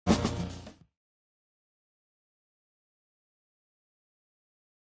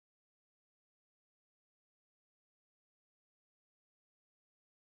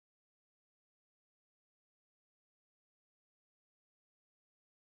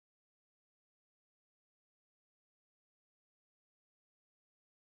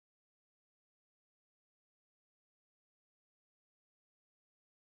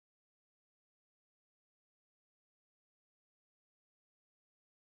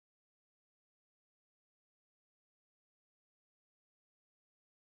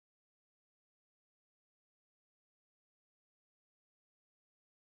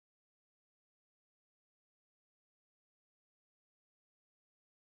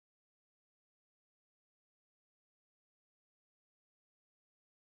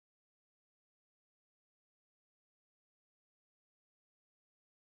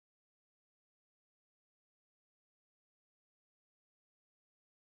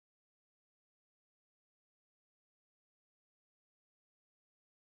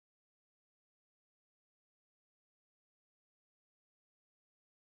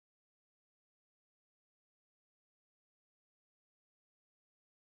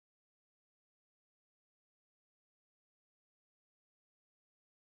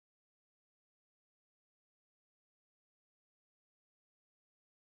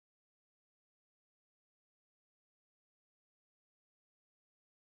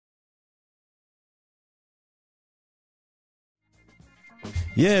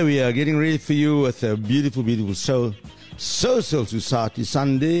Yeah, we are getting ready for you with a beautiful, beautiful show. Social Society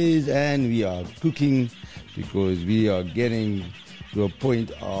Sundays, and we are cooking because we are getting to a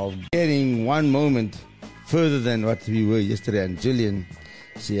point of getting one moment further than what we were yesterday. And Gillian,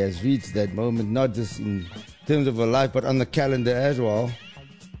 she has reached that moment, not just in terms of her life, but on the calendar as well.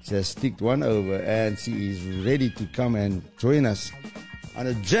 She has ticked one over, and she is ready to come and join us on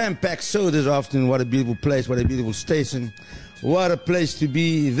a jam-packed show this afternoon. What a beautiful place, what a beautiful station, what a place to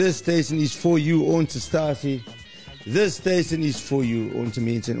be. This station is for you, Sondayze. This station is for you, onze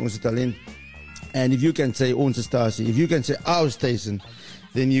mensen, onze talent. And if you can say Sondayze, if you can say our station,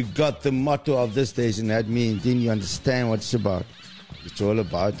 then you got the motto of this station. That means then you understand what it's about. It's all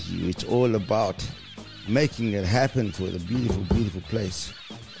about you. It's all about making it happen for the beautiful, beautiful place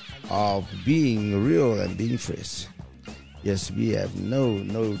of being real and being fresh. Yes, we have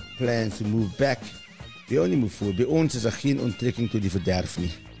no plans to move back. We only move forward. By ons is geen onttrekking tot die verderf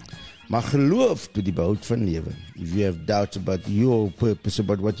nie. Maar geloof tot die behoud van lewe. If you have doubts about your purpose,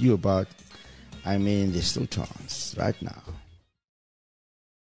 about what you're about, I mean, there's still chance right now.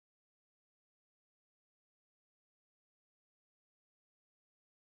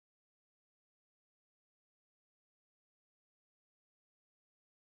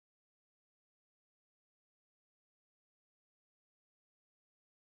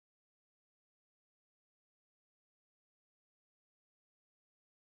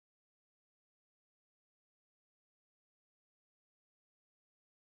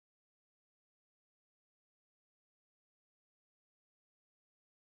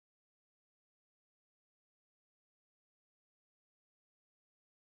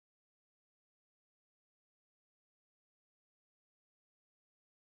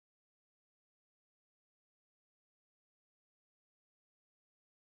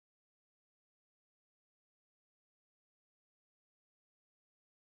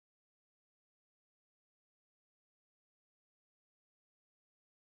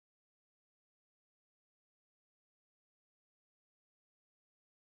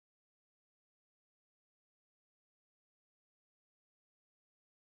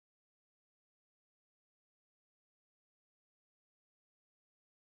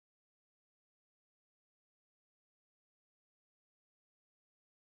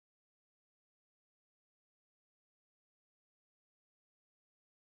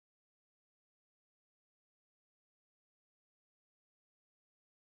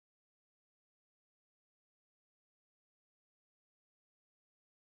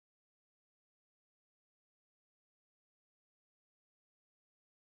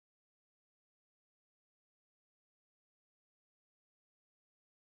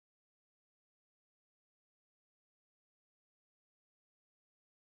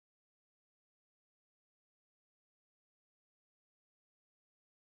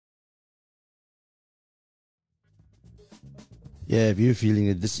 Yeah, if you're feeling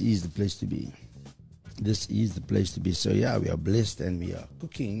it, this is the place to be. This is the place to be. So yeah, we are blessed and we are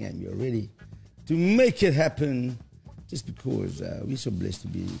cooking and we are ready to make it happen just because we're so blessed to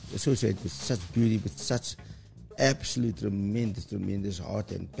be associated with such beauty, with such absolute tremendous, tremendous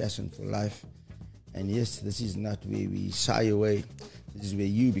heart and passion for life. And yes, this is not where we shy away. This is where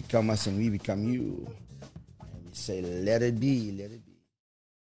you become us and we become you. And we say, let it be, let it be.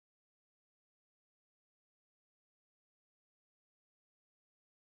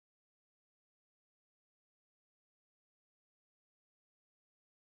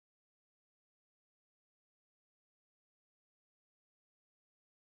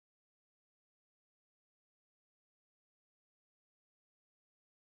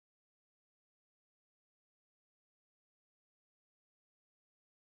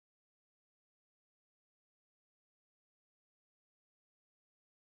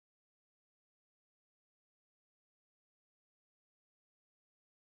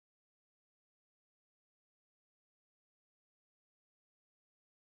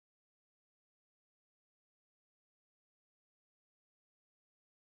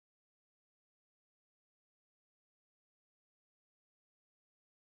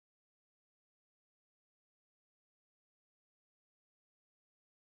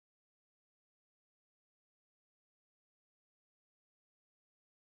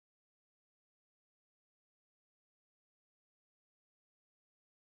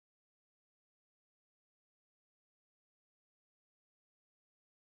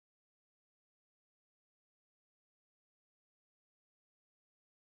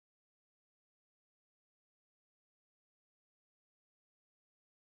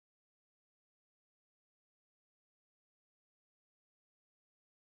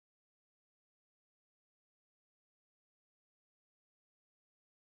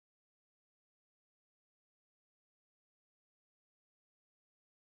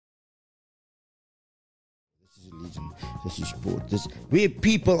 This is religion. This is sport. This where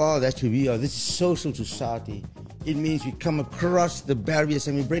people are. That's who we are. This is social society. It means we come across the barriers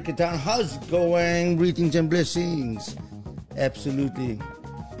and we break it down. How's it going? Greetings and blessings. Absolutely.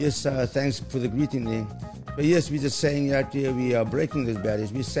 Yes, thanks for the greeting there. But yes, we're just saying that we are breaking those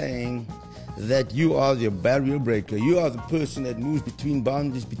barriers. We're saying that you are the barrier breaker. You are the person that moves between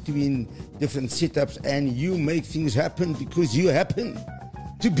boundaries, between different setups, and you make things happen because you happen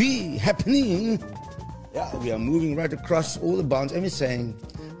to be happening. Yeah, we are moving right across all the bounds, and we're saying,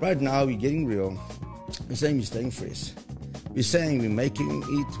 right now we're getting real. We're saying we're staying fresh. We're saying we're making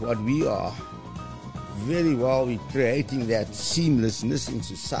it what we are. Very well, we're creating that seamlessness in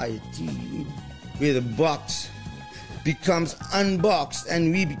society where the box becomes unboxed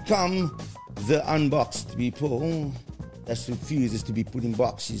and we become the unboxed people. That's refuses to be put in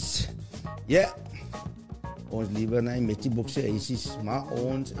boxes. Yeah. Ons liewer nie met die bokse huisies, maar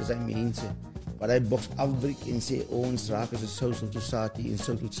ons is hy mense. Wat hy boks afbreek en sê ons raak as 'n social society en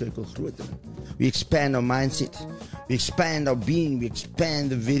social circle groter. We expand our mindset. We expand our being. We expand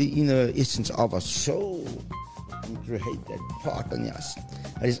the very inner essence of our soul. And create that part in us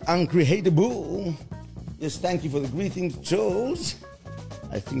that is uncreatable. Yes, thank you for the greetings, Jules.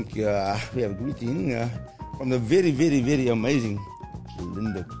 I think we have a greeting from the very, very, very amazing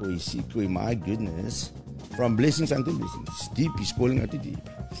Linda Koisikoi. My goodness. From blessings unto blessings. Deep is calling out to deep.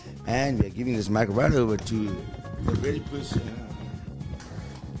 And we are giving this mic right over to the very person.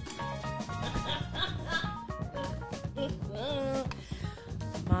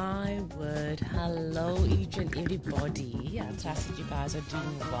 My word. Hello, each and everybody. I trust that you guys are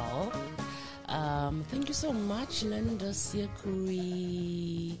doing well. Thank you so much, Linda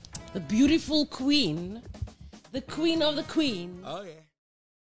Siakuri, the beautiful queen, the queen of the queen. Oh, yeah.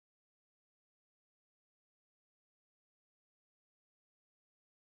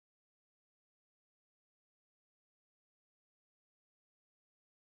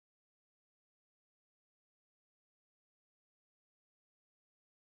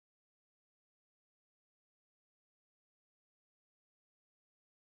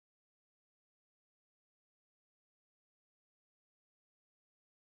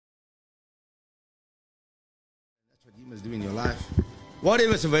 What you must do in your life.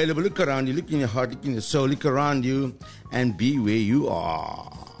 Whatever's available, look around you, look in your heart, look in your soul, look around you, and be where you are.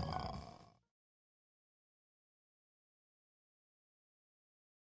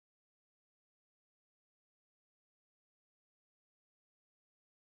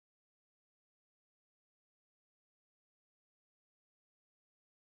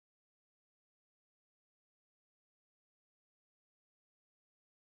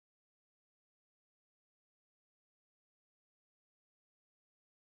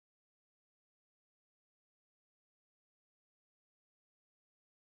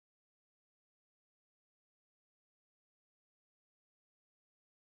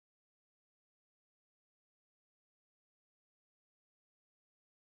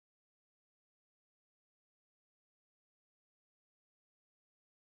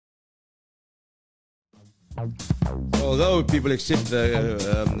 Although people accept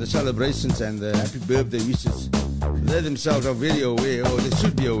the celebrations and the happy birthday wishes, they themselves are very aware, or they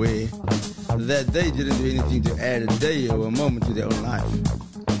should be aware, that they didn't do anything to add a day or a moment to their own life.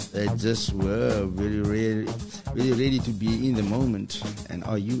 They just were very ready to be in the moment. And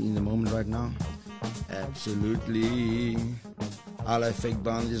are you in the moment right now? Absolutely. Alle fake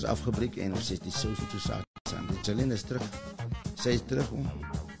boundaries afgebreek en ons is die social society. André Gillian is terug. Sy is terug.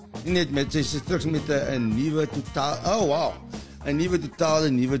 Net met sy is terug met 'n nuwe totaal. Oh wow. 'n nuwe totaal,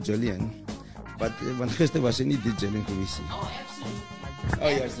 'n nuwe Gillian. But want gister was sy nie die Gillian gewees nie. Oh, absolutely. Oh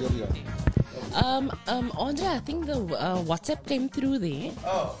yes, there we go. Andre, I think the WhatsApp came through there.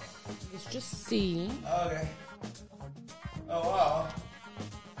 Oh. Let's just see. Okay. Oh wow.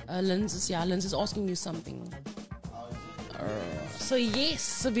 Linz is asking you something. So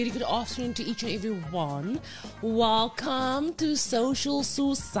yes, a very good afternoon to each and every one. Welcome to Social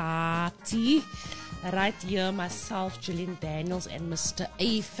Society. Right here, myself, Gillian Daniels, and Mr.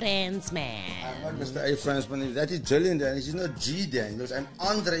 A. Fransman. I'm not Mr. A. Fransman. That is Gillian Daniels. He's not G. Daniels. I'm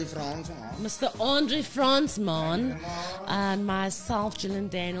André Fransman. Mr. Andre Fransman. And myself, Gillian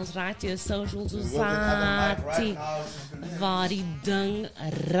Daniels, right here, Social Society. Waar die ding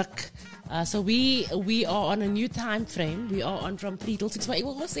ruk. So we are on a new time frame. We are on from 3 till 6. Maar ik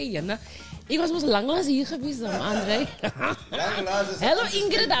wil gewoon zeggen, ik was lang was hier geweest, André. Hello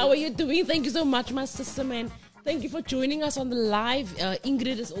Ingrid, how are you doing? Thank you so much, my sister, man. Thank you for joining us on the live.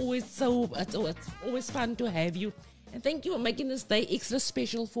 Ingrid is always it's always fun to have you And thank you for making this day extra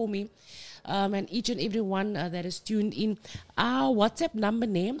special for me. And each and every one that is tuned in. Our WhatsApp number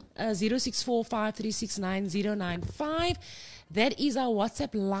name, 0645369095. That is our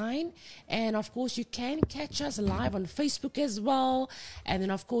WhatsApp line. And of course, you can catch us live on Facebook as well. And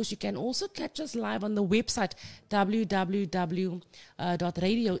then, of course, you can also catch us live on the website,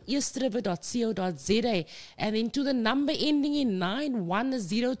 www.radioeastriver.co.za. And then to the number ending in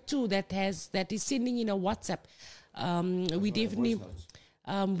 9102 that is sending in a WhatsApp. We definitely,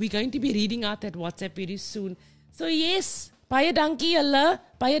 we're going to be reading out that WhatsApp very soon. So yes, baie dankie julle,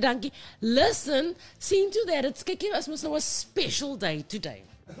 baie dankie. Listen, sien to that, it's kyk as mos nou a special day today.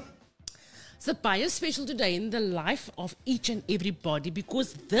 It's a baie special today in the life of each and everybody,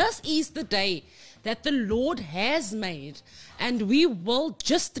 because this is the day that the Lord has made, and we will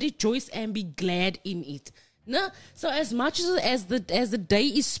just rejoice and be glad in it. No? So as much as the day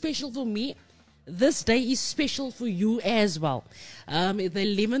is special for me, this day is special for you as well. The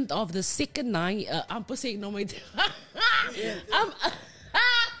 11th of the second night, amper sê ek nou met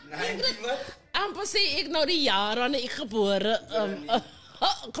amper sê ek nou die jaar wanneer ek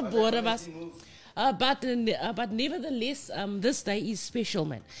gebore was. But nevertheless, this day is special,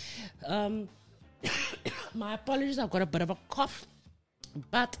 man. My apologies, I've got a bit of a cough,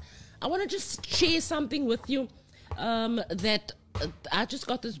 but I want to just share something with you that I just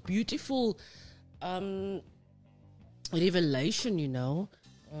got this beautiful revelation, you know.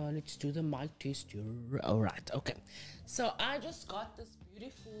 Let's do the mic test. All right, okay. So I just got this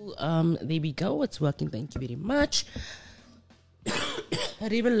beautiful, there we go, it's working, thank you very much.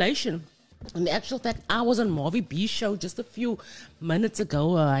 Revelation. In actual fact, I was on Marvy B's show just a few minutes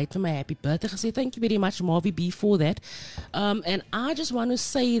ago. I had my happy birthday gesê. Thank you very much, Marvy B, for that. And I just want to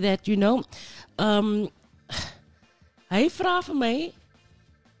say that, you know, hy vra vir my,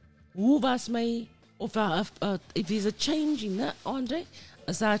 hoe was my, of if there's a change in that, Andre?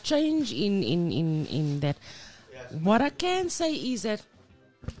 Is there a change in that? What I can say is that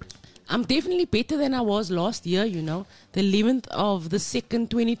I'm definitely better than I was last year, you know. The 11th of the 2nd,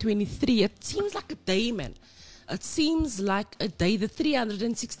 2023. It seems like a day, man. It seems like a day. The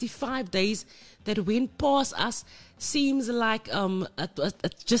 365 days that went past us seems like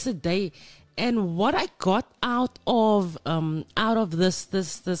just a day. And what I got out of this,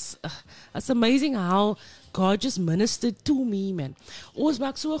 it's amazing how God just ministered to me, man. Ons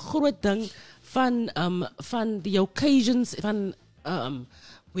maak so 'n groot ding van the occasions, van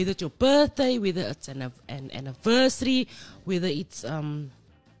whether it's your birthday, whether it's an anniversary, whether it's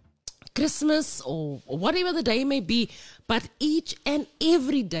Christmas or whatever the day may be, but each and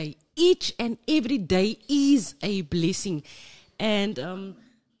every day is a blessing. And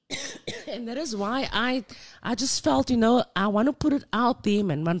and that is why I just felt, you know, I want to put it out there,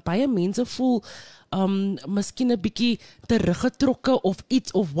 man. Want baie mense voel miskien 'n bietjie teruggetrokke of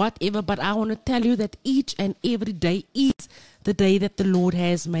iets of whatever, but I want to tell you that each and every day is the day that the Lord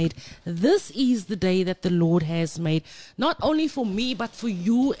has made. This is the day that the Lord has made, not only for me, but for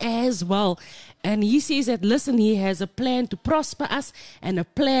you as well. And he says that, listen, he has a plan to prosper us and a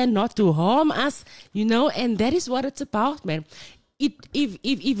plan not to harm us, you know, and that is what it's about, man. If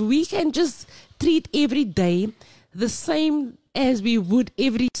we can just treat every day the same as we would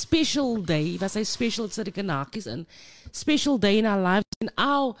every special day, if I say special, it's like and special day in our lives, and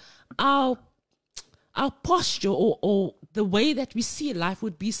our posture or the way that we see life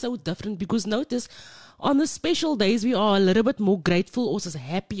would be so different. Because notice, on the special days, we are a little bit more grateful, ons is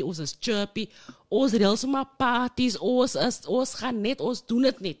happy, ons is chirpy, ons reël sommer parties, ons gaan net, ons doen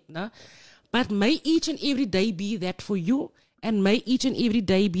dit net, né? But may each and every day be that for you, and may each and every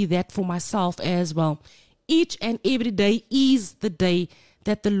day be that for myself as well. Each and every day is the day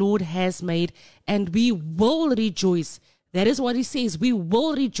that the Lord has made, and we will rejoice. That is what he says. We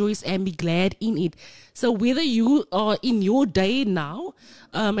will rejoice and be glad in it. So whether you are in your day now,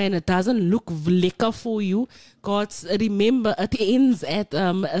 and it doesn't look lekker for you, remember, it ends at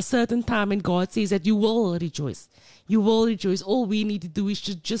a certain time, and God says that you will rejoice. You will rejoice. All we need to do is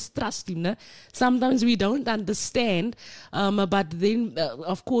to just trust him. Ne? Sometimes we don't understand, but then,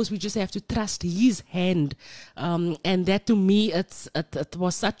 of course, we just have to trust his hand. And that, to me, it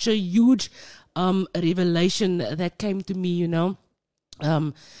was such a huge revelation that came to me, you know.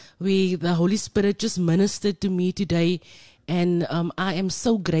 The Holy Spirit just ministered to me today, and I am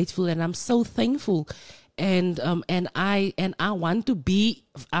so grateful and I'm so thankful, and I want to be,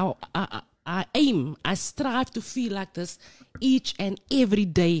 I strive to feel like this each and every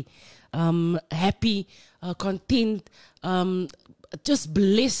day, happy, content, just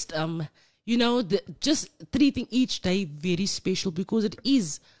blessed, you know, just treating each day very special, because it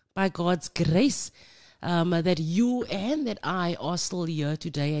is by God's grace that you and that I are still here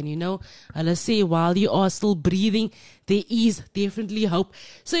today. And you know, let's say while you are still breathing, there is definitely hope.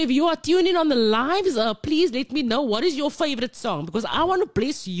 So if you are tuning on the lives, please let me know what is your favorite song, because I want to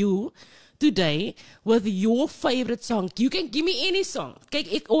bless you today with your favorite song. You can give me any song.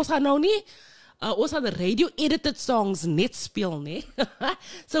 Kyk, ek ons gaan nou nie ons gaan the radio edited songs net speel, ne?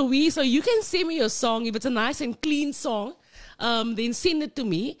 So you can send me your song. If it's a nice and clean song, then send it to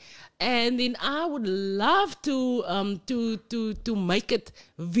me, and then I would love to make it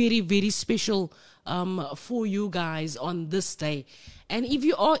very, very special for you guys on this day. And if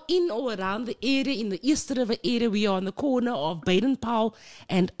you are in or around the area, in the East River area, we are on the corner of Baden-Powell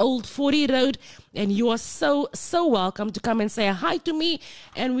and Old 40 Road, and you are so welcome to come and say hi to me.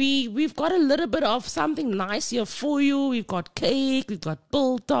 And we've got a little bit of something nice here for you. We've got cake, we've got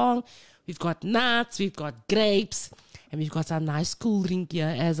biltong, we've got nuts, we've got grapes, and we've got some nice cool drink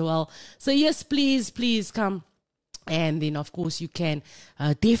here as well. So yes, please come. And then, of course, you can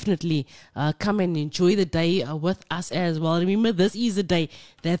definitely come and enjoy the day with us as well. Remember, this is a day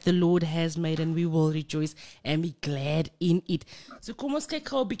that the Lord has made, and we will rejoice and be glad in it. So kom ons kyk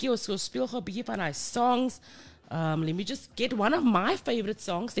gou 'n bietjie, ons speel gou 'n bietjie van our songs. Let me just get one of my favorite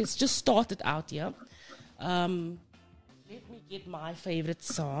songs. Let's just start it out here. Let me get my favorite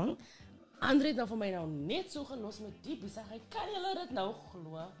song. André het nou vir my nou net so gelos met die besigheid. Kan julle dit nou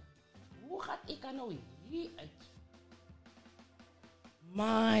glo? Hoe gaan ek nou hier uit?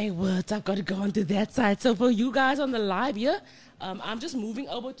 My words, I've got to go on to that side. So for you guys on the live here, I'm just moving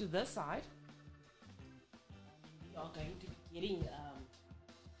over to this side. We are going to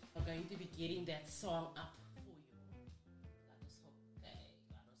be getting that song up for you. Let us hope, okay.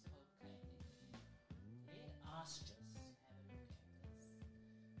 Let us just have a look at this.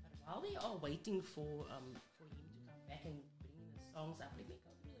 But while we are waiting for him to come back and bring the songs up, let me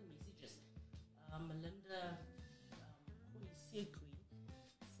go through the messages. Melinda Queen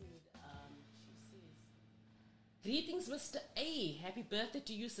greetings, Mr. A. Happy birthday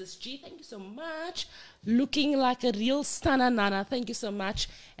to you, Sis G. Thank you so much. Looking like a real stunner, Nana. Thank you so much.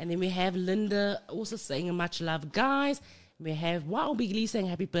 And then we have Linda also saying much love, guys. We have Wow Big Lee saying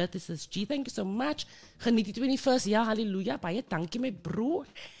happy birthday, Sis G. Thank you so much. Geniet die 21st. Ja, hallelujah. Baie dankie, my broer.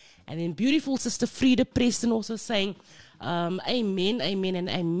 And then beautiful Sister Frida Preston also saying amen, amen, and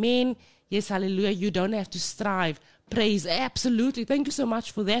amen. Yes, hallelujah. You don't have to strive. Praise. Absolutely. Thank you so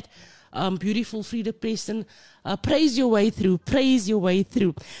much for that. Beautiful Frida Preston, praise your way through.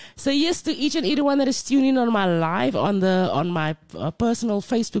 So yes, to each and everyone that is tuning on my live on my personal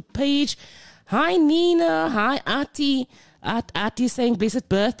Facebook page. Hi Nina, hi Ati. Ati saying blessed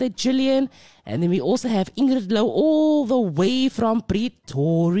birthday, Gillian. And then we also have Ingrid Lowe all the way from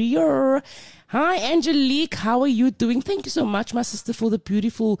Pretoria. Hi Angelique, how are you doing? Thank you so much, my sister, for the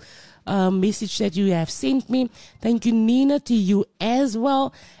beautiful message that you have sent me. Thank you, Nina, to you as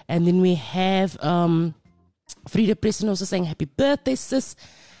well. And then we have Frida Preston also saying happy birthday, sis.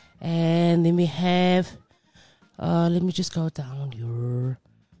 And then we have let me just go down here.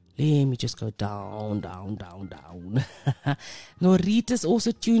 Let me just go down. Norita's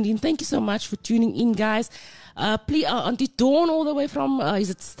also tuned in. Thank you so much for tuning in, guys. Please, Auntie Dawn all the way from,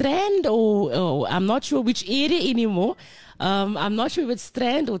 is it Strand or I'm not sure which area anymore. I'm not sure if it's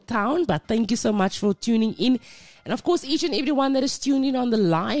Strand or Town, but thank you so much for tuning in. And of course, each and everyone that is tuned in on the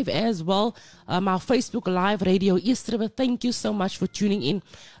live as well, our Facebook Live Radio East River, thank you so much for tuning in.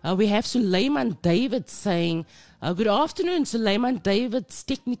 We have Suleiman David saying, good afternoon, Suleiman David's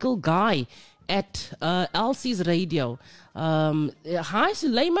technical guy at LC's radio. Hi,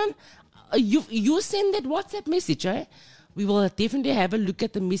 Suleiman. You send that WhatsApp message, eh? We will definitely have a look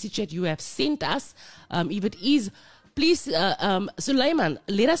at the message that you have sent us. If it is, please, Suleiman,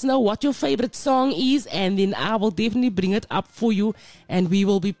 let us know what your favorite song is, and then I will definitely bring it up for you, and we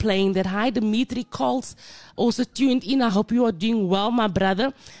will be playing that. Hi, Dimitri Calls, also tuned in. I hope you are doing well, my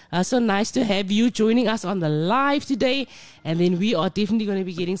brother. So nice to have you joining us on the live today, and then we are definitely going to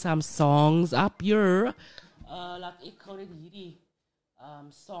be getting some songs up here. Laat ek gou net hierdie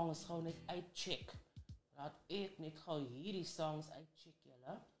songs gou net uitcheck. Laat ek net gou hierdie songs uitcheck,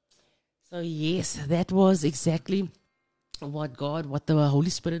 julle. So yes, that was exactly what the Holy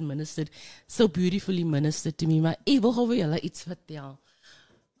Spirit ministered, so beautifully ministered to me. Maar ek wil gou vir julle iets vertel.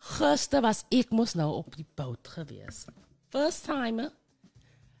 Gister was ek mos nou op die boot gewees. First time.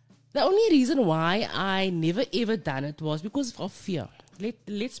 The only reason why I never ever done it was because of fear.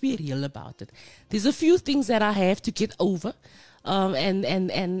 Let's be real about it. There's a few things that I have to get over.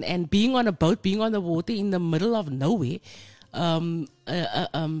 And being on a boat, being on the water in the middle of nowhere,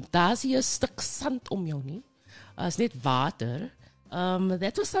 daar's hier 'n stuk sand om jou nie. Is net water.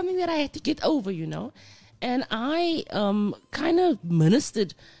 that was something that I had to get over, And I kind of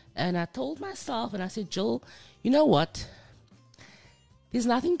ministered, and I told myself, and I said, Jill, you know what? There's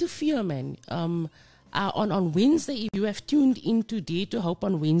nothing to fear, man. On Wednesday, if you have tuned into Dare to Hope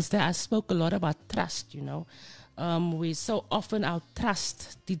on Wednesday, I spoke a lot about trust, We so often our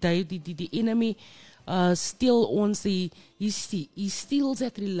trust, the enemy steal ons, he steals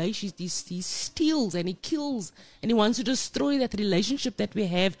that relationship, he steals and he kills, and he wants to destroy that relationship that we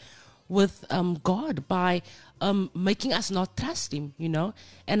have with God by making us not trust him,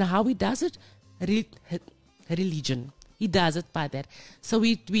 And how he does it? Religion. He does it by that. So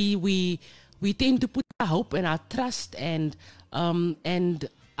we tend to put our hope and our trust and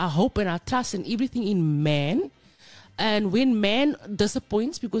our hope and our trust and everything in man. And when man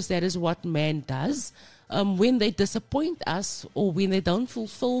disappoints, because that is what man does, when they disappoint us or when they don't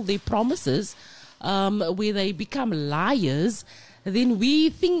fulfill their promises, where they become liars, then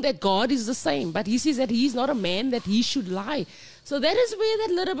we think that God is the same. But he says that he's not a man that he should lie. So that is where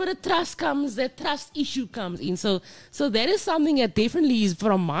that little bit of trust comes, that trust issue comes in. So that is something that definitely is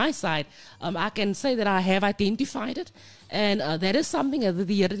from my side. I can say that I have identified it. And that is something that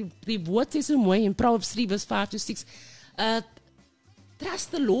the word says in Proverbs 3 verse 5 to 6.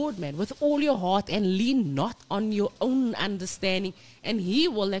 Trust the Lord, man, with all your heart and lean not on your own understanding. And he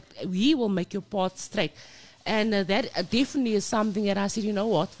will make your path straight. And that definitely is something that I said, you know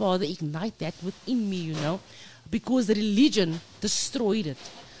what, Father, ignite that within me, Because religion destroyed it.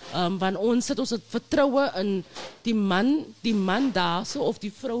 Want ons het vertroue in die man daarso of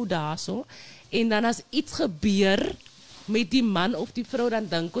die vrou daarso. En dan as iets gebeur met die man of die vrou, dan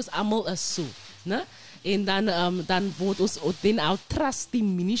dink ons almal is so, né? En dan word ons, then our trust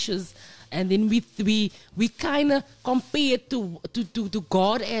diminishes, and then we kind of compare to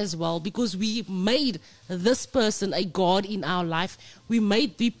God as well, because we made this person a God in our life.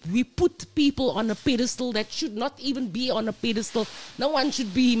 We put people on a pedestal that should not even be on a pedestal. No one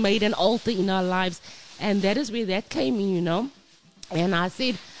should be made an altar in our lives, and that is where that came in, And I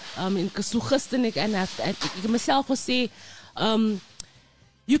said, in gister en ek myself will say,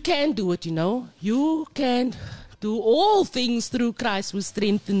 you can do it, You can do all things through Christ who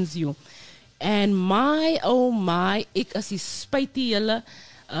strengthens you. And my, oh my, ek as die spyt die julle.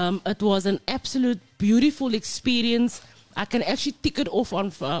 It was an absolute beautiful experience. I can actually tick it off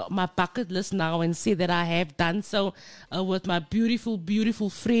on my bucket list now and say that I have done so with my beautiful, beautiful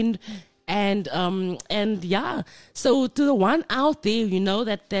friend. And yeah, so to the one out there,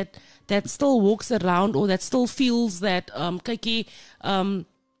 that still walks around or that still feels that,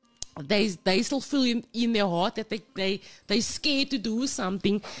 they still feel in their heart that they're scared to do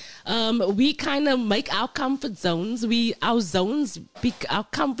something. We kind of make our comfort zones. Our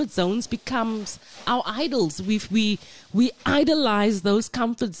comfort zones becomes our idols. We idolize those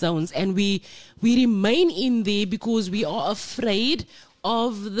comfort zones, and we remain in there because we are afraid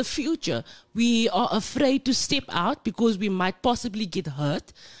of the future. We are afraid to step out because we might possibly get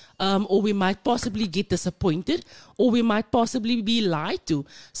hurt. Or we might possibly get disappointed, or we might possibly be lied to.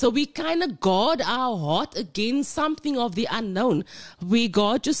 So we kind of guard our heart against something of the unknown, where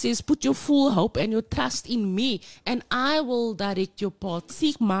God just says, put your full hope and your trust in me, and I will direct your path.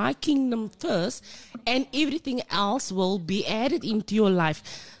 Seek my kingdom first, and everything else will be added into your life.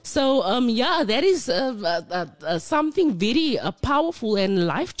 So, yeah, that is something very powerful and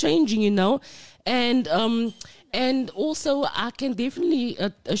life-changing, And also, I can definitely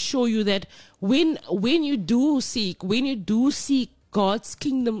assure you that when you do seek God's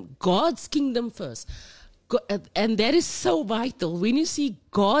kingdom first, and that is so vital. When you see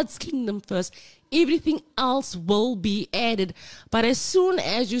God's kingdom first, everything else will be added. But as soon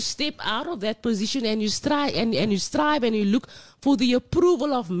as you step out of that position and you strive and you look for the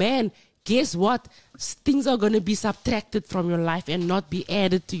approval of man, guess what? Things are going to be subtracted from your life and not be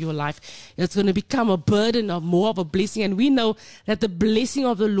added to your life. It's going to become a burden or more of a blessing. And we know that the blessing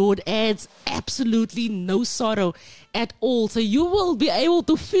of the Lord adds absolutely no sorrow at all. So you will be able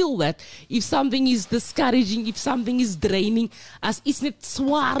to feel that if something is discouraging, if something is draining, as it's not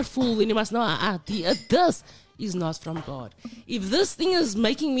zwaarvol, then you must know, this is not from God. If this thing is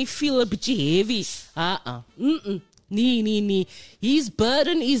making me feel a bit heavy, Nee. His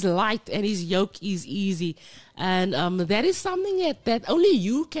burden is light and his yoke is easy. And that is something that only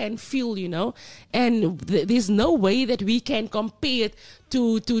you can feel, And there's no way that we can compare it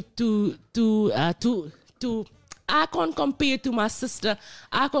to I can't compare to my sister.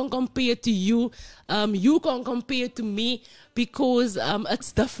 I can't compare to you. You can't compare to me, because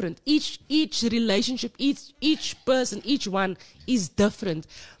it's different. Each relationship, each person, each one is different.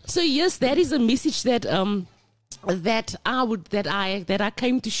 So yes, that is a message that that I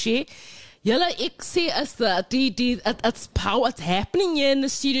came to share. Julle, ek sê as it's power, it's happening here in the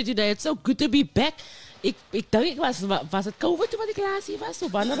studio today. It's so good to be back. Ik dink was het COVID toe wat ek laas hier was?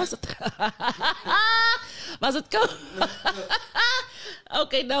 Of wanneer was het? Was het COVID?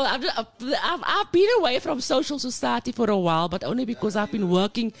 Okay, no, I've been away from social society for a while, but only because I've been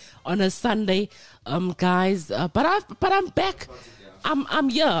working on a Sunday, guys. But I'm back. I'm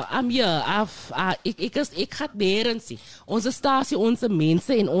here. Ek gaan nergens sien. Ons stasie, ons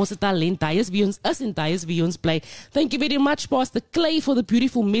mense en ons talent. Dit is wie ons is en dit is wie ons bly. Thank you very much, Pastor Clay, for the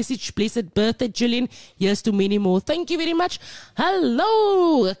beautiful message. Blessed birthday, Gillian. Here's to many more. Thank you very much.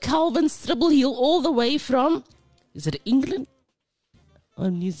 Hello, Calvin Stribbleheel, all the way from, is it England or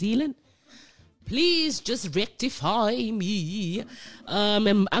New Zealand? Please just rectify me.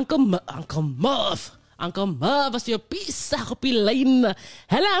 Uncle Murph. Uncle Merv, was jou besig op die lyn.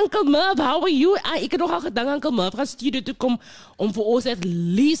 Hello Uncle Merv, how are you? Ek het nogal gedink Uncle Merv gaan studio toe kom om vir ons at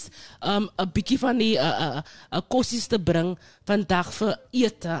least 'n bietjie van die kossies te bring vandag vir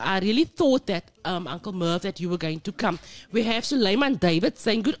ete. I really thought that Uncle Merv that you were going to come. We have Suleiman David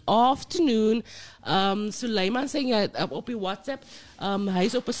saying good afternoon. Suleiman saying op die WhatsApp,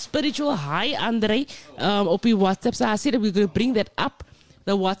 hy's op 'n spiritual high, André, op die WhatsApp. So I said that we're going to bring that up.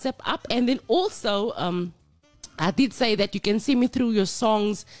 The WhatsApp up, and then also I did say that you can send me through your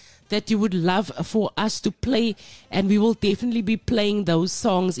songs that you would love for us to play, and we will definitely be playing those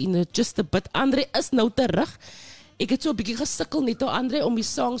songs in just a bit. André is nou terug. Ek het so 'n bietjie gesukkel net André om die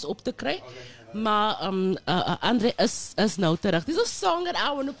songs op te kry, maar André is nou terug. This is a song that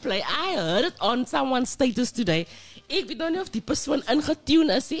I want to play. I heard it on someone's status today. Ek weet nou nie of die persoon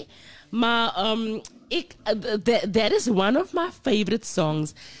ingetune is nie, maar that is one of my favorite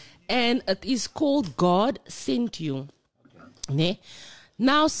songs, and it is called God Sent You. Okay.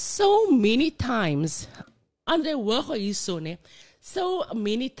 Now, so many times, André, so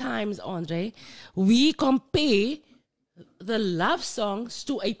many times, André, we compare the love songs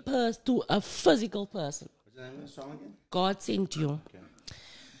to a physical person. What's the name of the song again? God Sent You. Okay.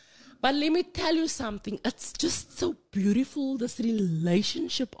 But let me tell you something. It's just so beautiful, this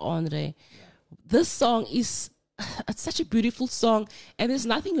relationship, André. This song it's such a beautiful song, and there's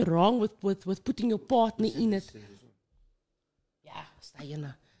nothing wrong with putting your partner in it. Yeah.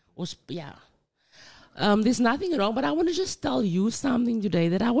 There's nothing wrong, but I want to just tell you something today,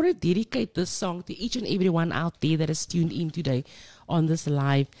 that I want to dedicate this song to each and everyone out there that is tuned in today on this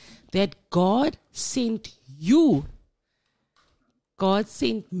live, that God sent you. God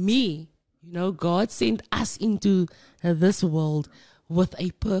sent me. God sent us into this world with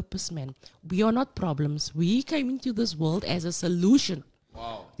a purpose, man. We are not problems. We came into this world as a solution.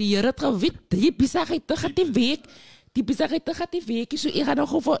 Wow. Die Here het geweet, die besigheid te gaan die week. So ek gaan nou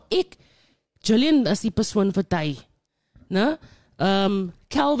gou vir ek Gillian is die persoon vir ty. Né?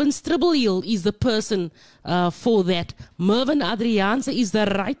 Calvin Stribbleheel is the person for that. Mervyn Adrianse is the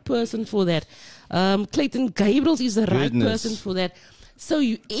right person for that. Clayton Gabriels is the right person for that. So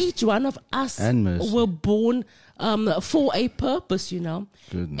each one of us were born for a purpose,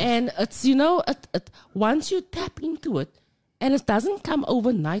 Goodness. And it's, once you tap into it, and it doesn't come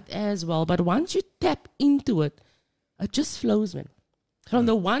overnight as well, but once you tap into it, it just flows, man. From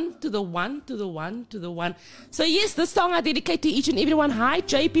the one to the one to the one to the one. So yes, this song I dedicate to each and everyone. Hi,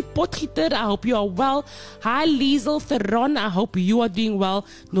 JP Potgieter, I hope you are well. Hi, Liesel Ferron, I hope you are doing well.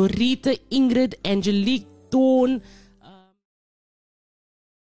 Norita, Ingrid, Angelique, Dawn,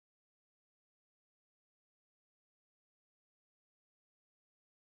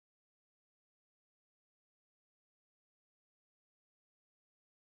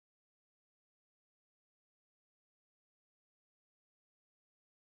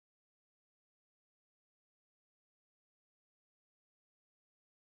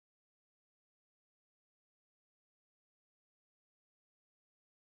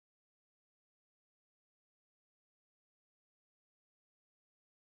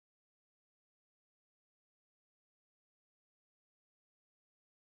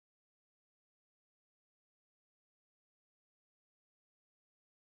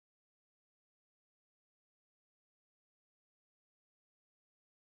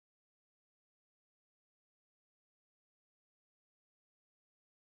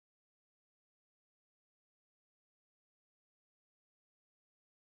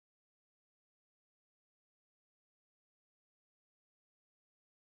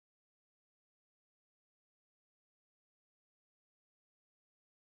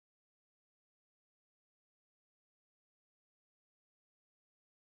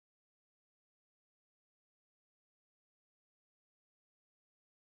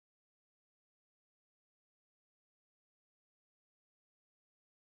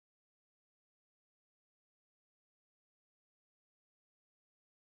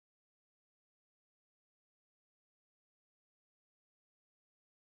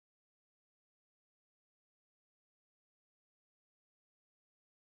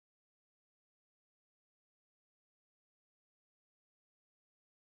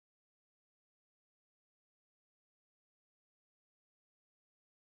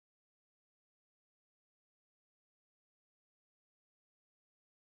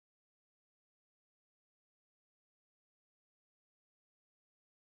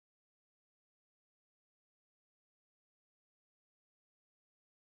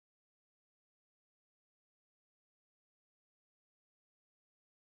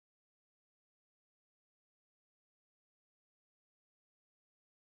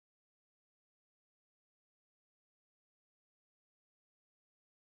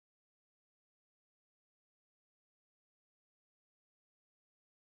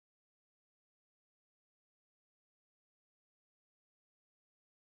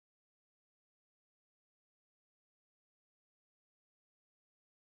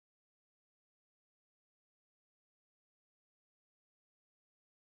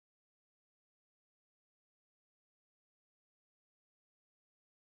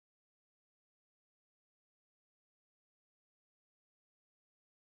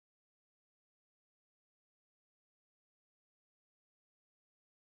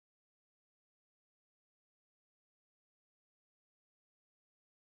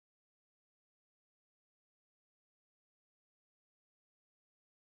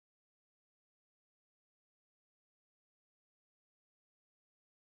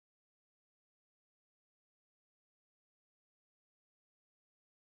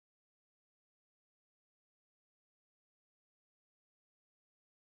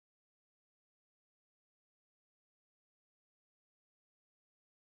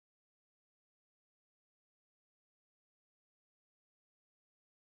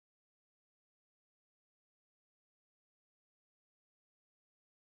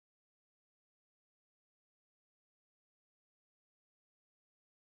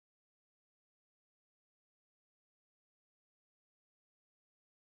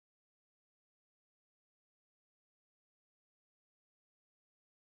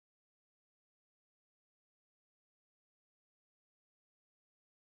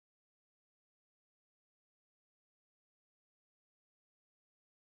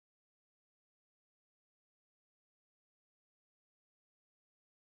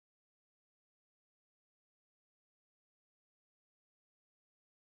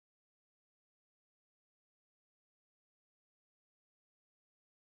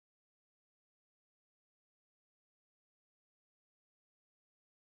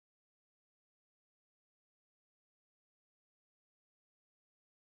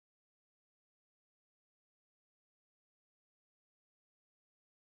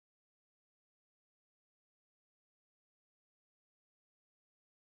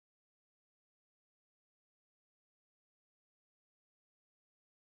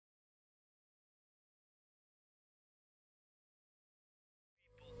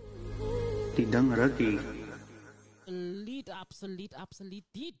 die ding rukkie. Absoluut.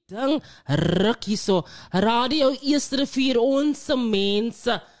 Die ding rukkie so. Radio Eerste Rivier, onze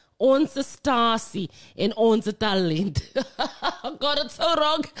mense, onze stasie en onze talent. I got it so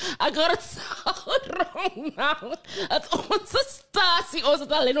wrong now. It's onze stasie, onze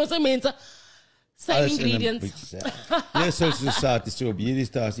talent, onze mense. Same ingredients. Ja, Soul Society, so op hierdie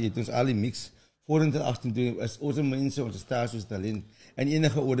stasie het ons al die mix. 428 is onze mense, onze stasie, onze talent. En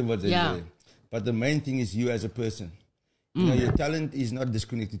enige orde wat jy wil. But the main thing is you as a person. You know, your talent is not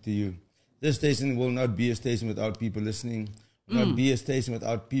disconnected to you. This station will not be a station without people listening. Will not be a station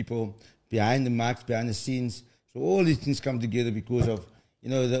without people behind the mics, behind the scenes. So all these things come together because of, you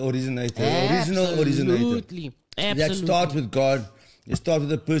know, the originator, original originator. That starts with God. You start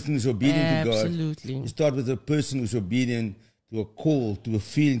with a person who's obedient to God. You start with a person who's obedient to a call, to a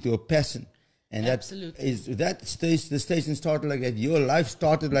feeling, to a passion. And the station started like that. Your life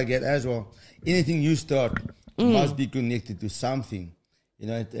started like that as well. Anything you start must be connected to something. You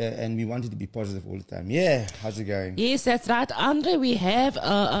know, and we want it to be positive all the time. Yeah, how's it going? Yes, that's right. Andre, we have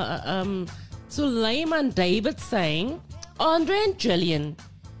Suleiman David saying, Andre and Gillian,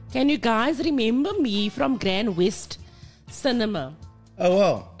 can you guys remember me from Grand West Cinema? Oh,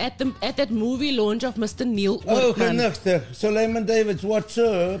 wow. At that movie launch of Mr. Neil Ortman. Oh, genigtig. Suleiman Davids, what's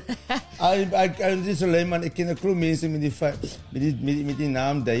up? I Suleiman, ek ken 'n klomp mense met die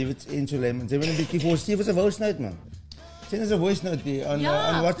naam Davids en Suleiman. Sy wil 'n bietjie vir Steve se voice note, man. Send us a voice note on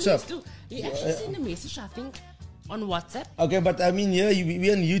WhatsApp. He actually sent a message, I think, on WhatsApp. Okay, but I mean, yeah, we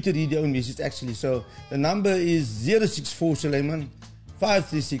want you to read your own message, actually. So the number is 064 Suleiman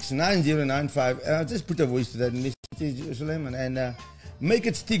 536 9095. I'll just put a voice to that message, Suleiman, and make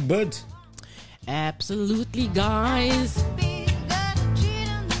it stick, bud. Absolutely, guys.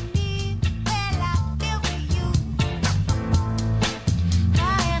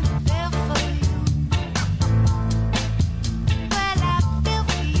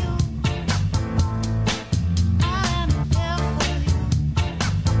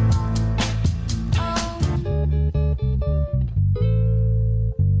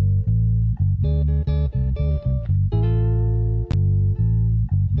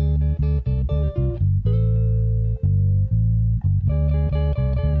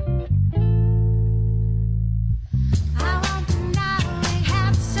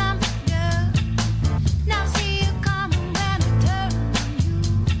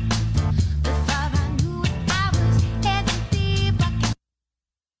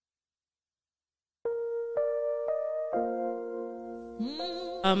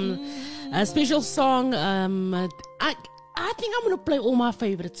 A special song. I think I'm going to play all my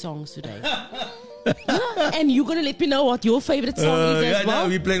favorite songs today. And you're going to let me know what your favorite song is as well. No,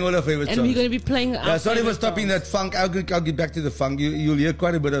 we're playing all our favorite songs. And we're going to be playing sorry for stopping that funk. I'll get back to the funk. You'll hear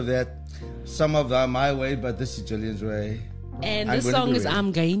quite a bit of that. Some of that my way, but this is Gillian's way. And the song is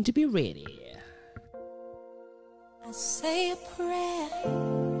I'm Going to Be Ready. I say a prayer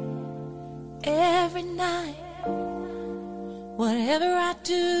every night. Whatever I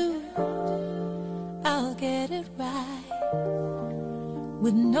do, I'll get it right.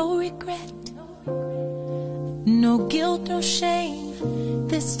 With no regret, no guilt, no shame.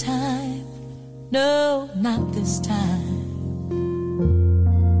 This time, no, not this time.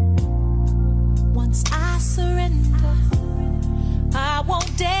 Once I surrender, I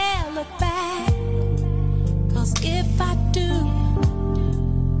won't dare look back. 'Cause if I do,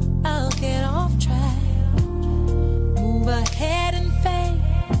 I'll get off track. Move ahead in faith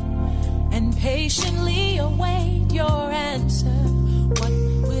and patiently await your answer. What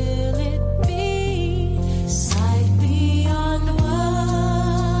will it be? Sight beyond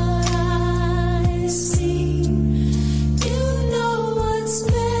what I see. You know what's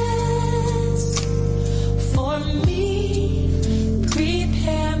best for me.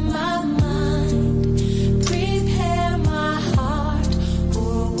 Prepare my mind, prepare my heart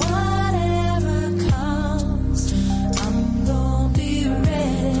for whatever comes. I'm gonna be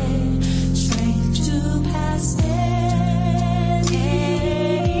ready, strength to pass any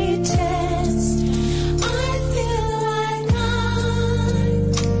test. I feel like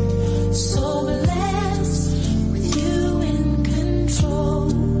I'm so blessed with you in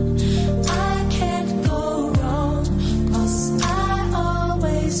control. I can't go wrong, 'cause I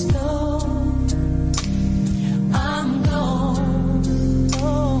always know I'm gonna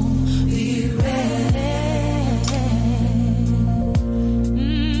be ready.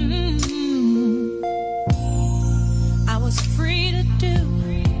 I was free to do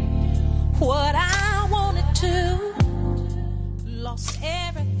what I wanted to. Lost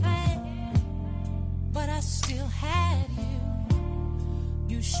everything, but I still had you.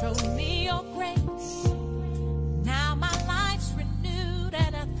 You You showed me your grace. Now my life's renewed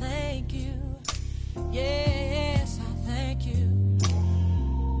and I thank you. Yes, I thank you.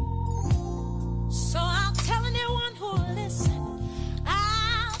 So I'll tell anyone who will listen.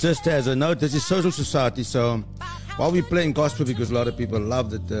 Just as a note, this is Social Society, so while we're playing gospel, because a lot of people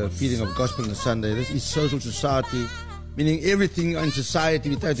love the feeling of gospel on a Sunday, this is Social Society, meaning everything in society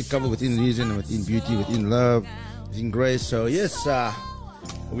we try to cover within reason, within beauty, within love, within grace. So yes,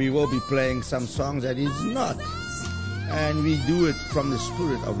 we will be playing some songs that is not, and we do it from the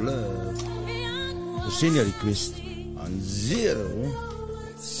spirit of love. So send your request on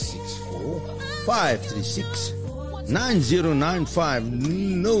 064-536 9095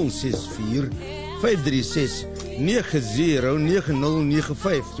 064 536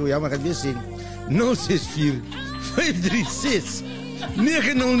 909095. So ja, maar gaan weer sien 064 536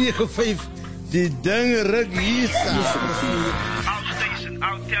 9095. Die ding ruk hier staan. Out station,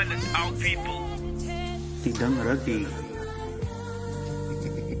 out talent, out people. Die ding ruk hier.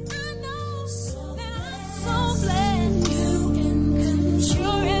 so glad you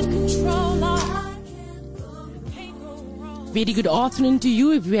you're in control. Very good afternoon to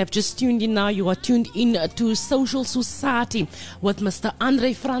you. If you have just tuned in now, you are tuned in to Social Society with Mr.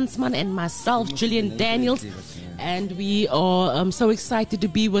 André Fransman and myself, Gillian Daniels. And we are so excited to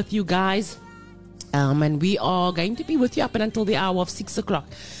be with you guys. And we are going to be with you up until the hour of 6 o'clock.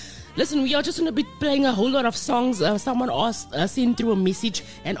 Listen, we are just going to be playing a whole lot of songs. Someone asked, sent through a message,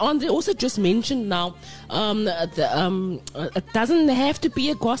 and Andre also just mentioned now, it doesn't have to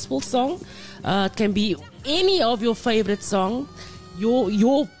be a gospel song. It can be any of your favorite song,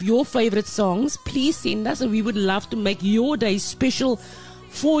 your favorite songs. Please send us, and we would love to make your day special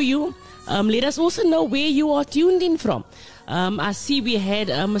for you. Let us also know where you are tuned in from. I see we had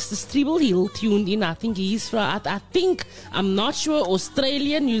Mr. Striebel tuned in. I think he's from, I'm not sure,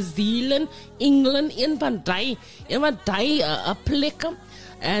 Australia, New Zealand, England, een van die plekken.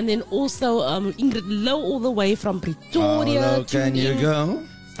 And then also Ingrid Low all the way from Pretoria. Oh, can you go?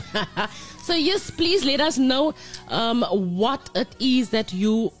 So yes, please let us know what it is that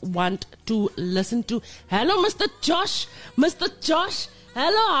you want to listen to. Hello, Mr. Josh. Mr. Josh.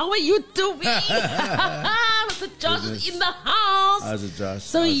 Hello, how are you doing? Mr. Josh is in the house. How's it, Josh?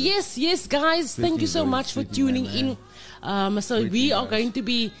 So yes, guys, thank you so much for tuning in. So we are going to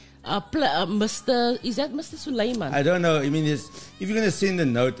be Mr. Is that Mr. Sulaiman? I don't know. I mean, if you're going to send a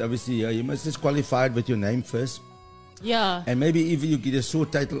note, obviously, you must just qualify it with your name first. Yeah. And maybe if you get a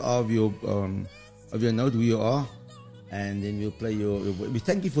short title of your note, who you are, and then we'll play your voice. We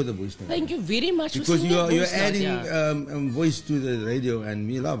thank you for the voice note. Thank you very much because for you're adding voice to the radio, and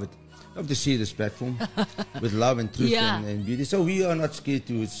we love it. Love to share this platform with love and truth and beauty. So we are not scared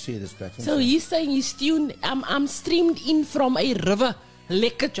to share this platform. So he's saying he's tuned. I'm streamed in from a river.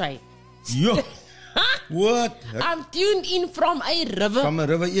 Lekker chai. Yo. What? I'm tuned in from a river. From a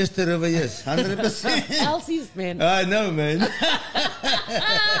river, yes, the river, yes. 100%. Elsie's, man. I know, man.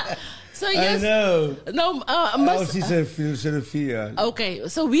 So yes. I know. No, Elsie's a filosofie. Okay,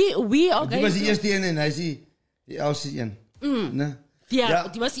 so we are going to... Die was die eerste een en hy is die Elsie een. Nee? Yeah,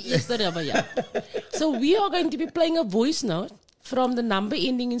 die was die eerste river, yeah. So we are going to be playing a voice note from the number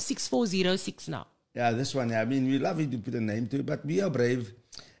ending in 6406 now. Yeah, this one, I mean, we love it to put a name to it, but we are brave.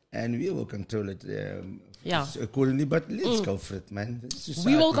 And we will control it accordingly. But let's go for it, man.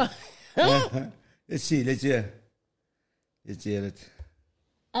 We will go. Let's see. Let's hear it.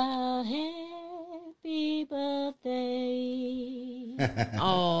 A happy birthday.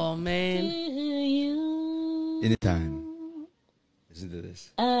 Oh, man. To you. Anytime. Listen to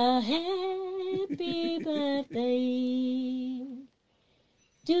this. A happy birthday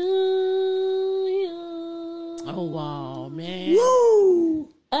to you. Oh, wow, man. Woo!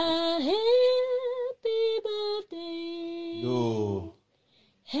 A happy birthday. No.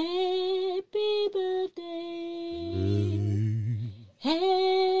 Happy birthday.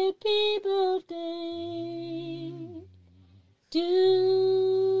 Happy birthday to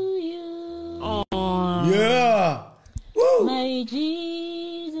you. Oh. Yeah. Woo! May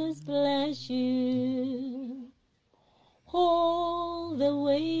Jesus bless you all the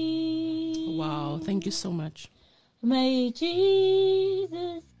way. Wow, thank you so much. May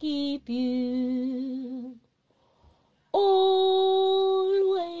Jesus keep you always.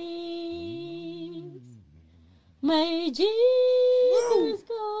 May Jesus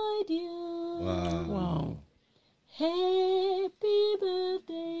guide you. Wow. Wow. Happy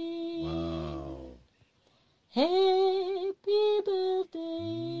birthday. Wow. Happy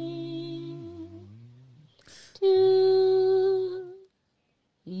birthday to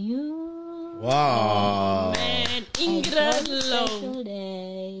you. Wow. Man, Ingrid Low. Special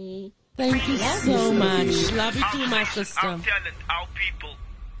day. Thank you so much. Love you too, my Our sister. talent, our people.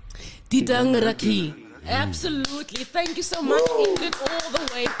 Die ding rukkie. Absolutely. Thank you so much, Ingrid, all the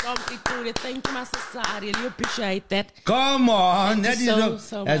way from Pretoria. Thank you, my sister. I really appreciate that. Come on, Thank that you is so, not,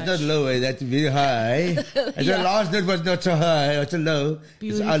 so that's much. not low, that's very high. And Yeah. the last note was not so high, it's low.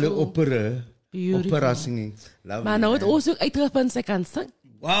 It's alle Beautiful. opera. Beautiful. Opera singing. Lovely, Maar nou het man. ons ook uitgevind sy kan sing.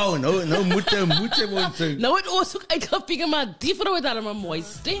 Wow, nou moet jy moet sing. Nou het ons ook uitgevind, maar die vrou het allemaal een mooi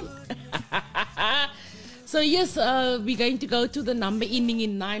stem. So yes, we're going to go to the number ending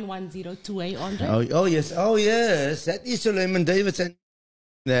in 9102, Andre. Oh yes, that is Suleiman Davidson.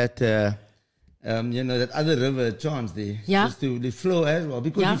 That, that other river, Chance there. Ja. Just to the flow as well,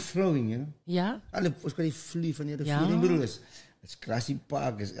 because Ja. it's flowing, you know. Ja? Alle, ons kan die vlie van die Ja. rivier, ik bedoel, it's Grassy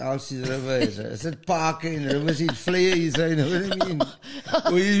Park, it's Elsie's River, it's a park in the river, it's flare, so you know what I mean?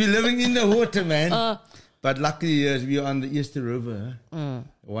 We're living in the water, man. But luckily, we are on the Easter River, the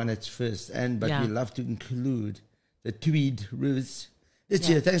one that's first, but Yeah. we love to include the Tweed rivers. This Yeah.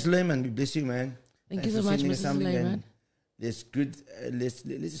 year, thanks, Lehman, bless you, man. Thank Thanks you so for much, sending us Mrs. something, Lehman. and let's good. Let's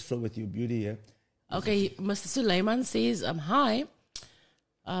just flow with your beauty, yeah. Okay, Mr. Suleiman says, hi.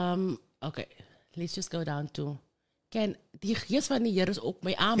 Okay, let's just go down to, can die geest van die Heer is op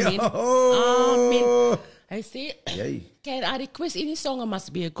my, amen. Amen. Hij zei, Yay. can I request any song or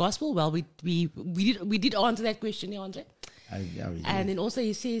must be a gospel? Well, we did answer that question, yeah, Andre. And then also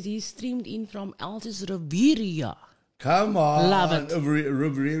he says he streamed in from Altus Riviera. Come on, Love it.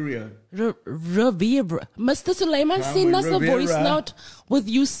 Riviera. Riviera. Mr. Suleiman, Come send on, us a voice Riviera. note with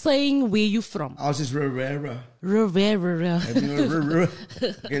you saying where you from. Ours is Riviera. Riviera.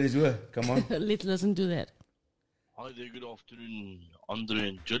 Okay, let's go. Come on. Let's listen to that. Hi there, good afternoon, André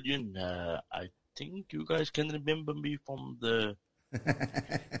and Gillian. I think you guys can remember me from the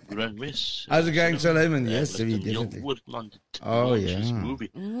Grand West. How's it going, Suleiman? Yes, Mr. we Neil definitely. Workman Oh, launched yeah. This movie.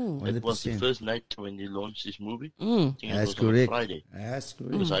 It was the 100%. first night when he launched this movie. I think it That's was correct. on Friday. That's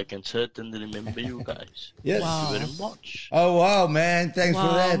correct. Because I can certainly remember you guys. Yes. Thank you very much. Oh, wow, man. Thanks for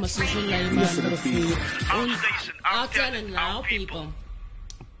Wow, that. Mr. Suleiman. Our station, our Our talent talent, now, our people. people.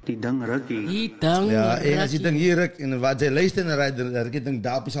 Die ding rukkie. Die ding Ja, en as jy rukkie. ding hier ruk, en wat jy luister en ruk, ek dink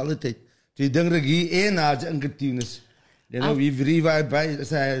daar is al die tyd. So jy ding ruk hier en na jy ingetune is. You know, we've revived by,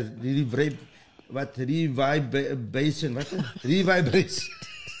 revibration, wat? Revibration.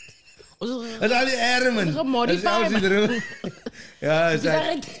 Dat is al die ermen. Gemodified. Ja, is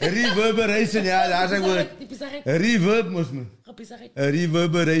reverberation, ja, daar is ek woord. Reverb moes me.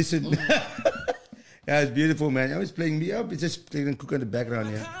 Reverberation. Yeah, it's beautiful, man. I was playing me up. It's just playing cook in the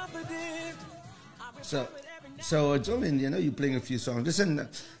background, yeah. So, Jolene, you know, you're playing a few songs. Listen,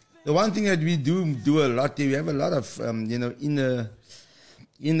 the one thing that we do a lot here, we have a lot of,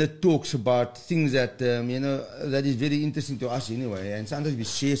 inner talks about things that, that is very interesting to us anyway. And sometimes we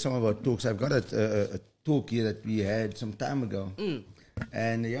share some of our talks. I've got a talk here that we had some time ago.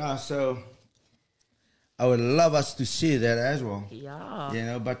 And yeah, so I would love us to share that as well. Ja. You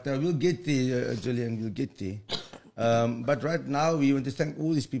know, but we'll get there, Julian, we'll get there. But right now, we want to thank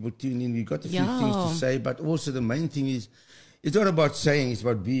all these people tuning in. We've got a few things to say, but also the main thing is, it's not about saying, it's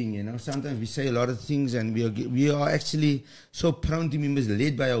about being, you know. Sometimes we say a lot of things and we are actually so prone to be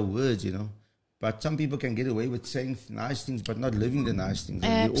misled by our words, you know. But some people can get away with saying nice things, but not living the nice things.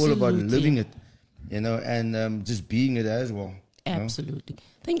 And we're all about living it, you know, and just being it as well. Absolutely.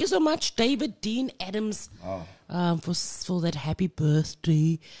 Thank you so much, David Dean Adams, for that happy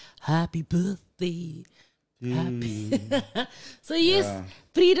birthday. Happy birthday. Happy. So yes,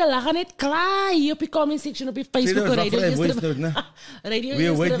 Frida, lag gaan net klaar hier op die comment section op die Facebook Frida, radio. wacht voor die voice note, ne? Radio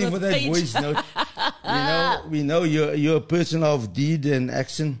We're waiting Yesterday for that page. voice note. We know you're a person of deed and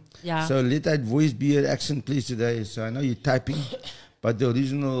action. Yeah. So let that voice be an action, please, today. So I know you're typing, but the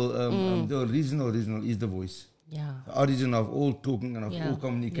original is the voice. Yeah. The origin of all talking and of all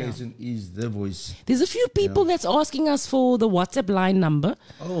communication is the voice. There's a few people that's asking us for the WhatsApp line number.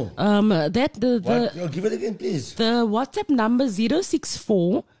 Oh. What? Give it again, please. The WhatsApp number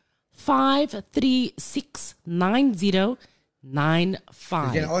 064 536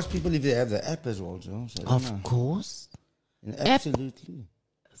 9095. You can ask people if they have the app as well, Joe. So I don't know. Of course. Absolutely.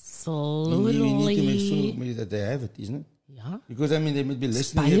 Slowly. You need to make sure maybe that they have it, isn't it? Yeah. Because I mean, they might be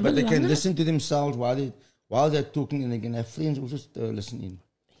listening here, but they can listen to themselves while they're talking, and they can have friends also listen in.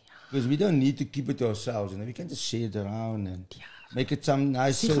 Because we don't need to keep it to ourselves, you know. We can just share it around and make it some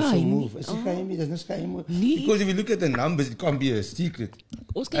nice social move. Because if you look at the numbers, it can't be a secret.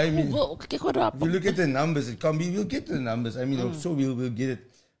 I mean, if you look at the numbers, it can't be. We'll get to the numbers. I mean, I'm sure we'll get it.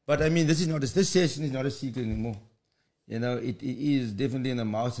 But I mean, this session is not a secret anymore. You know, it is definitely in the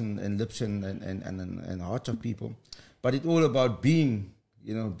mouths and lips and hearts of people. But it's all about being,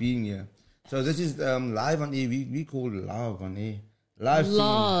 you know, being here. So this is live on air. We call it live on air. Live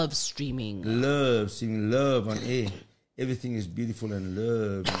Love streaming. singing love on air. Everything is beautiful and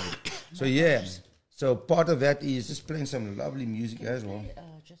love. So yeah. So part of that is just playing some lovely music as well.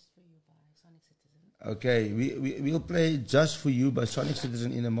 Just for You by Sonic Citizen. Okay, we'll play Just For You by Sonic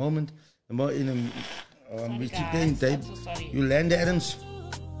Citizen in a moment. Which you playing, Dave? I'm so sorry. Yolanda Adams.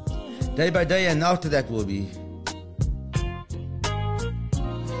 Day by Day, and after that will be.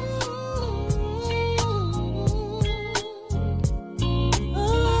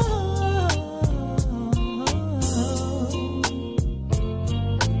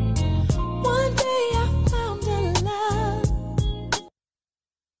 One day I found a love.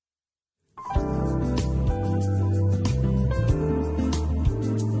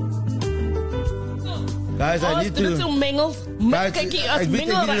 Guys, I need to. Dit is so mengels. Guys, Kykie, as ek weet ek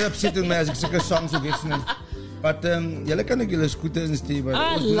mengel. wil upset met my as ek sulke songs so wegsnap. But julle kan ook julle skoete instuur. But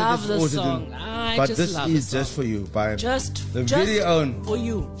I ons moet love dit the vir ons song. doen. I But just this love is the Just For You by Just the very own for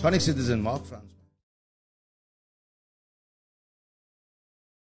you. Sonic Citizen, Mark Franz.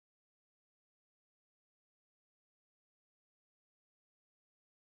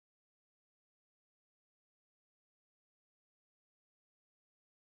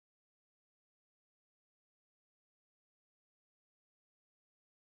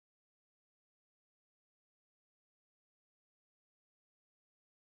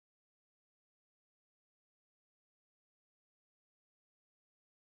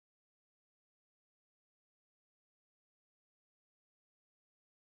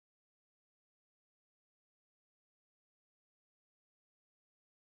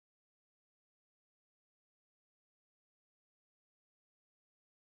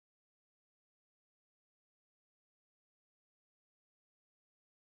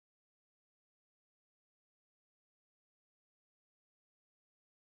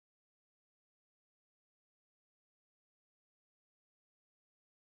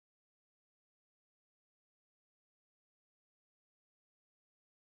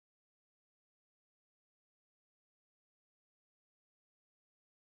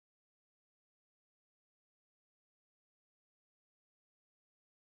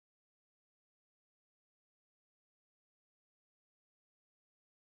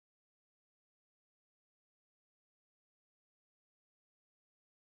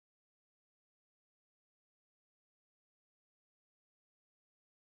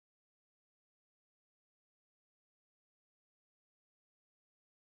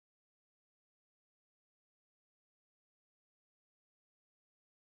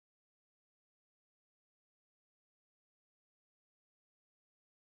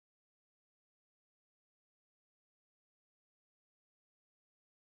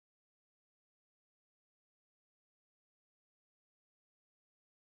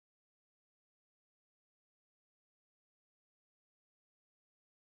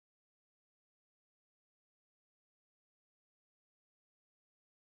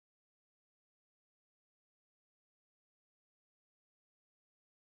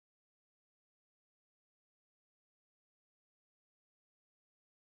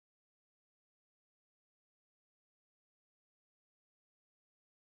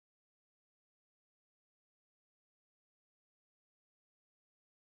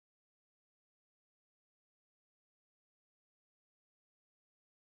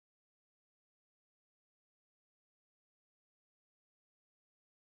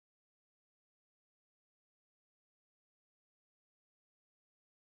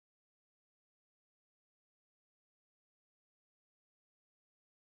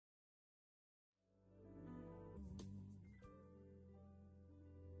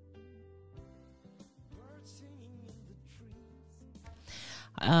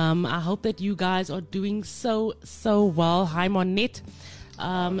 I hope that you guys are doing so well. Hi, Monet.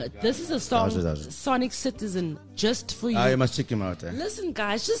 This is a song, Sonic Citizen, just for you. You must check him out. Listen,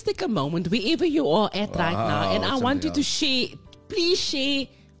 guys, just take a moment wherever you are at right now, and I want you to share. Please share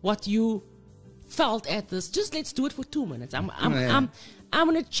what you felt at this. Just let's do it for 2 minutes. I'm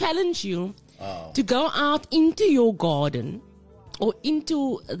going to challenge you to go out into your garden or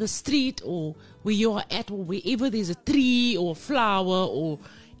into the street or where you are at or wherever there's a tree or flower or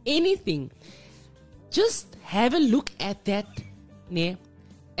anything. Just have a look at that, né?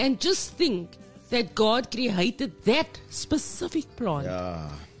 And just think that God created that specific plant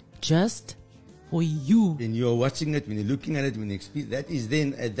just for you. When you're watching it, when you're looking at it, when you experience, that is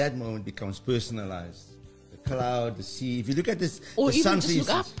then at that moment becomes personalized. The cloud, the sea. If you look at this, or the even sun, just look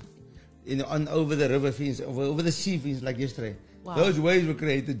up. On over the river, over the sea, like yesterday. Wow. Those waves were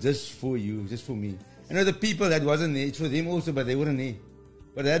created just for you, just for me. I know the people that wasn't there, it's for them also, but they weren't there.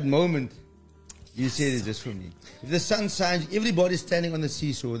 But at that moment, You said it's just for me. If the sun shines, everybody's standing on the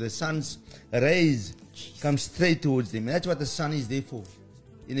seashore. The sun's rays come straight towards them. And that's what the sun is there for.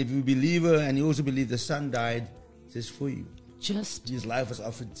 And if you believe her and you also believe the son died just for you. Just His life was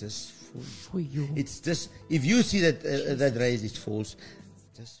offered just for you. for you. It's just, if you see that that rays is false,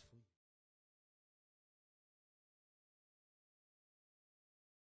 just for you.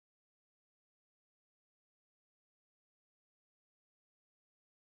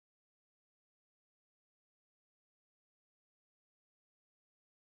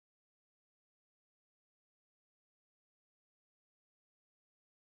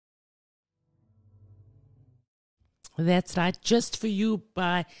 That's right. Just for you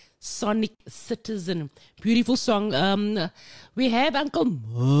by Sonic Citizen. Beautiful song. We have Uncle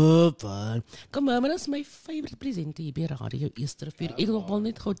Mervin. Uncle Mervin is my favorite presenter hier by Radio Eerste Rivier. Ek wil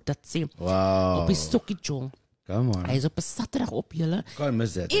net gou dit sê. Wow. Op die stokkie jong. Come on. Hy is op 'n Saterdag op julle. Can't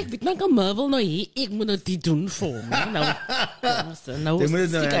miss that. Ek weet my Uncle Mervin nou hier. Ek moet nou dit doen vir hom. Nou Jy moet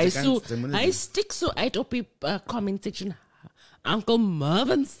dit nou stik aan hy die kant- so. jy moet dit Hy doen. stik so uit op die comment section. Uncle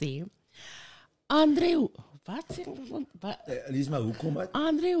Mervin sê, André, wat sê wat? Lees maar, hoekom wat?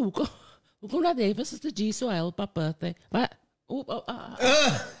 André, hoekom laat jy vir Sister G so help op birthday? Wat? Go.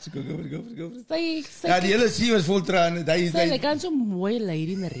 Sy Ja, die hele see was vol trane. sy kan so mooi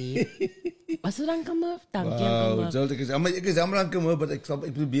lady in red. Was dit dan kom af? Dankie aan Wow, kom. ek is jammer aan kom, maar ek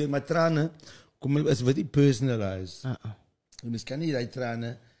probeer my trane kom is wat die personalized. Mens kan nie die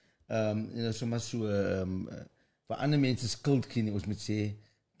trane sommer so vir ander mense skuld gee nie. Ons moet sê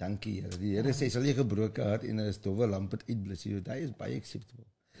dankie Here. Die Here sê sal jy gebroke hart en 'n stowwe lamp het uitblus. Dit is baie acceptable.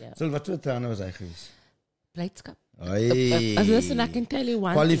 Ja. So wat so trane was hy gewees? Blydskap. Oi. Listen, I can tell you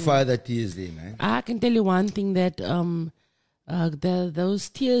one Qualify that tears there, man. I can tell you one thing that those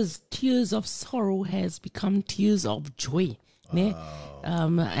tears of sorrow has become tears of joy. Ne?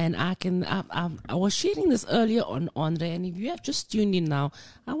 And I was sharing this earlier on Andre, and if you have just tuned in now,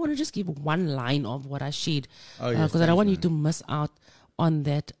 I want to just give one line of what I shared because I don't want you to miss out on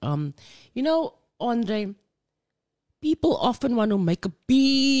that. You know, Andre, people often want to make a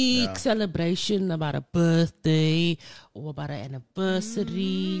big celebration about a birthday or about an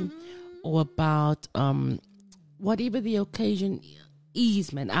anniversary or about whatever the occasion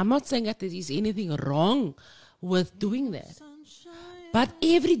is, man. I'm not saying that there is anything wrong with doing that. But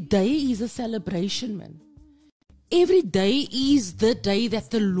every day is a celebration, man. Every day is the day that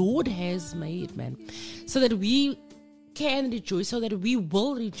the Lord has made, man. So that we can rejoice, so that we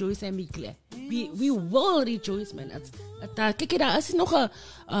will rejoice and be glad. We will rejoice, man. Kyk, daar is nog 'n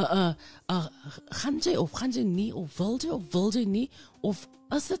gaan jy nie, of wil jy nie, of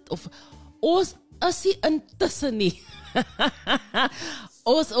is dit, of ons is nie intussen nie.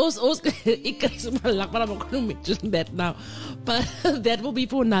 Ons, ek kry sommer lag, but I'm not going to mention that now. But that will be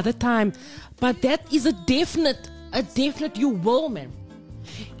for another time. But that is a definite you will, man.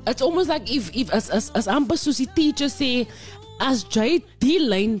 It's almost like if as amper soos die teacher sê, as jy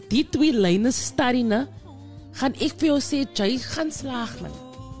die twee lyne study, ne, gaan ek vir jou sê, jy gaan slaag, man.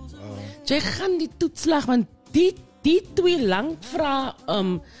 Jy gaan die toets slaag, want die twee lang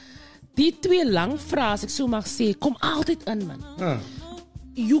vrae, as ek so mag sê, kom altyd in, man.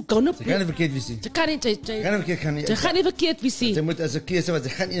 You gonna Jy kan nie verkeerd wees nie. Jy kan nie verkeerd wees nie. Jy moet as 'n keuse wat jy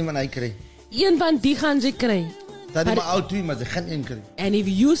gaan een van hy kry. Een van die gaan jy kry. Dat is maar ou twee, maar jy gaan een kry. And if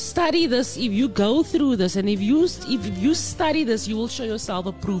you study this, if you go through this, and if you study this, you will show yourself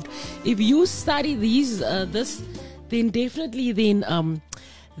approved. If you study this, then definitely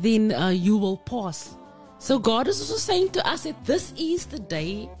you will pass. So God is also saying to us that this is the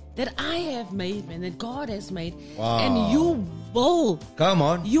day that I have made, man, that God has made, and you will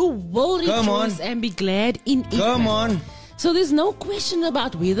rejoice and be glad in it. Come on. So there's no question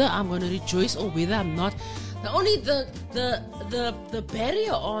about whether I'm going to rejoice or whether I'm not. Only the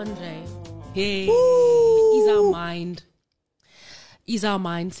barrier, Andre, hey, is our mind, is our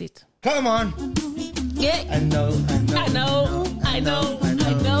mindset. Come on. Yeah, I know.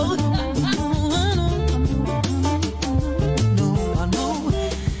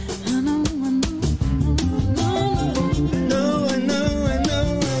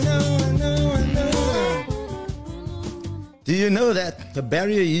 Do you know that the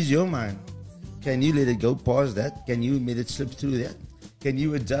barrier is your mind? Can you let it go past that? Can you let it slip through that? Can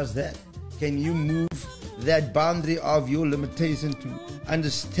you adjust that? Can you move that boundary of your limitation to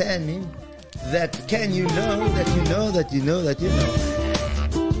understanding that? Can you know that you know that you know that you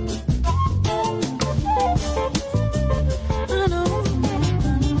know?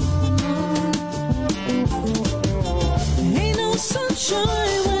 Ain't no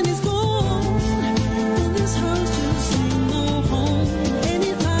sunshine when it's gone. This house just ain't no home.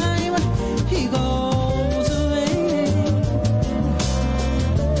 Anytime he goes.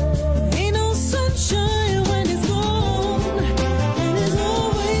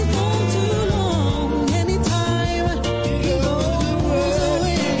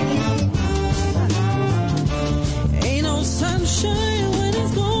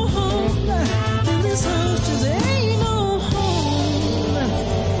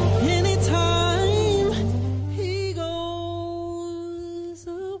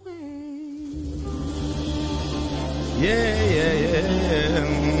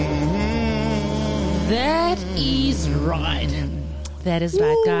 right. That is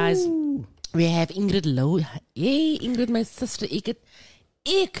right, guys. We have Ingrid Low. Hey, Ingrid, my sister.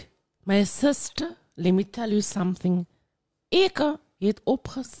 My sister, let me tell you something. Ek het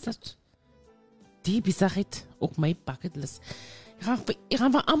opgesit die besigheid op my bucket list. Ek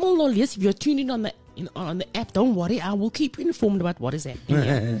gaan vir almal nou lees. If you're tuning on the app, don't worry. I will keep you informed about what is happening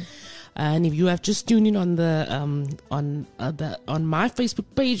here. And if you have just tuned in on the on my Facebook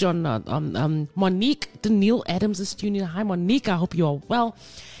page on Monique Danielle Adams is tuning in. Hi Monique, I hope you are well.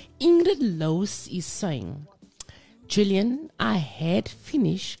 Ingrid Loos is saying, Gillian, I had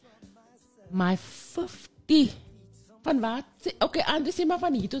finished my 50 van wat? Okay, André sê maar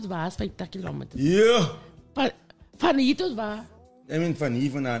van hier tot waar is 50 kilometer. Ja. Van hier tot waar? I mean van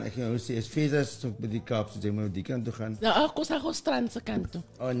hier vandaan, ek gaan sê, as verder as op die Kaap, so jy moet die kant toe gaan. Nou, ek was aan strand se kant toe.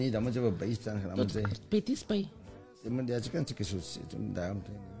 Oh nee, dan moet jy wel bystaan gaan, dan moet jy. Beties by. Jy moet jy kan seker so sê, daarom.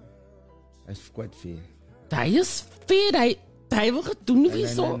 Hy's quite fair. Daai is fair, hy wil gedoen wie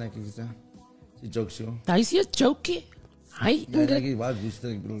so. Nee, kyk eens. Sy joke so. Daai is 'n joke. Hy Ingrid. Nee, wat wist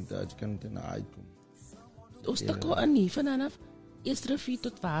ek bedoel, dat kan dit nou uitkom. Ons te ko aan hier vandaan af. Eers rivier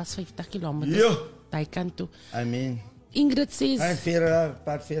tot waar 50 kilometer. Ja. Daai kant toe. I mean, Ingrid says,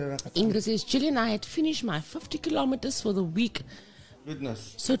 Ingrid says, Gillian, I had finished my 50 kilometers for the week.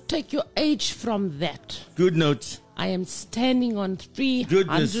 Goodness. So take your age from that. Good notes. I am standing on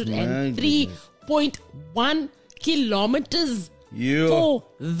 303.1 kilometers for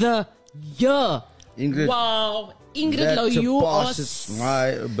the year. Ingrid, wow. Ingrid, that you surpasses my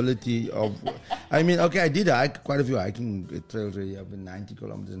ability of... I mean, okay, I did hike quite a few hiking trails already. I've been 90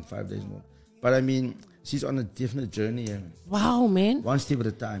 kilometers in 5 days more. But I mean, she's on a definite journey. Wow, man. One step at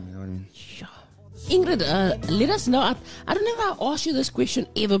a time, you know what I mean? Yeah. Ingrid, let us know. I don't know if I asked you this question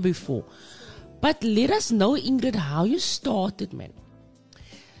ever before. But let us know, Ingrid, how you started, man.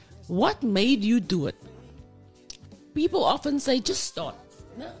 What made you do it? People often say, just start.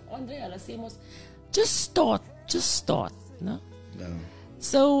 No, André, just start. Just start. No? Yeah.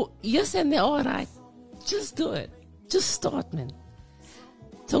 So, yes, and they're all right. Just do it. Just start, man.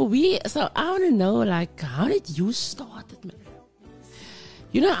 So I want to know, like, how did you start it, man?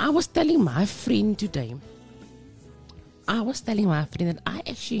 You know, I was telling my friend today, that I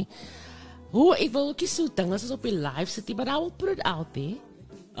actually, ek wil ook nie so dinge as op die live city, but I will put it out there.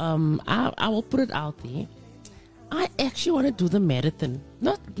 I will put it out there. I actually want to do the marathon.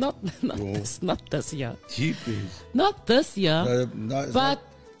 Not this year. Jeepers. Not this year. But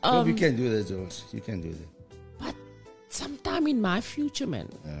you can do that, George. You can do that. But sometime in my future, man.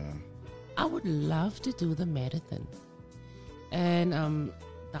 Yeah. I would love to do the marathon. And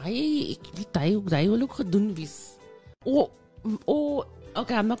daai wil ook gedoen wees.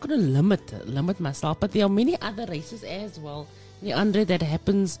 Okay, I'm not going to limit myself, but there are many other races as well. Andre, that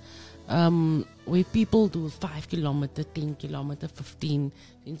happens where people do 5 kilometer, 10 kilometer, 15,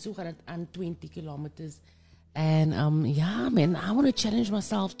 and so gaat het aan 20 kilometers. And yeah, man, I want to challenge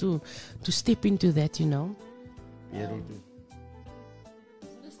myself to step into that, you know. Perel toe.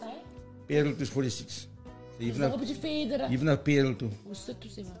 Perel toe is 46. So Nog een beetje verder. Even naar Perel toe. Hoe is dat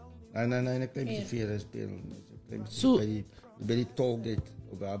toe, zeg maar? Nee, een klein beetje verder is Perel. So, bij die tollgate,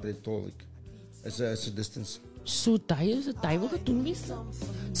 of bij de tolweg. It's a distance. So die wil gedoen wees.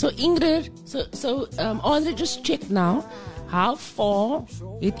 So Ingrid, Andre just check now. How far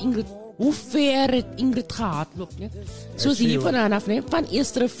het Ingrid, hoe ver het Ingrid gehardloop, net? Soos hier vandaan af, net? Van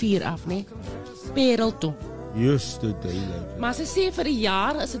Eerste Rivier af, net? Perel toe. Just the daylight. Maar sy sê vir 'n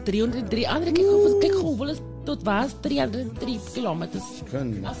jaar is dit 303. Andre, kyk hoeveel is tot waar is 303 kilometers.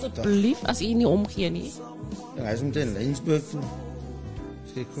 Asseblief, as jy nie omgee nie. Ja, hy is meteen Lensburg toe.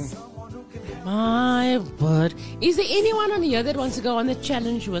 Kyk hoe. My word. Is there anyone on here that wants to go on the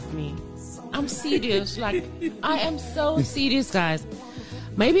challenge with me? I'm serious. Like, I am so serious, guys.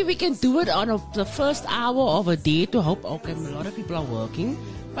 Maybe we can do it on the first hour of a day to hope. Okay, a lot of people are working.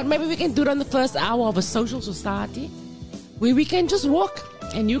 But maybe we can do it on the first hour of a social society where we can just walk.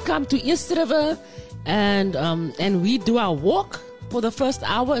 And you come to East River and we do our walk for the first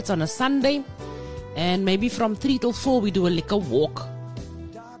hour. It's on a Sunday. And maybe from 3 till 4 we do a lekker walk.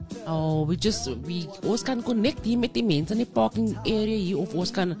 Oh, we ons kan connect hier met die mense in die parking area hier, of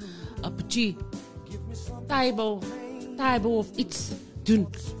ons kan 'n bietjie table of iets doen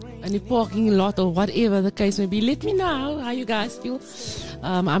in die parking lot or whatever the case may be. Let me know how you guys feel.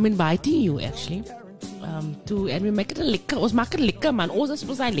 I'm inviting you actually and we make it ons maak dit lekker, man. Ons is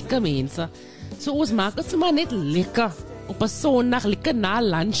lekker mense. So ons maak dit sommer net lekker op 'n Sondag, lekker na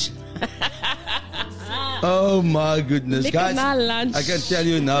lunch. Oh my goodness, guys. Lunch. I can tell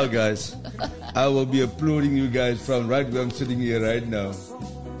you now, guys. I will be applauding you guys from right where I'm sitting here right now.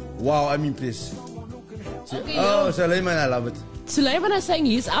 Wow, I'm impressed. Okay, Oh, Suleiman, I love it. Sulaiman is saying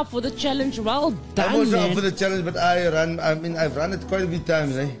he's up for the challenge. Well done, I'm also man. up for the challenge, but I've run it quite a few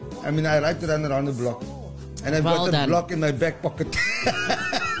times, eh? I like to run around the block. And I've Well got the done. block in my back pocket.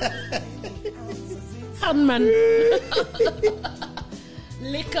 Fun, man.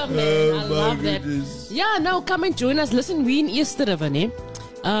 Lekker, man. I love goodness. that. Yeah, no, come and join us. Listen, we in Easter River, eh?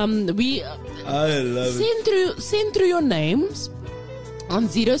 We I love it. send through your names on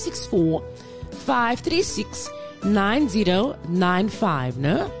 064 536 9095,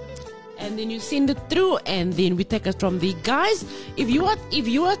 no? And then you send it through, and then we take it from the guys. If you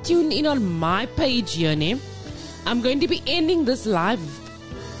are tuned in on my page here, ne, I'm going to be ending this live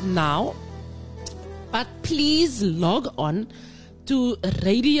now. But please log on to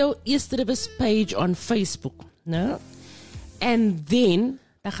Radio Easter River's page on Facebook, no? And then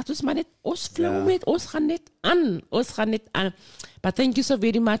dan gaat ons maar net ons flow met ons gaan net aan. But thank you so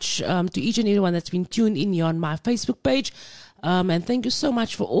very much to each and everyone that's been tuned in here on my Facebook page. And thank you so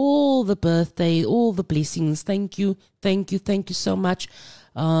much for all the birthday, all the blessings. Thank you so much.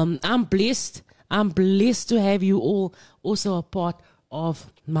 I'm blessed to have you all also a part of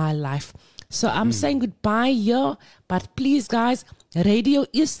my life. So I'm saying goodbye here, but please guys, Radio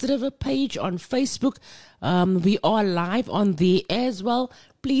East River page on Facebook. We are live on there as well.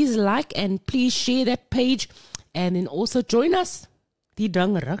 Please like and please share that page, and then also join us. Die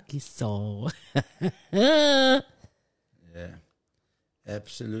dang rukkie so. Yeah,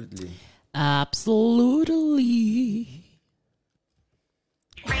 absolutely. Absolutely.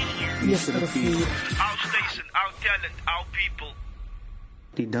 Yes, Our station, our talent, our people.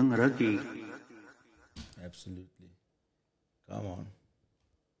 Die ding rukkie. Absolutely. Come on.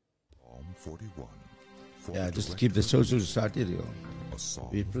 Psalm 41. Yeah, just to keep the social society real.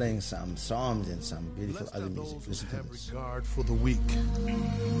 We're playing some psalms and some beautiful other music. Listen to Have this. regard for the weak.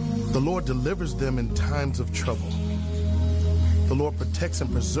 The Lord delivers them in times of trouble. The Lord protects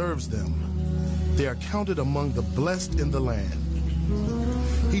and preserves them. They are counted among the blessed in the land.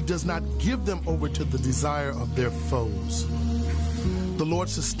 He does not give them over to the desire of their foes. The Lord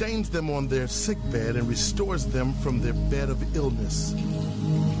sustains them on their sickbed and restores them from their bed of illness.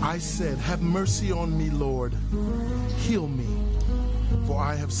 I said, have mercy on me, Lord. Heal me, for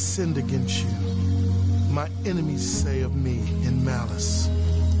I have sinned against you. My enemies say of me in malice,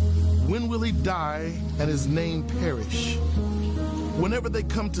 when will he die and his name perish? Whenever they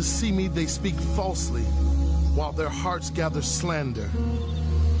come to see me, they speak falsely, while their hearts gather slander.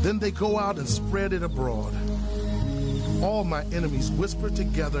 Then they go out and spread it abroad. All my enemies whisper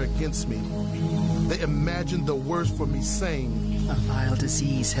together against me. They imagine the worst for me, saying, a vile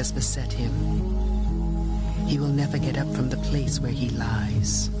disease has beset him. He will never get up from the place where he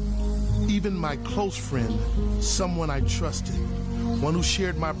lies. even my close friend, someone I trusted, one who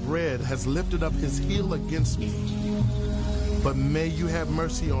shared my bread, has lifted up his heel against me. But may you have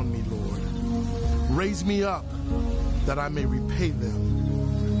mercy on me, Lord. Raise me up that I may repay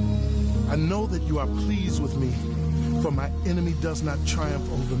them. I know that you are pleased with me, for my enemy does not triumph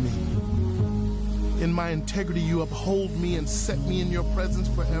over me. In my integrity you uphold me and set me in your presence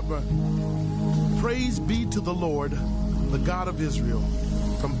forever. Praise be to the Lord, the God of Israel,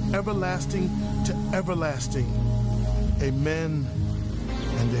 from everlasting to everlasting. Amen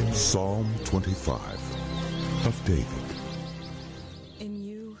and amen. Psalm 25 of David. In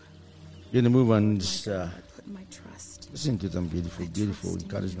you, We're going to move on. Just I put my trust. listen to some beautiful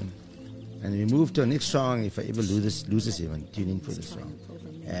encouragement. And we move to our next song. If I ever lose this even, tune in for the song.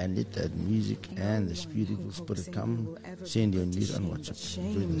 And let that music and the beautiful spirit come. Send your news on WhatsApp.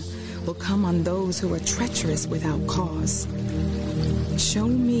 Join us. Will come on those who are treacherous without cause. Show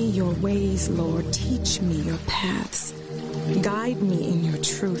me your ways, Lord. Teach me your paths. Guide me in your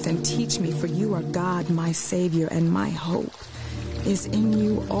truth and teach me, for you are God, my Savior, and my hope is in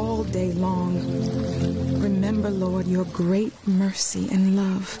you all day long. Remember, Lord, your great mercy and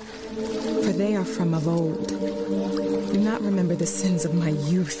love, for they are from of old. Do not remember the sins of my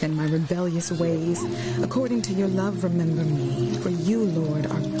youth and my rebellious ways. According to your love, remember me, for you, Lord,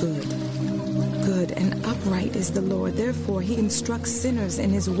 are good. Good and upright is the Lord. Therefore, he instructs sinners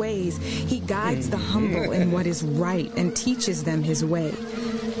in his ways. He guides the humble in what is right and teaches them his way.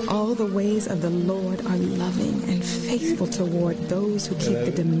 All the ways of the Lord are loving and faithful toward those who keep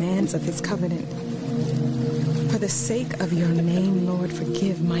the demands of his covenant. For the sake of your name, Lord,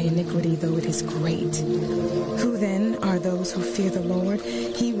 forgive my iniquity, though it is great. Who then are those who fear the Lord?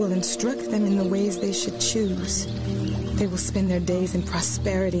 He will instruct them in the ways they should choose. They will spend their days in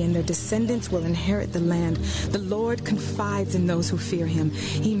prosperity, and their descendants will inherit the land. The Lord confides in those who fear him.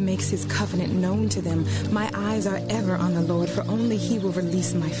 He makes his covenant known to them. My eyes are ever on the Lord, for only he will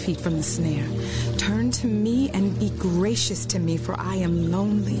release my feet from the snare. Turn to me and be gracious to me, for I am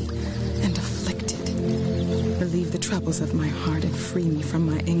lonely and afflicted. Relieve the troubles of my heart and free me from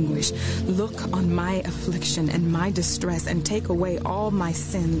my anguish. Look on my affliction and my distress and take away all my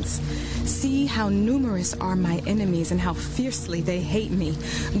sins. See how numerous are my enemies and how fiercely they hate me.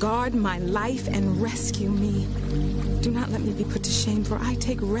 Guard my life and rescue me. Do not let me be put to shame, for I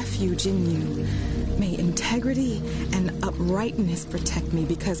take refuge in you. May integrity and uprightness protect me,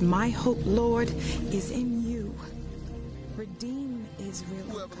 because my hope, Lord, is in you. Redeem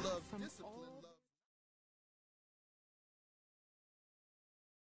Israel from all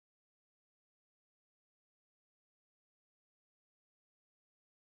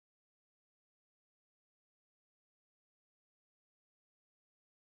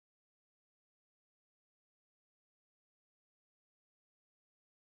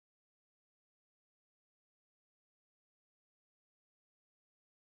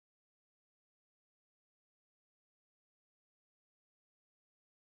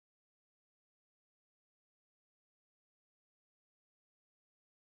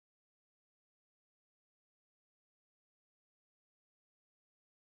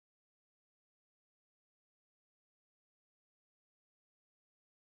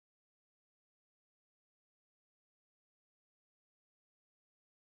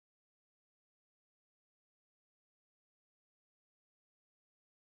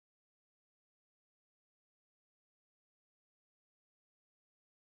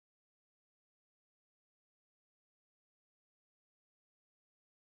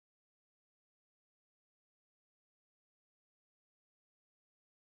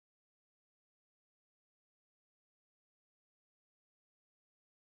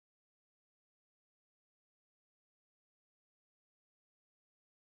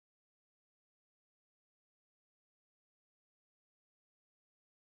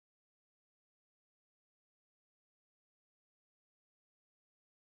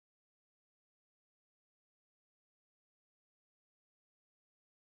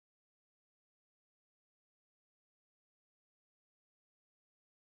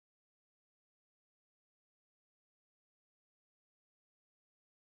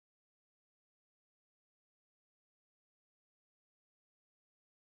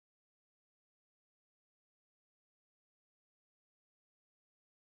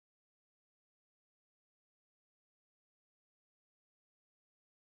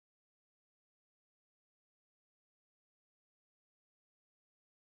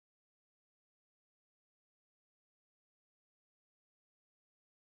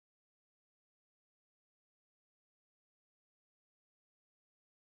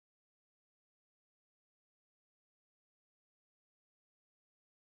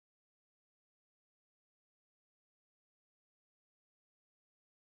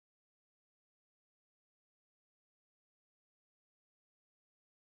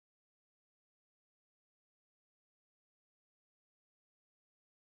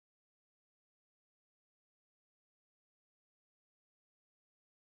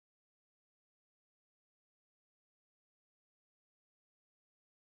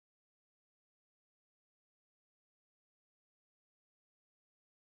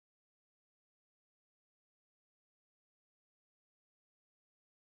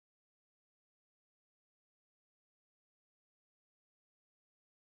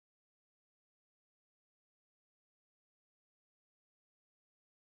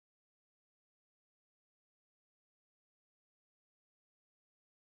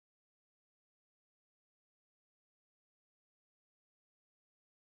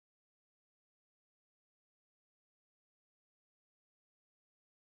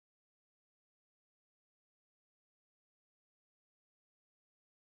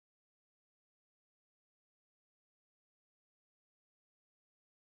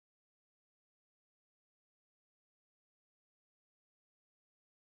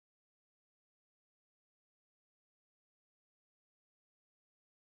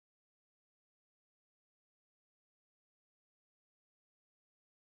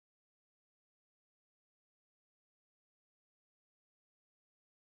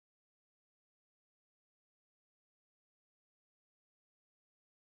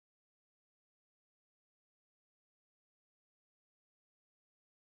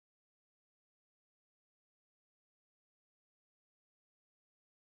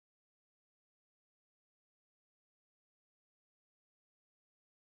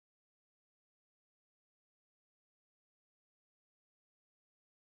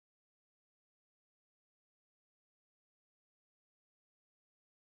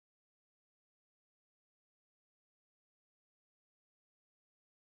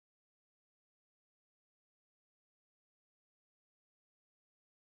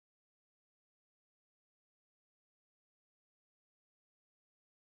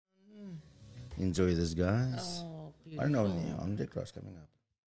Enjoy this, guys. Oh, I don't know, beautiful. Andre Cross coming up.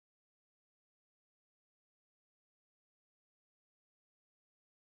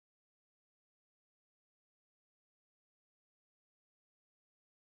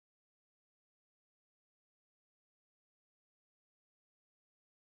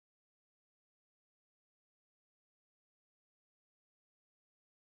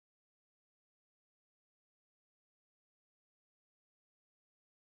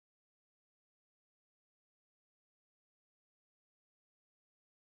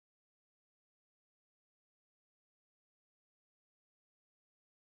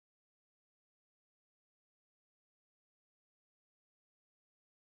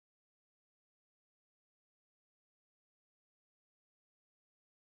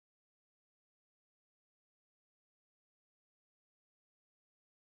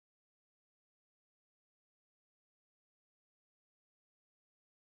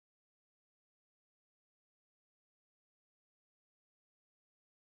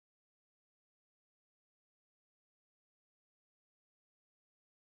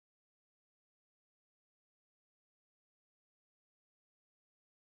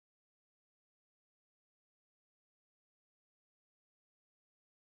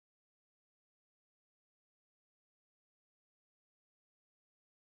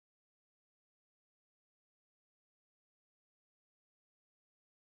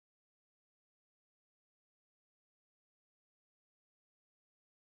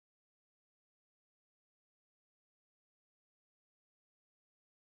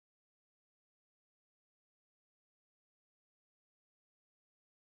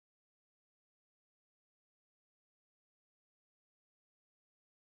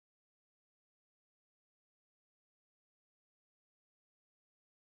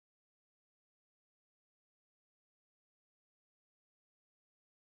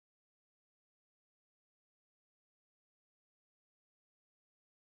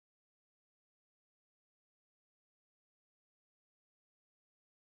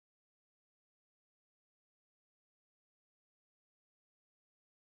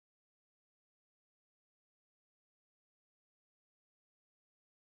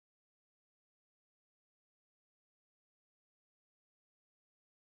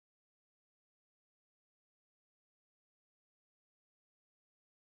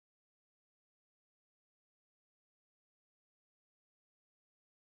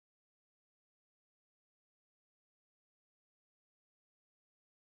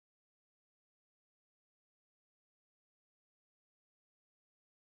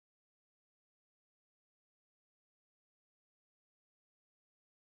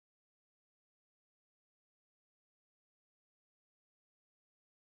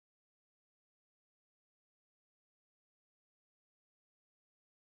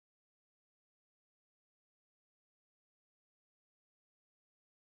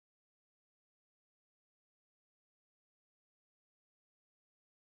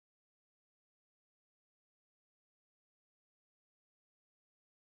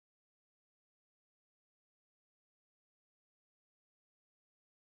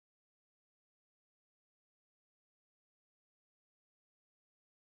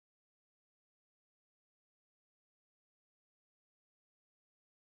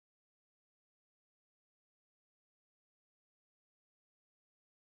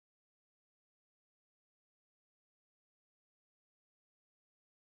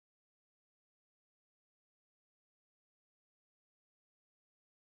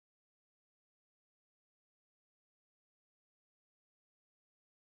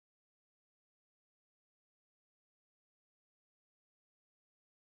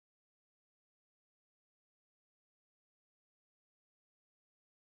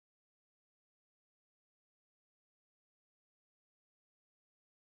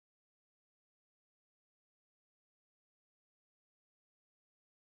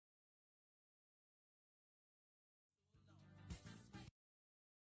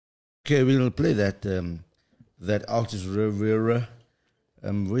 Okay, we'll play that Altus Rivera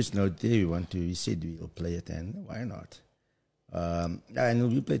voice note there. We said we'll play it, and why not?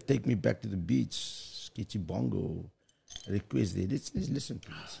 And we play Take Me Back to the Beach, Sketchy Bongo request there. Let's listen,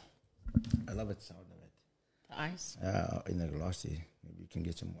 please. I love the sound of it. The ice. In the glass there. Maybe you can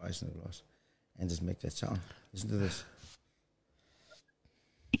get some ice in the glass and just make that sound. Listen to this.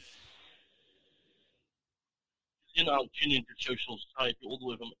 You know, tune into social society all the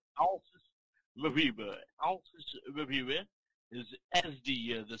way from Altus Rivera. Altus Rivera is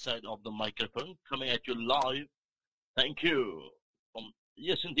SD the side of the microphone coming at you live. Thank you.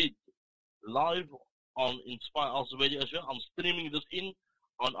 Yes, indeed. Live on Inspire Us Radio as well. I'm streaming this in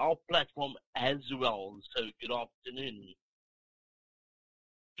on our platform as well. So good afternoon.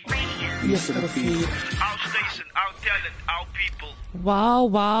 Yes, sir. Our station, our talent, our people. Wow,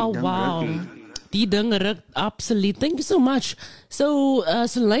 wow, Die ding wow. rukkie. Die ding ruk, absolutely. Thank you so much. So,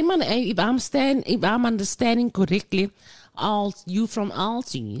 Sulaiman, if I'm understanding correctly, you from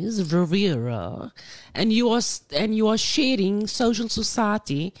Alti's Riviera, and you are sharing social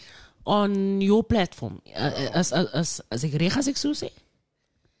society on your platform. As ek reg as ek so sê?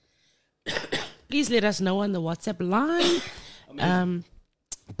 Please let us know on the WhatsApp line.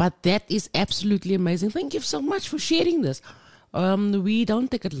 But that is absolutely amazing. Thank you so much for sharing this. We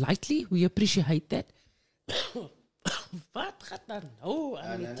don't take it lightly. We appreciate that. Wat gaat daar nou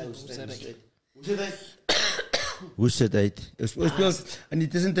aan met die boesery? Hoe sit uit? Ons speel in die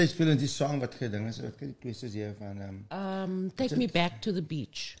tussentyd speel ons die song wat geding is. Wat kan die kwesties hier van Take Me Back to the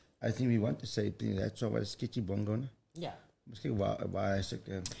Beach. I think we want to say that song was sketchy bongo. Ne? Yeah. Miskien waar is ek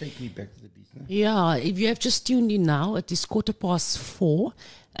Take Me Back to the Beach. Ne? Yeah, if you have just tuned in now, it is 4:15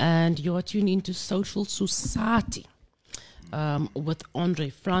 and you are tuned into Social Society. With Andre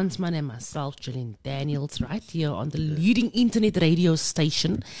Fransman and myself, Gillian Daniels, right here on the leading internet radio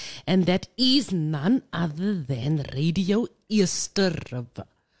station. And that is none other than Radio Eerste Rivier.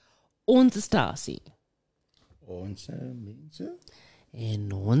 Onze stasie. Onze mense.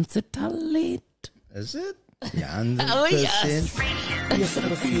 En onze talent. Is it? Ja, 100%. Oh, yes. Our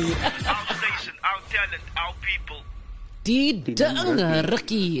station, our talent, our people. Die dinge,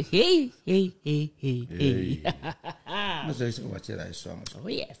 Rikkie. Hey, hey, hey, hey, hey. Maar zo is het wat je daar song. Oh,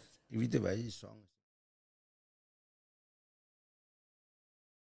 yes. Je weet waar je song is.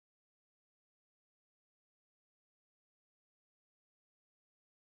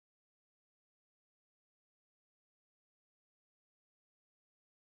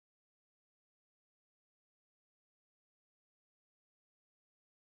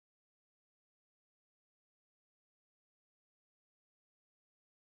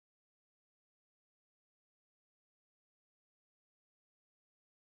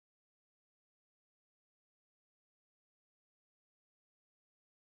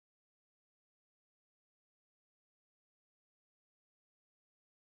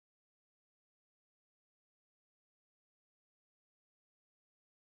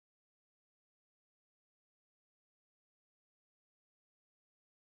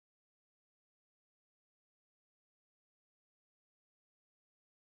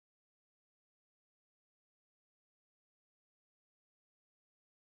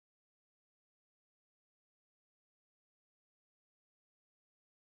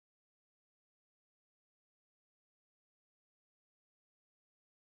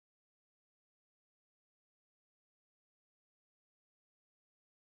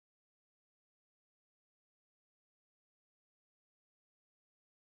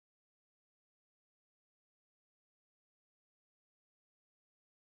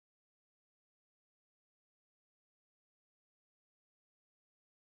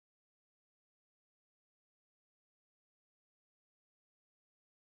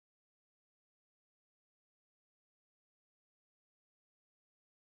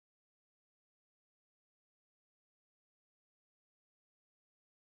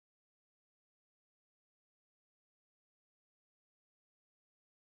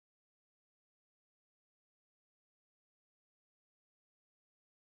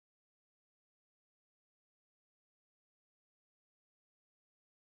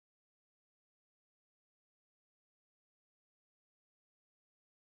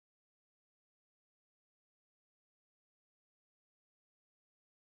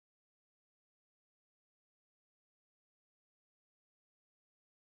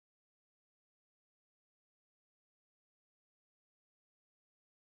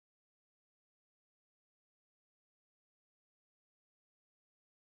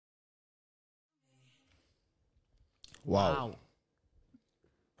 Wow.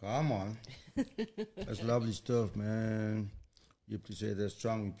 Come on. That's lovely stuff, man. You appreciate that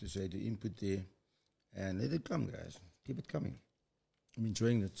song, you appreciate the input there. And let it come, guys. Keep it coming. I'm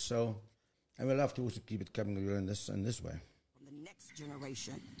enjoying it. So, I will have to also keep it coming in this way. The next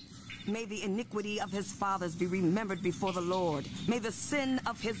generation. May the iniquity of his fathers be remembered before the Lord. May the sin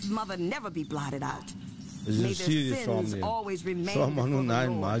of his mother never be blotted out. May their sins always remain before the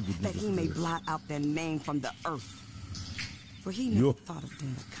Lord, that he may blot out their name from the earth. For he never thought of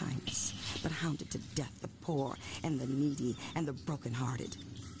doing a kindness, but hounded to death the poor and the needy and the brokenhearted.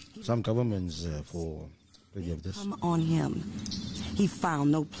 Some governments for this. Come on him. He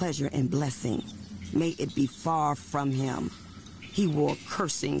found no pleasure in blessing. May it be far from him. He wore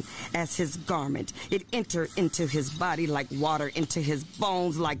cursing as his garment. It entered into his body like water, into his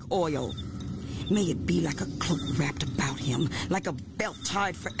bones like oil. May it be like a cloak wrapped about him, like a belt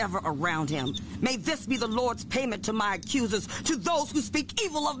tied forever around him. May this be the Lord's payment to my accusers, to those who speak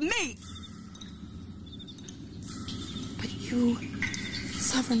evil of me. But you,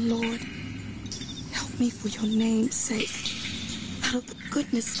 sovereign Lord, help me for your name's sake. Out of the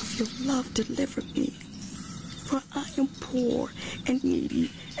goodness of your love, deliver me. For I am poor and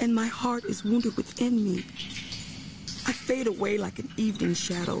needy, and my heart is wounded within me. I fade away like an evening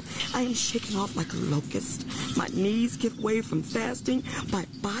shadow. I am shaken off like a locust. My knees give way from fasting. My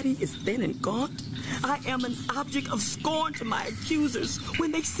body is thin and gaunt. I am an object of scorn to my accusers.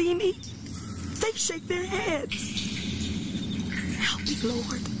 When they see me, they shake their heads. Help me,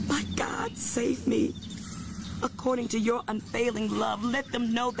 Lord. My God, save me. According to your unfailing love, let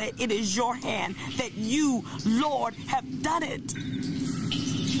them know that it is your hand, that you, Lord, have done it.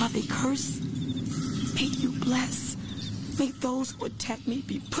 While they curse, may you bless. May those who attack me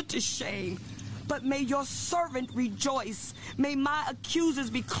be put to shame. But may your servant rejoice. May my accusers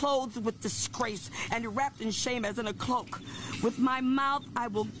be clothed with disgrace and wrapped in shame as in a cloak. With my mouth I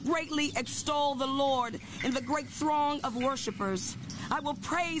will greatly extol the Lord in the great throng of worshipers. I will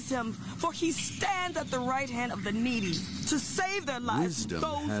praise him, for he stands at the right hand of the needy to save their lives.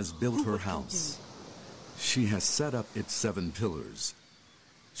 Wisdom has built her house. She has set up its 7 pillars.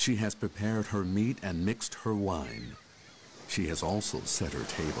 She has prepared her meat and mixed her wine. She has also set her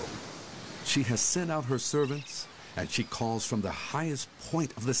table. She has sent out her servants, and she calls from the highest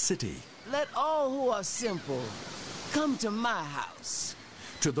point of the city. Let all who are simple come to my house.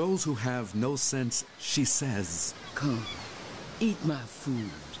 To those who have no sense, she says, Come, eat my food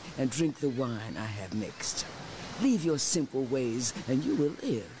and drink the wine I have mixed. Leave your simple ways, and you will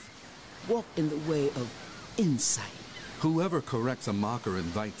live. Walk in the way of insight. Whoever corrects a mocker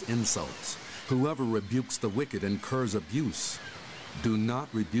invites insults. Whoever rebukes the wicked incurs abuse. Do not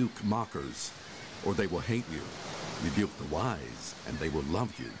rebuke mockers, or they will hate you. Rebuke the wise, and they will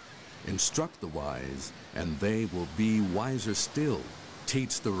love you. Instruct the wise, and they will be wiser still.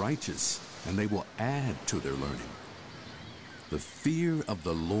 Teach the righteous, and they will add to their learning. The fear of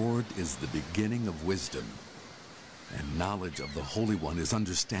the Lord is the beginning of wisdom, and knowledge of the Holy One is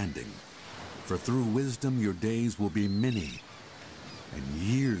understanding. For through wisdom your days will be many, and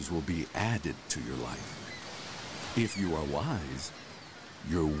years will be added to your life. If you are wise,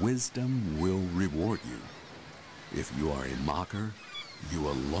 your wisdom will reward you. If you are a mocker, you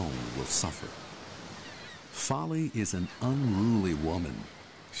alone will suffer. Folly is an unruly woman.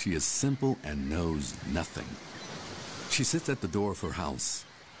 She is simple and knows nothing. She sits at the door of her house,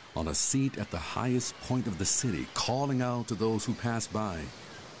 on a seat at the highest point of the city, calling out to those who pass by,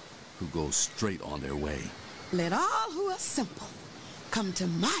 who go straight on their way. Let all who are simple come to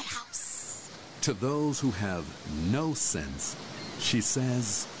my house. To those who have no sense, she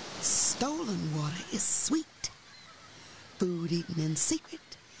says, Stolen water is sweet. Food eaten in secret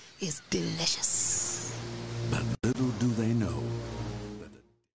is delicious. But little do they know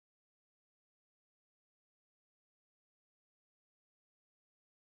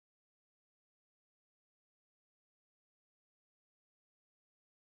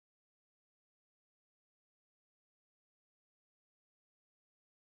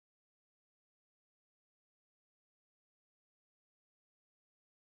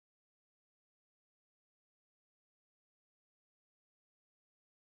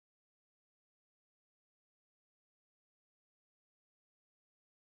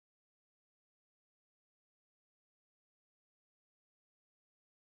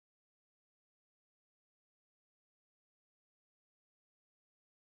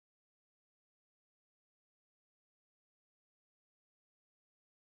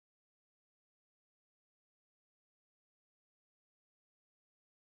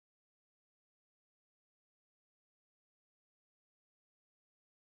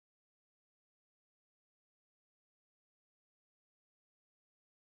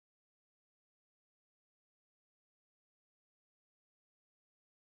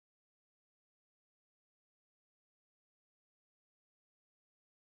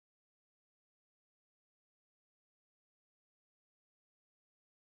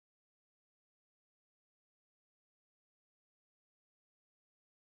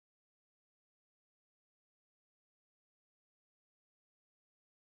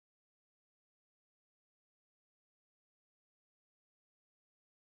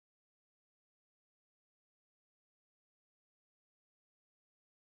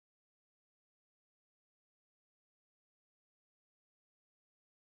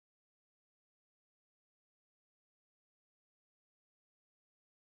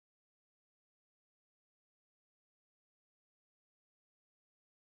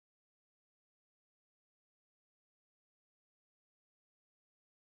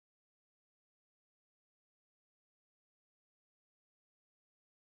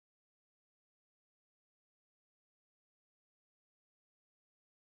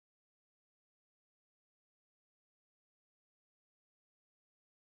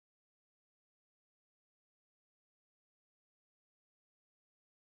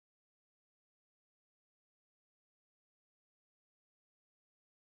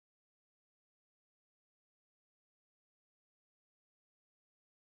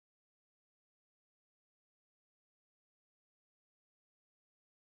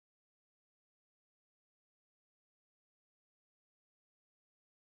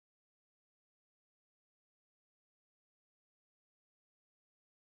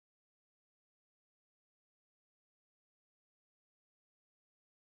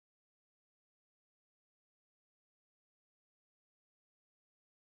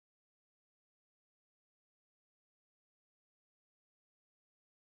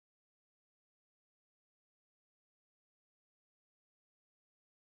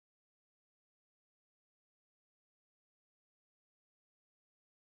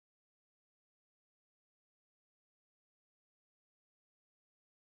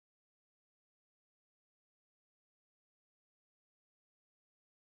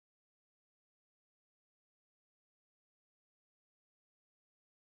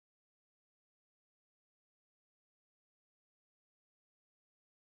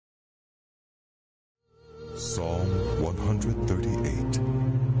Psalm 138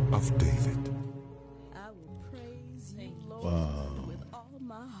 of David. I will praise you, Lord, Wow. with all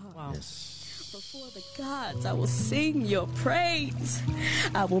my heart. Wow. Yes. Before the gods, I will sing your praise.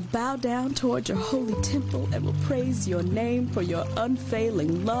 I will bow down toward your holy temple and will praise your name for your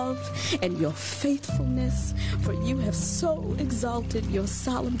unfailing love and your faithfulness. For you have so exalted your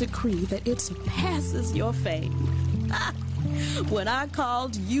solemn decree that it surpasses your fame. When I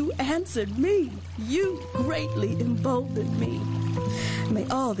called, you answered me. You greatly emboldened me. May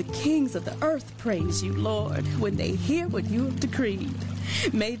all the kings of the earth praise you, Lord, when they hear what you have decreed.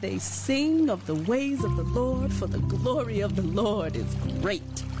 May they sing of the ways of the Lord, for the glory of the Lord is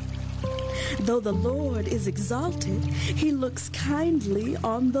great. Though the Lord is exalted, he looks kindly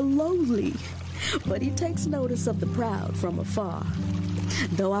on the lowly, but he takes notice of the proud from afar.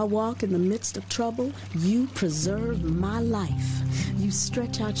 Though I walk in the midst of trouble, you preserve my life. You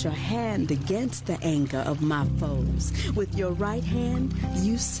stretch out your hand against the anger of my foes. With your right hand,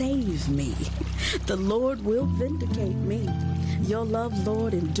 you save me. The Lord will vindicate me. Your love,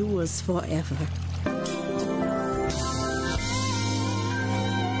 Lord, endures forever.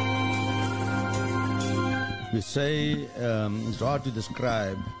 We say it's hard to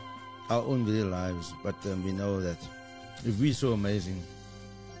describe our own daily lives, but we know that if we're so amazing,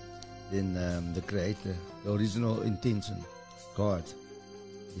 then the Creator, the original intention, God,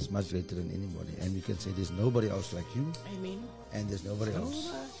 is much greater than anybody. And we can say there's nobody else like you. Amen. And there's nobody else.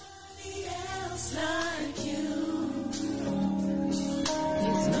 Nobody else like you.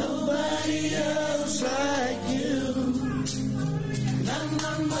 There's nobody else like you. Not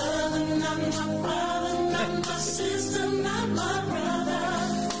my mother, not my father, not my sister, not my brother.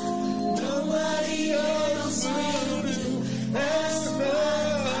 Nobody else will do as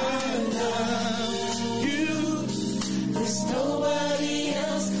much you. There's nobody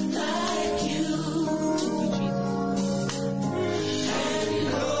else like you. And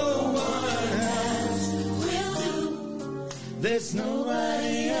no one else will do. There's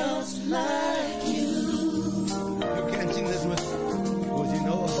Nobody else like you. You can't sing this with because you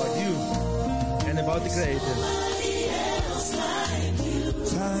know about you and about the Creator. Nobody else like you.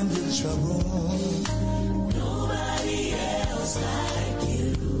 Times of trouble. Nobody else like you.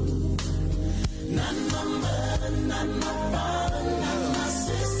 Not my mother, not my father, not my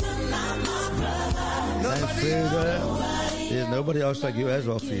sister, not my brother. And Frida, there's nobody else like you as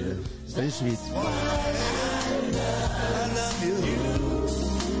well, Frida. It's very sweet. I love you.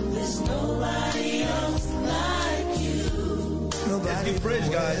 There's nobody else like you. Let's give praise,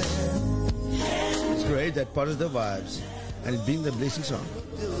 guys. It's great, that positive vibes. And it being the blessing song.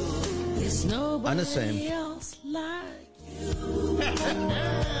 There's nobody Unashamed. else like you.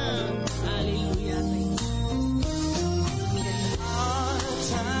 Hallelujah.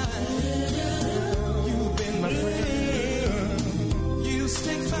 You've been my friend. You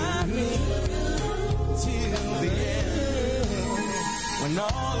stick by me till the end. When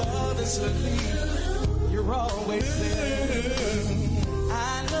all others leave, you're always there.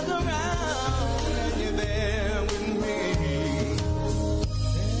 I look around and you're there with me.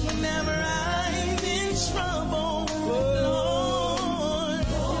 Whenever I'm in trouble, Lord,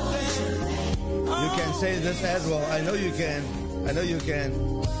 You can say this as well. I know you can. I know you can.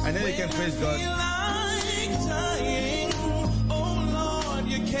 I know you can praise God. like dying. Oh Lord,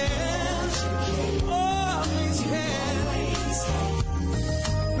 you can. Always can.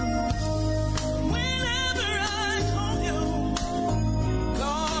 Whenever I call you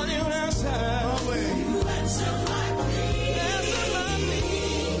answer. You answer my plea. Answer my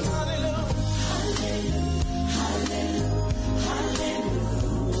plea. Hallelujah. Hallelujah. Hallelujah.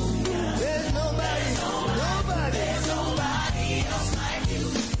 There's nobody else like you.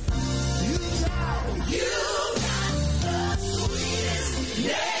 You got the sweetest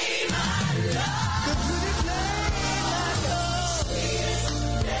name I love. The sweetest name I love. Sweetest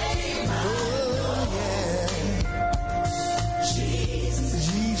name I love. Yeah. Jesus.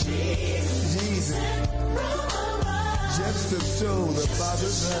 Just to show the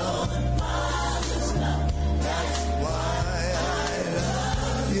Father's love. That's why I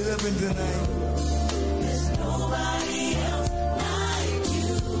love you. Living tonight. There's nobody else like you.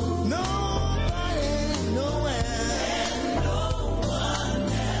 Nobody, nowhere. And no one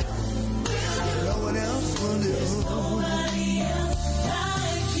else will do. No one else will do. There's nobody else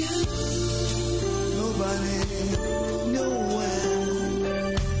like you. Nobody,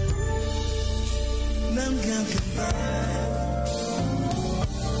 nowhere. None can compare.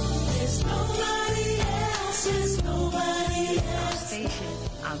 There's nobody else. There's nobody else. Station,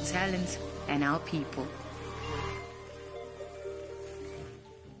 our talent, and our people.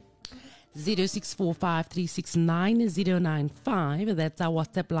 0645369095. That's our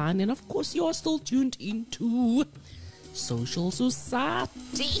WhatsApp line. And of course, you're still tuned into Social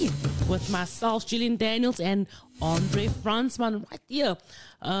Society with myself, Gillian Daniels, and André Fransman right here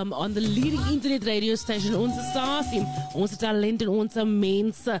on the leading internet radio station, onze stasie, onze talent en onze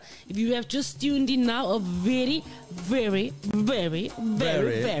mense. If you have just tuned in now, a very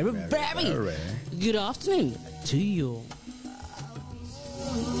good afternoon to you.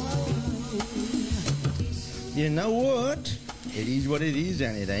 You know what? It is what it is,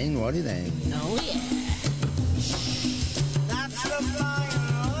 and it ain't what it ain't. Oh, yeah. That's the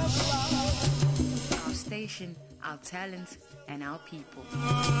fire of love. Our station, our talent, and our people.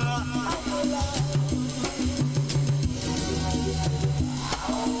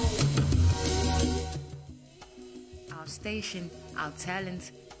 Our station, our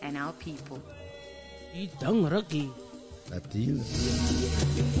talent, and our people. You dang ruggy. Natuurlijk.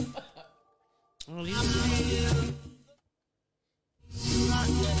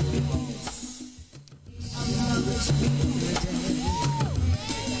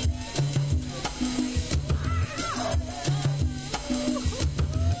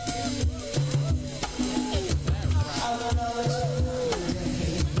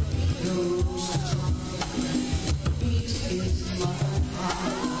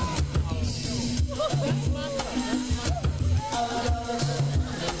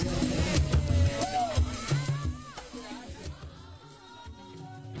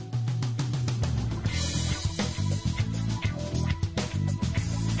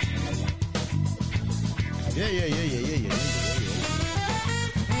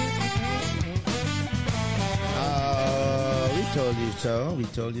 We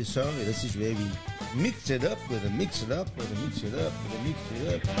told you so. This is where we mix it up with a mix it up with a mix it up with a mix it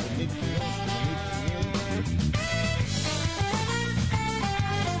up with a mix it up with a mix it up.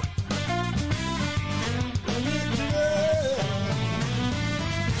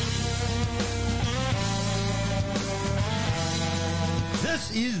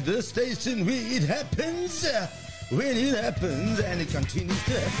 This is the station where it happens, when it happens, and it continues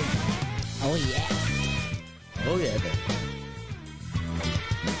to happen. Oh yeah. Oh yeah, baby.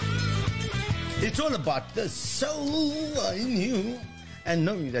 It's all about the soul in you and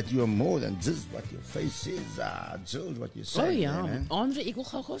knowing that you are more than just what your face says, just what you say. Oh ja, André, ek wil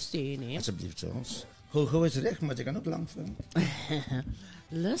gou sê, nee. Asseblief, Charles. Gou is reg, maar jy kan ook lank vind.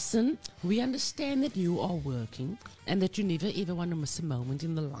 Listen, we understand that you are working and that you never ever want to miss a moment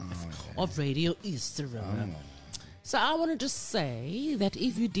in the life of Radio Easteron. So I want to just say that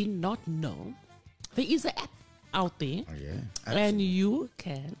if you did not know, there is an app out there. Oh, yeah. And you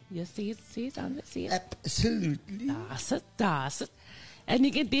can, you see it, André, see it? Absolutely. That's it. And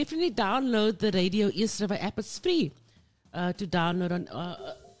you can definitely download the Radio Easteron app. It's free to download on.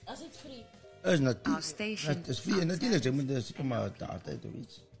 Is it free? Our station. Het is free. Natuurlijk, je moet zeker maar data of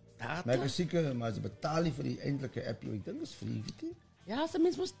iets. Maar ik is zeker, maar ze betalen voor die eindelijke app. Ik denk dat is free, weet je? Ja, ze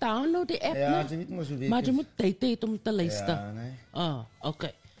mensen moeten downloaden die app. Ja, ze weten maar zo maar je moet tijd om te luisteren. Ja, nee. Oh,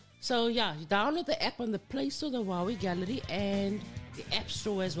 okay. So yeah, you download the app on the Play Store, the Huawei Gallery, and the App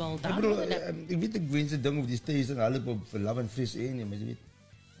Store as well. Ik weet ik weet ze dingen op die station, alle op Love and Fish in, maar je weet,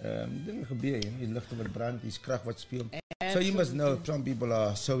 dingen gebeuren, die lucht wat brandt, die kracht wat speelt. So you must know, some people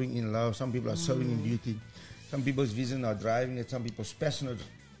are sowing in love, some people are sowing in beauty, some people's vision are driving it, some people's passionate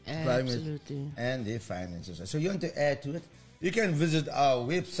driving it, and their finances. So you want to add to it, you can visit our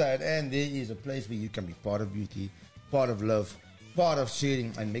website, and there is a place where you can be part of beauty, part of love, part of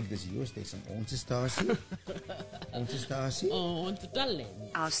sharing, and make this your station. Onze stasie. Onze stasie. Onze talent.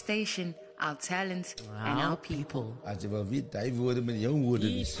 Our station, our talent, and our people. As je wel weet, die woorden met jouw woorden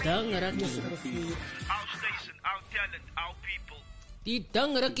is. Die dangraki. Our station, our talent, our people. Die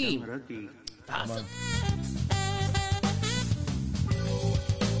dangraki. That's it.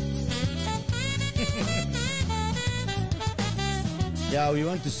 Yeah, we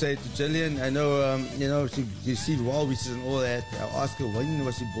want to say to Gillian, I know, she received well wishes and all that. I asked her when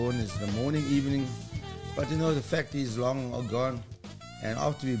was she born, it's the morning, evening. But, the fact is long or gone. And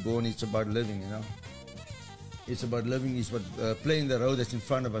after we're born, it's about living, It's about living, it's about playing the road that's in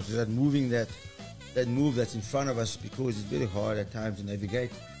front of us, it's that moving that move that's in front of us, because it's very hard at times to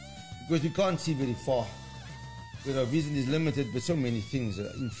navigate. Because we can't see very far. Our vision is limited, but so many things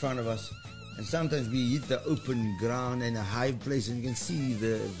are in front of us. And sometimes we hit the open ground and a high place and you can see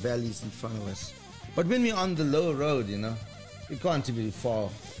the valleys in front of us. But when we're on the low road, we can't see very far.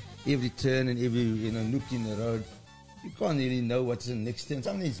 Every turn and every nook in the road, you can't really know what's the next turn.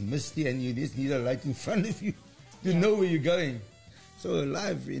 Sometimes it's misty and you just need a light in front of you to know where you're going. So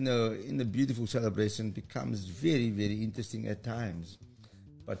life in a beautiful celebration becomes very, very interesting at times.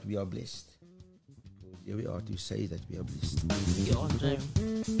 But we are blessed. Here we are to say that we are blessed. Yeah, Andre.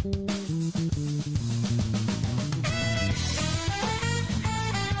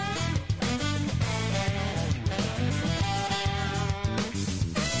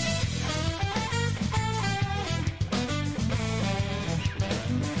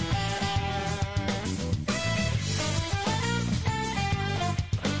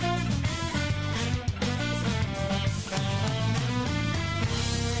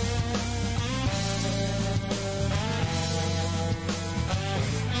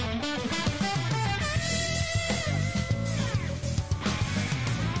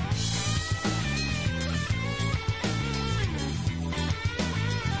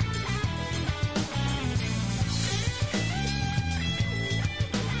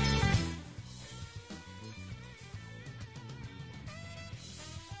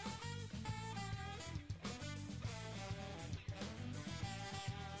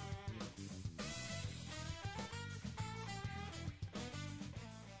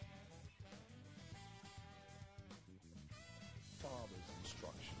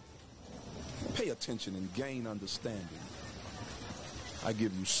 Pay attention and gain understanding. I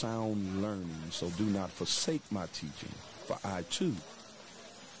give you sound learning, so do not forsake my teaching, for I too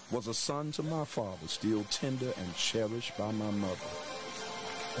was a son to my father, still tender and cherished by my mother.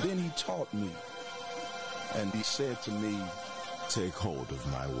 Then he taught me, and he said to me, take hold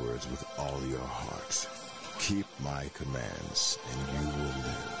of my words with all your heart. Keep my commands, and you will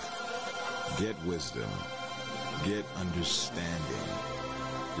live. Get wisdom. Get understanding.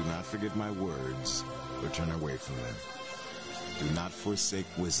 Do not forget my words, or turn away from them. Do not forsake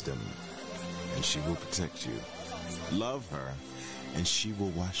wisdom, and she will protect you. Love her, and she will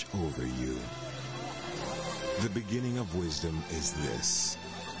watch over you. The beginning of wisdom is this.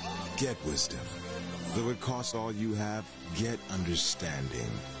 Get wisdom. Though it costs all you have, get understanding.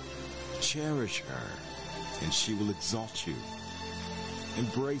 Cherish her, and she will exalt you.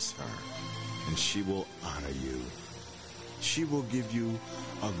 Embrace her, and she will honor you. She will give you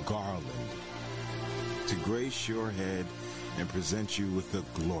a garland to grace your head and present you with a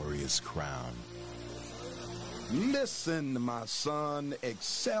glorious crown. Listen, my son,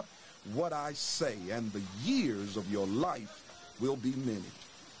 accept what I say, and the years of your life will be many.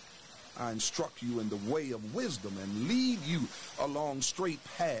 I instruct you in the way of wisdom and lead you along straight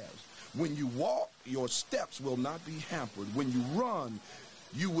paths. When you walk, your steps will not be hampered. When you run,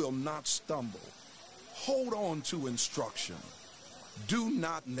 you will not stumble. Hold on to instruction. Do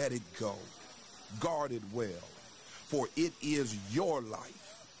not let it go. Guard it well, for it is your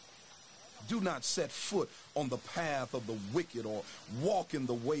life. Do not set foot on the path of the wicked or walk in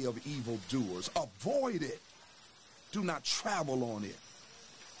the way of evildoers. Avoid it. Do not travel on it.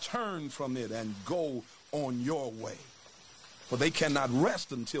 Turn from it and go on your way. For they cannot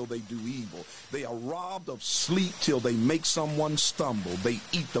rest until they do evil. They are robbed of sleep till they make someone stumble. They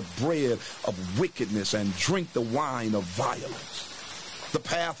eat the bread of wickedness and drink the wine of violence. The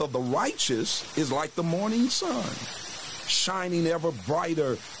path of the righteous is like the morning sun, shining ever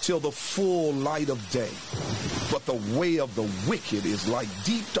brighter till the full light of day. But the way of the wicked is like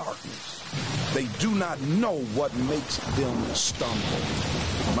deep darkness. They do not know what makes them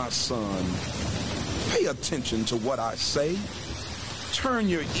stumble. My son, pay attention to what I say. Turn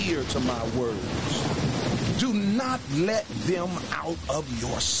your ear to my words. Do not let them out of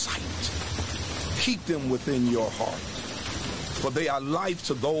your sight. Keep them within your heart. For they are life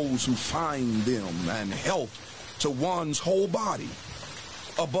to those who find them, and health to one's whole body.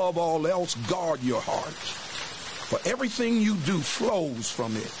 Above all else, guard your heart, for everything you do flows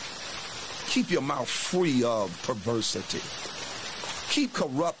from it. Keep your mouth free of perversity. Keep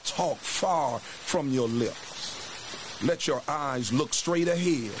corrupt talk far from your lips. Let your eyes look straight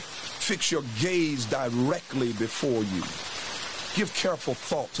ahead. Fix your gaze directly before you. Give careful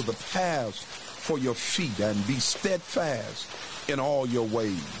thought to the paths for your feet, and be steadfast in all your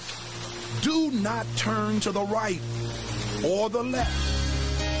ways. Do not turn to the right or the left.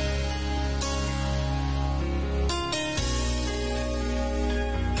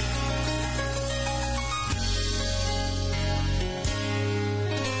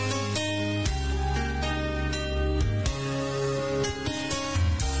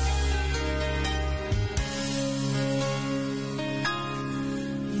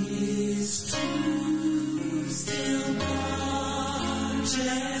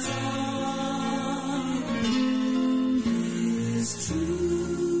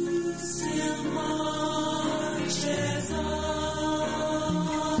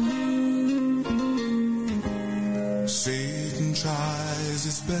 Satan tries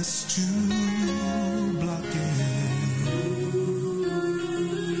his best to block it.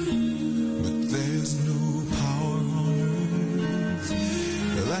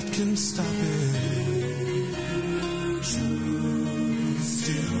 that can stop it. Truth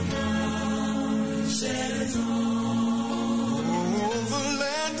still marches on over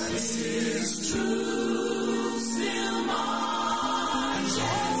land and sea. Truth still marches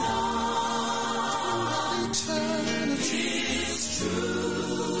on eternity. His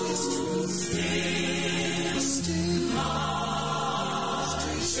truth still marches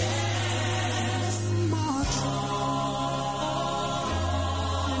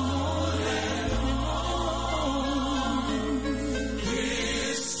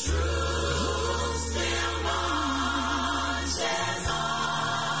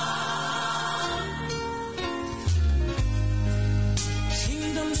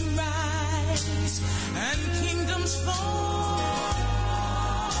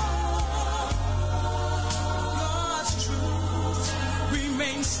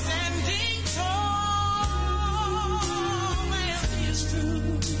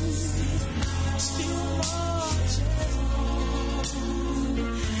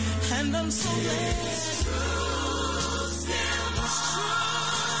and I'm so glad.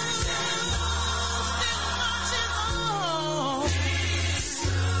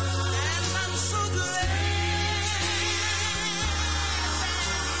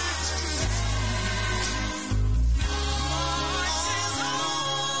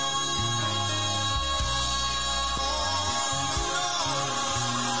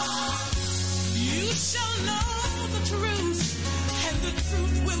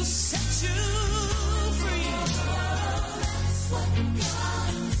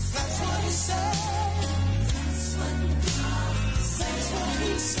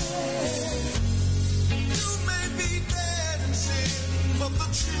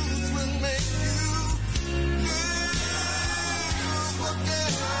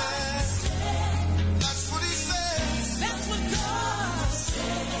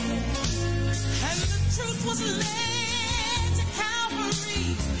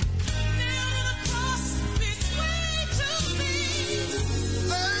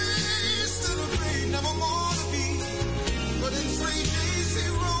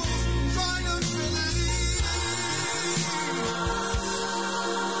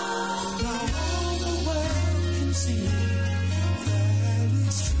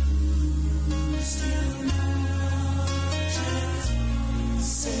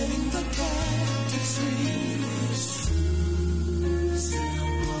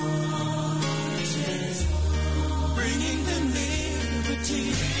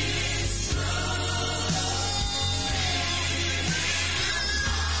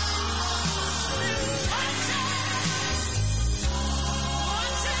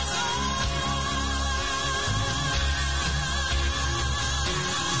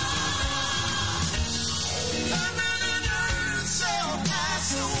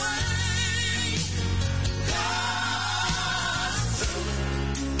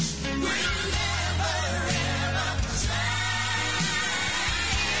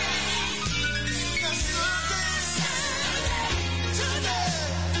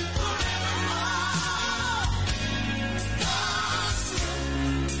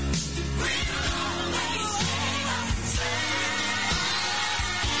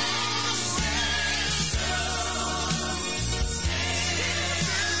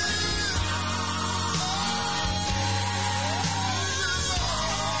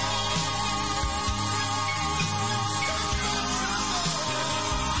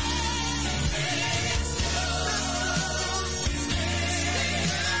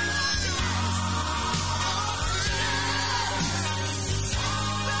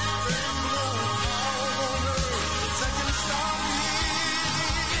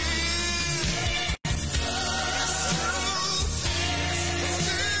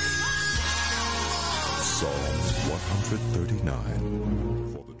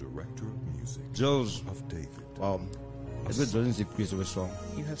 Jules of David. It's a song.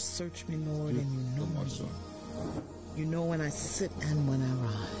 You have searched me, Lord, and you know me. You know when I sit and when I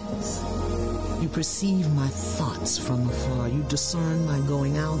rise. You perceive my thoughts from afar. You discern my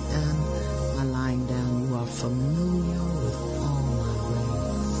going out and my lying down. You are familiar with all my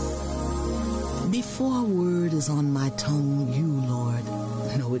ways. Before a word is on my tongue, you, Lord,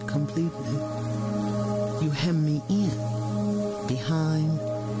 know it completely. You hem me in, behind,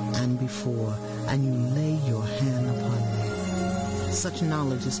 and before, and you lay your hand upon me. Such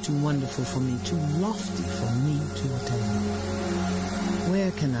knowledge is too wonderful for me, too lofty for me to attain.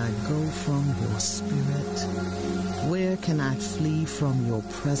 Where can I go from your spirit? Where can I flee from your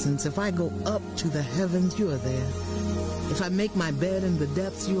presence? If I go up to the heavens, you are there. If I make my bed in the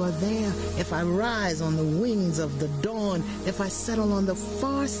depths, you are there. If I rise on the wings of the dawn, if I settle on the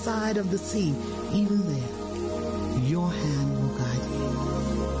far side of the sea, even there, your hand will guide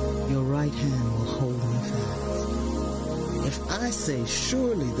me. Your right hand will hold me fast. If I say,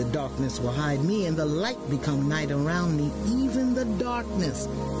 surely the darkness will hide me and the light become night around me, even the darkness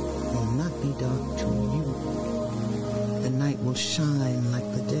will not be dark to you. The night will shine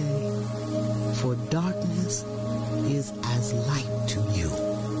like the day, for darkness is as light to you.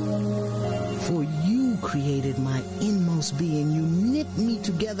 For you created my inmost being. You knit me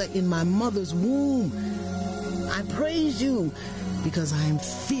together in my mother's womb. I praise you because I am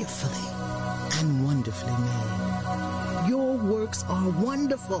fearfully and wonderfully made. Your works are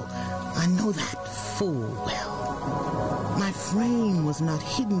wonderful. I know that full well. My frame was not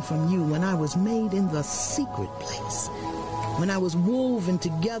hidden from you when I was made in the secret place. When I was woven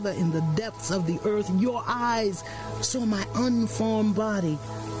together in the depths of the earth, your eyes saw my unformed body.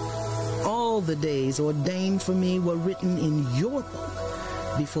 All the days ordained for me were written in your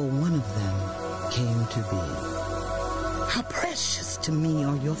book before one of them came to be. How precious to me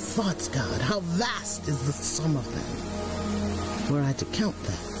are your thoughts, God. How vast is the sum of them. Were I to count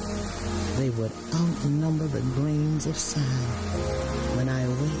them, they would outnumber the grains of sand. When I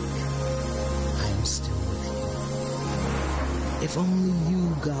awake, I am still with you. If only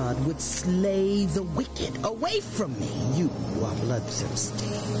you, God, would slay the wicked away from me, you who are bloodthirsty.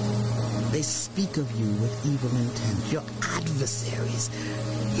 They speak of you with evil intent. Your adversaries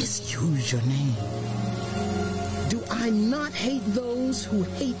misuse your name. Do I not hate those who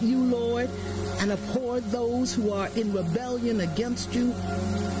hate you, Lord, and abhor those who are in rebellion against you?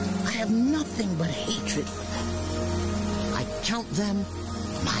 I have nothing but hatred for them. I count them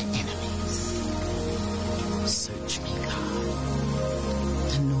my enemies. Search me,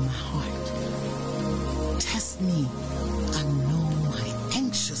 God, and know my heart. Test me and know my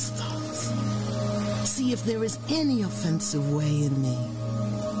anxious thoughts. See if there is any offensive way in me,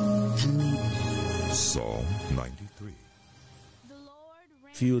 and lead me. Psalm 93.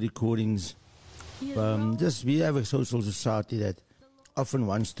 Few recordings. Just we have a social society that often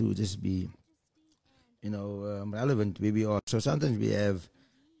wants to just be, relevant where we are. So sometimes we have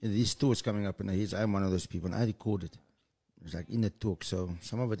these thoughts coming up in our heads. I'm one of those people, and I record it. It's like in a talk. So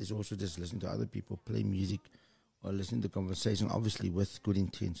some of it is also just listening to other people play music or listening to conversation, obviously with good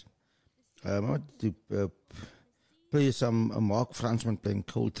intention. I want to play some Mark Fransman playing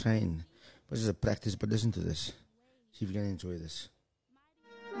Coltrane. This is a practice, but listen to this. See if you can enjoy this.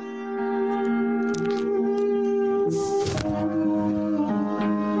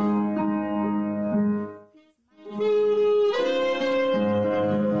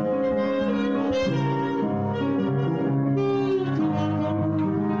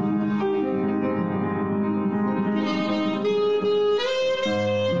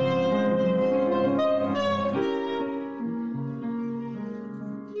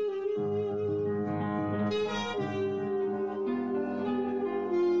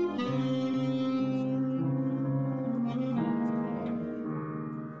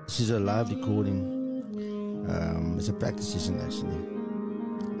 This is a live recording. It's a practice session actually.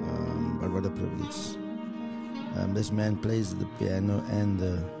 But what a privilege. This man plays the piano and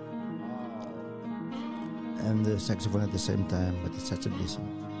the saxophone at the same time, but it's such a blessing.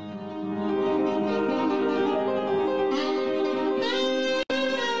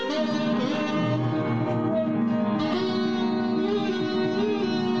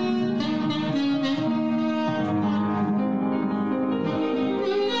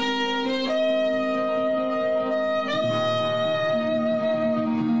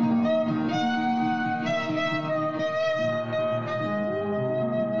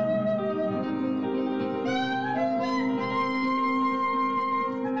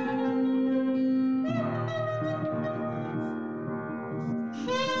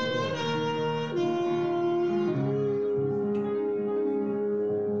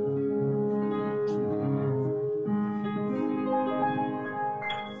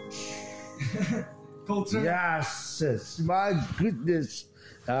 Yes, my goodness.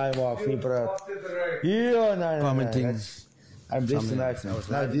 I'm off here, yeah, no, commenting. I'm blessed tonight. No,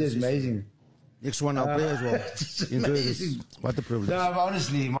 this is amazing. Next one I'll play as well. Enjoy this. What a privilege. No,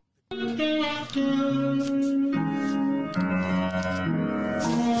 honestly.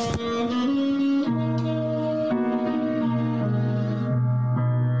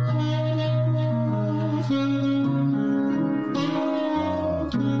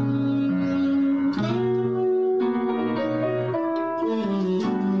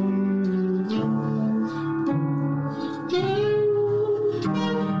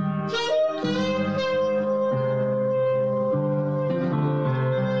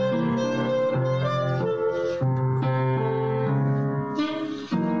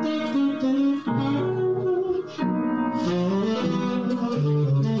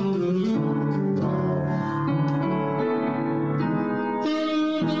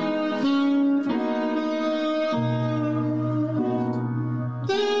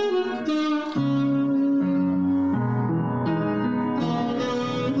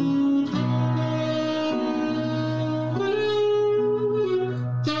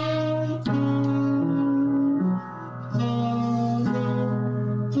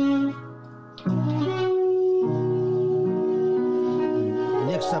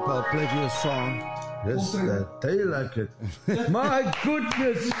 up, I'll play you a song. Just that they like it. My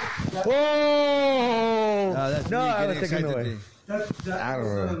goodness! Oh! No, I was taken away. Dat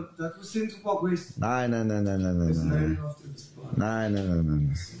was Central West. Nee.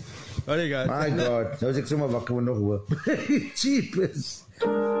 Sorry guys. My God, nou is ek sommer wakker met nog hoor. Jeepers.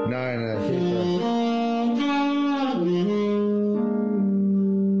 Nee.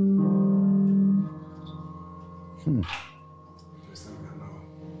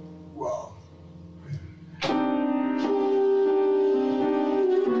 Wow.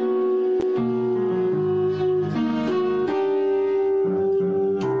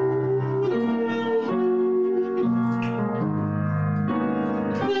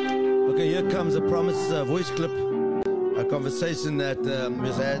 Okay, here comes a promise voice clip, a conversation that we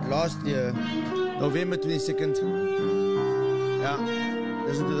had last year, November 22nd. Yeah,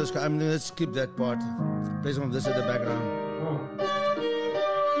 listen to this. Let's skip that part. Play some of this in the background.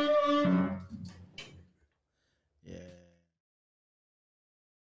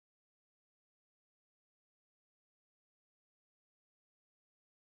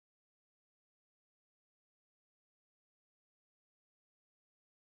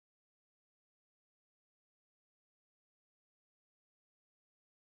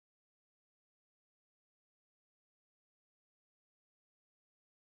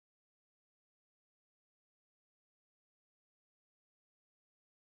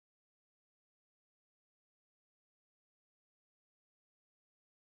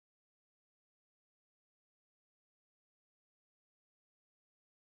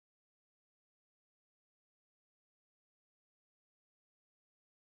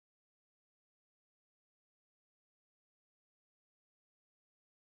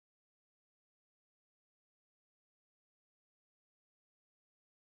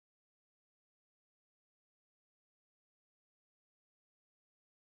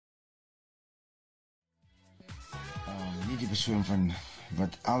 Nie die persoon van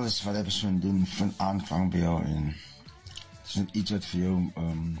wat alles wat die persoon doen van aanklank by jou en het is net iets wat vir jou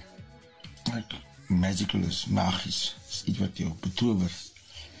magical is, magisch, is iets wat jou betover.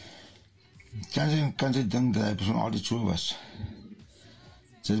 Kan sy dink dat die persoon altyd so was?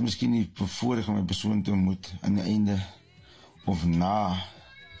 Sy is miskien nie bevoordig om die persoon te ontmoet aan die einde of na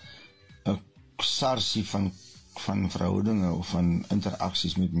 'n sarsie van verhoudinge of van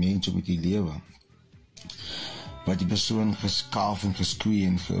interaksies met mense met die lewe. Wat die persoon geskaaf en geskwee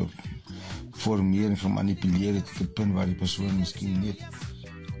en geformeer en gemanipuleer het tot die punt waar die persoon miskien net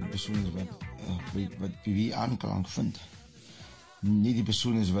die persoon is wat wie aanklank vind. Nie die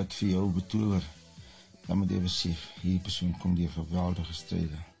persoon is wat vir jou betover. Dan moet jy besef, hierdie persoon kom deur geweldige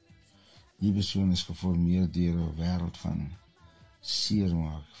stryde. Hierdie persoon is geformeer deur 'n wêreld van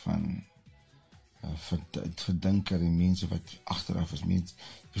seermaak, van verdinker en mense wat agteraf is. Die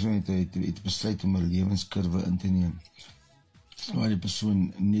persoon het besluit om 'n lewenskurwe in te neem waar die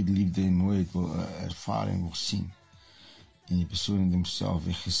persoon net liefde en nooit wil ervaring wil sien. En die persoon het homself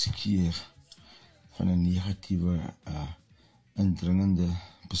weggeskeer van 'n negatiewe indringende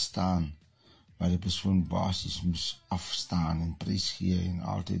bestaan waar die persoon basies moes afstaan en prys gee en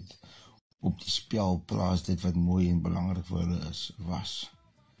altyd op die spel plaas dit wat mooi en belangrik vir hulle was.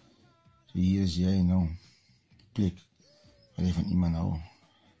 So hier is jy nou, plek wat jy van iemand hou.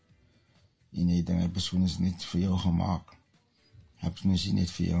 En jy dink, die persoon is net vir jou gemaak. Die persoon is net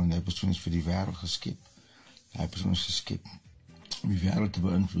vir jou en die persoon is vir die wêreld geskep. Die persoon is geskep om die wêreld te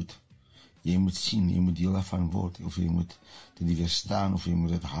beïnvloed. Jy moet sien, jy moet deel daarvan word, of jy moet dit weerstaan, of jy moet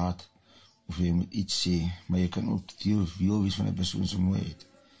dit haat, of jy moet iets sê, maar jy kan ook deel wees van die persoon se mooiheid.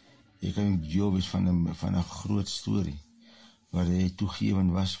 Jy kan ook deel wees van 'n groot storie, waar jy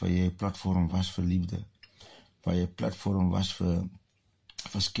toegewend was, waar jy 'n platform was vir liefde, waar jy 'n platform was vir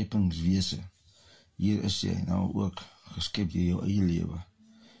skepingswese. Hier is jy nou ook geskep deur jou eie lewe,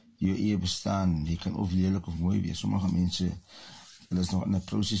 jou eie bestaan. Jy kan of lelik of mooi wees. Sommige mense, hulle is nog in 'n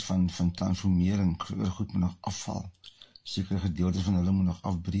proses van transformering, goed moet nog afval. Sekere gedeeltes van hulle moet nog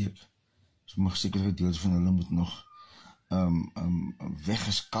afbreek. Sommige sekere gedeeltes van hulle moet nog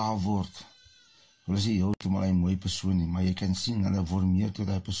weggeskaaf word. Hulle is nie heeltemal 'n mooi persoon nie, maar jy kan sien, hulle word meer tot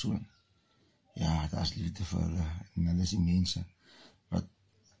die persoon. Ja, daar is liefde vir hulle, en hulle is die mense wat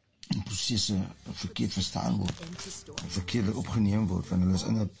in prosesse verkeerd verstaan word, verkeerd opgeneem word, want hulle is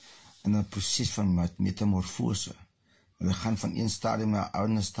in 'n proses van metamorfose. Hulle gaan van een stadium na 'n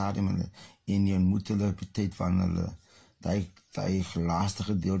ander stadium, en jy ontmoet hulle op die tyd van hulle, die laaste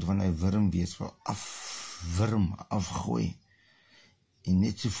gedeelte van die wurmwees wil afgooi. En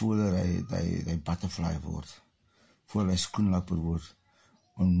net so voor hy butterfly word, voor hy skoenlapper word,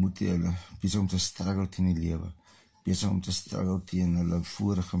 ontmoet hy hulle, besig om te struggle teen die lewe. besig om te struggle teen hulle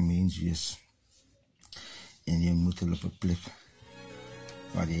vorige menswees. En jy moet hulle op 'n plek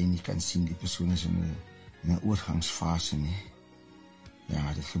waar jy nie kan sien die persoon is in 'n oorgangsfase nie.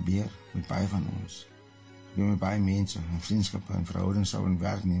 Ja, dit gebeur met baie van ons. Gebeur met baie mense, in vriendskappe en verhoudings en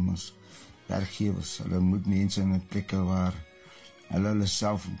werknemers, werkgewers. Hulle moet mense in 'n plekke waar hulle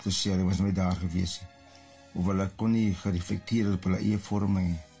self om te sê, hulle was nooit daar gewees. Of hulle kon nie gereflekteer op hulle eie vorming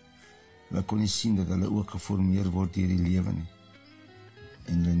nie. Hulle kon nie sien dat hulle ook geformeer word deur die lewe nie.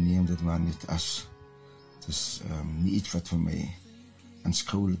 En hulle neem dit maar net as, het is nie iets wat vir my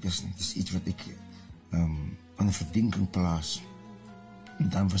aanskoulik is nie. Het is iets wat ek aan 'n verdinking plaas. En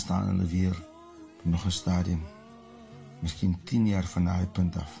dan verstaan hulle weer op nog 'n stadium, miskien 10 jaar van daai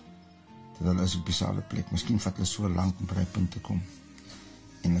punt af, dat hulle is op dieselfde plek. Miskien vat hulle so lank om by daai punt te kom.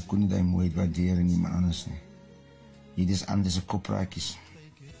 En hulle kon nie daai mooi waardeer in iemand anders nie. Hier is anders 'n kopraatjies.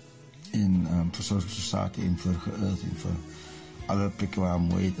 En vir Social Society en vir Earth en vir alle plekke waar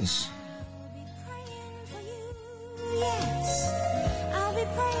mooi het is. Yes, I'll be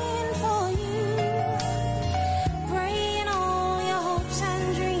praying for you, praying all your hopes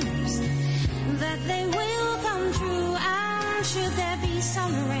and dreams, that they will come true. And should there be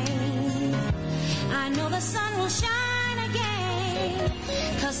some rain, I know the sun will shine again,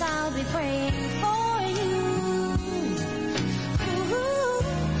 'cause I'll be praying for you.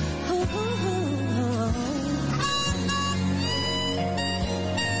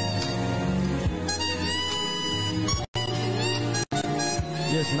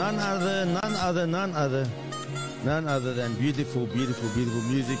 Yes, none other than beautiful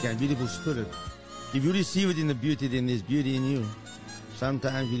music and beautiful spirit. If you receive it in the beauty, then there's beauty in you.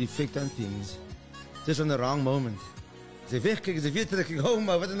 Sometimes you reflect on things just on the wrong moment.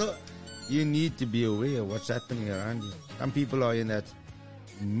 You need to be aware of what's happening around you. Some people are in that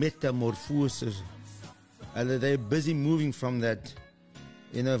metamorphosis. They're busy moving from that,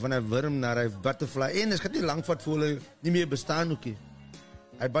 van 'n worm na 'n butterfly. En dit gaan nie lank vat voor hulle nie meer bestaan ook nie.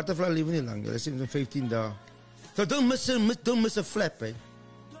 A butterfly lewe nie lang. Hulle sê in 15 dae. So don't miss a flap, eh?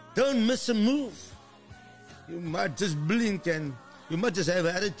 Don't miss a move. You might just blink and you might just have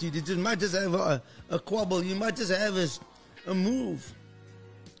attitude. You might just have a quabble. You might just have a move.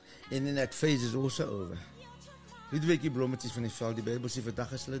 And then that phase is also over. Dit weet jy blommetjies van die veld, die Bybel sê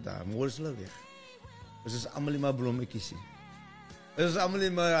vandag is hulle daar, môre is hulle weg. Dit is almal net maar blommetjies. Dit is almal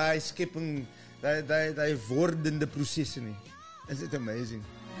net maar hy skepping, daai wordende prosesse nie. Isn't it amazing?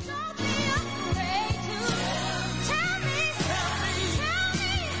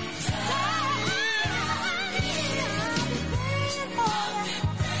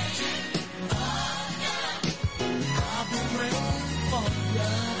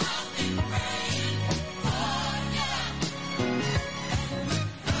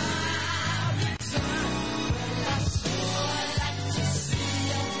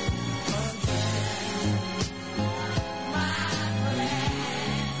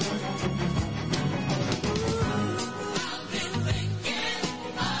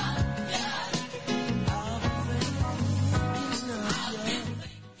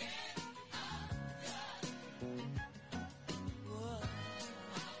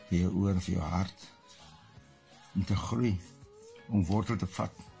 Vir jou hart om te groei, om wortel te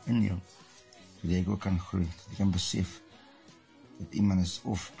vat in jou, sodat jy ook kan groei, dat jy kan besef dat iemand is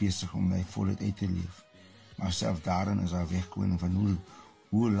of besig om hy voluit uit te leef, maar self daarin is daar wegkoning van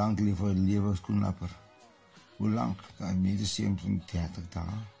hoe lang leef hy lewe as skoenlapper, hoe lang, dat mense sê om 30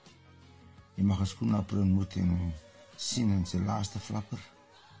 dae, jy mag 'n skoenlapper ontmoet en hom sien in sy laaste flapper,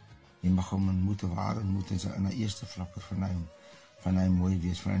 jy mag hom ontmoet of haar ontmoet in sy eerste flapper van hy mooi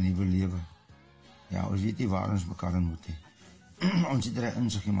wees, van 'n nuwe lewe. Ja, ons weet nie waar ons mekaar ontmoet nie. Ons het daai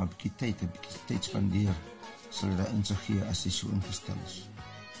insig, maar 'n bietjie tyd spandeer, sal jy daai insig gee as jy so ingestel is.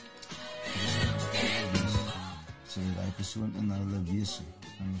 Sal jy daai persoon in hulle wese,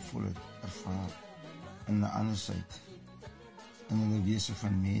 in hulle volheid ervaar, in 'n ander syd, in hulle wese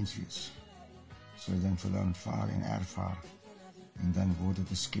van mens wees. Sal jy dan vir hulle ervaar en ervaar, en dan word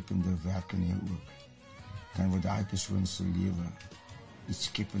dit 'n skepende werk in jou ook. Dan word daai persoon se lewe iets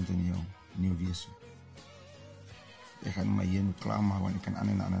skepend in jou wese. Ek gaan my hier klaarmaak, want ek kan aan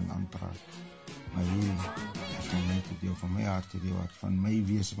en aan praat. Maar hier, van my te deel, van my hart te deel, van my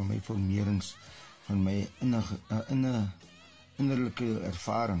wese, van my formerings, van my innerlijke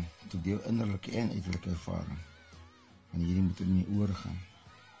ervaring, te deel innerlijke en uiterlijke ervaring. En hierdie moet in jou oor gaan,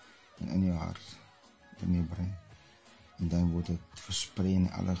 en in jou hart, in jou brein. En dan word het versprei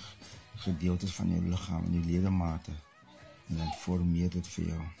in alle gedeeltes van jou lichaam, in jou ledemate, en dan formeer dit vir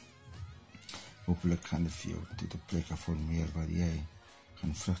jou. Hopelijk gaan dit vir jou tot 'n plek formeer waar jy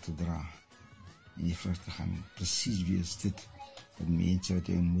gaan vrugte dra En die vrugte gaan presies wees dit, dat mense wat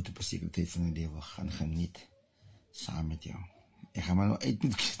jy ontmoet op 'n sekere tyd van die lewe gaan geniet saam met jou. Ek gaan maar nou uit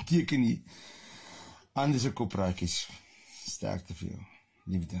met teken hier. Anders se kopraatjies. Sterkte vir jou.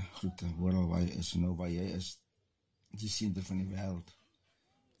 Liefde, groete, hoor al waar jy is, nou waar jy is. Die senter van die wêreld.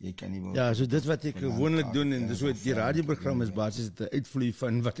 Jy kan nie. Ja, so dit wat ek gewoonlik doen en dis wat die radioprogram is basies 'n uitvloei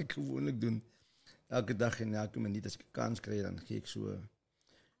van wat ek gewoonlik doen. Elke dag en elke minuut as ek 'n kans kry dan gee ek so.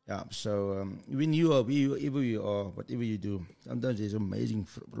 Yeah, so when you are, wherever you are, whatever you do, sometimes there's amazing,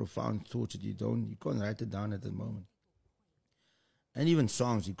 profound thoughts that you can't write it down at the moment. And even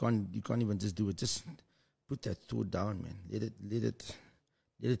songs, you can't even just do it. Just put that thought down, man. Let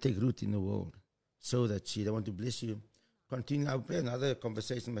it take root in the world. So that I want to bless you. Continue. I'll play another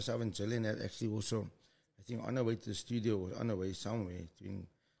conversation myself and Gillian actually also, I think on our way to the studio or on our way somewhere doing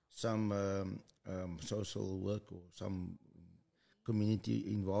some social work or some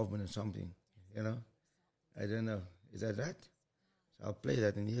community involvement or something, you know. I don't know. Is that right? So I'll play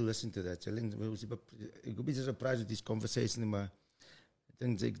that and he'll listen to that. It could be just surprised with this conversation, but I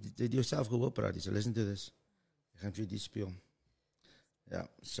think they yourself go up, right? So listen to this. I can't read this spiel. Yeah,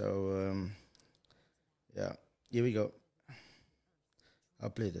 so, yeah, here we go.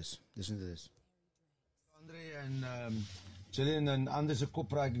 I'll play this. Listen to this. André and Gillian and Anders'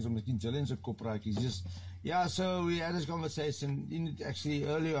 kopraatjies, or misschien Gillian's kopraatjies. Just, yeah, so we had this conversation actually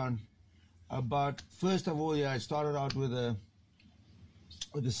early on about, first of all, I started out with a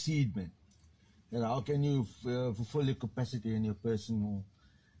seed, man. How can you fulfill your capacity in your person?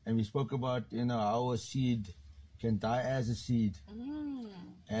 And we spoke about, how a seed can die as a seed.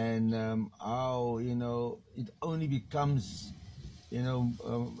 And how, it only becomes,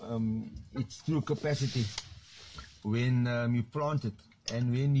 it's through capacity when you plant it.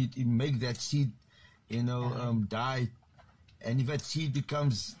 And when you make that seed, die. And if that seed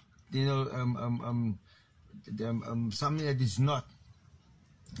becomes, something that is not,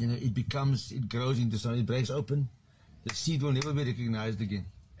 it grows into something, it breaks open. The seed will never be recognized again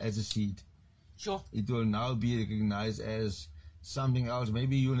as a seed. Sure. It will now be recognized as something else.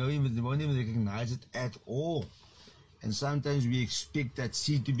 Maybe you won't even recognize it at all. And sometimes we expect that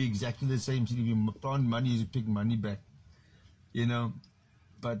seed to be exactly the same seed. If you plant money, you pick money back.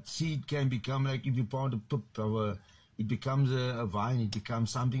 But seed can become like if you plant a pip it becomes a vine. It becomes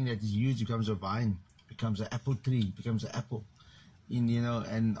something that is used. It becomes a vine. It becomes an apple tree. It becomes an apple.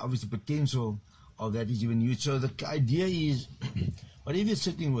 And obviously potential of that is even used. So the idea is, whatever you're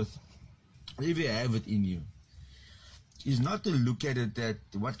sitting with, whatever you have it in you, is not to look at it that,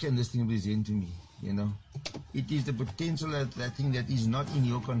 what can this thing present to me, It is the potential that thing that is not in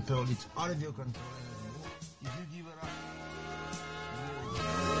your control. It's out of your control. If you give it up,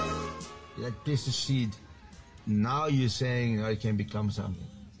 that precious seed, now you're saying it can become something.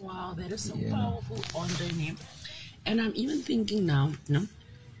 Wow, that is so powerful, André. And I'm even thinking now,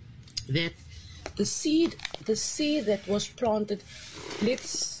 that the seed that was planted,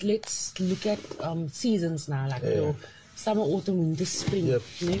 let's look at seasons now, like summer, autumn, winter, spring. Yep.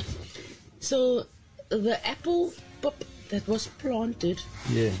 So the apple pip that was planted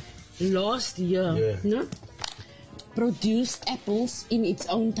last year, produced apples in its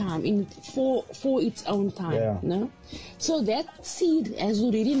own time, for its own time. So that seed has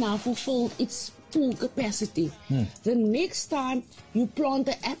already now fulfilled its full capacity. The next time you plant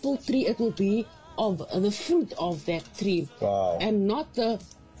the apple tree, it will be of the fruit of that tree, and not the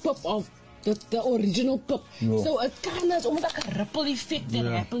pip of the original pip. So it kind of almost like a ripple effect that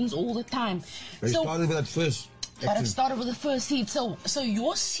happens all the time. But it started with that first. But it started with the first seed. So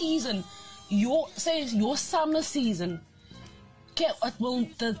your season, your summer season,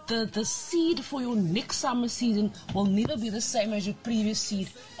 the seed for your next summer season will never be the same as your previous seed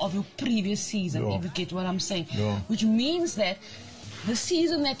of your previous season, if you get what I'm saying. Which means that the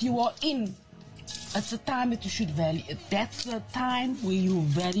season that you are in, it's the time that you should value it. That's the time where you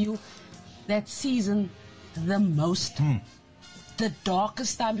value that season the most. The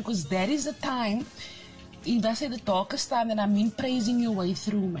darkest time, because that is the time, if I say the darkest time, then I mean praising your way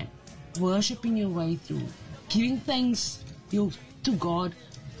through, man. Worshipping your way through. Giving thanks to God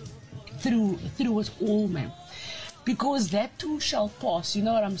through it all, man. Because that too shall pass. You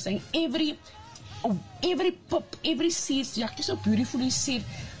know what I'm saying? Every pip, every seed, like you so beautifully said,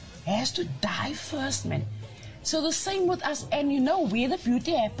 has to die first, man. So the same with us, and where the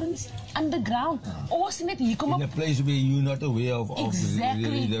beauty happens? Underground. Or in a place where you're not aware of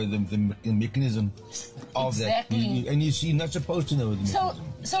exactly the mechanism of that. And you're not supposed to know the mechanism.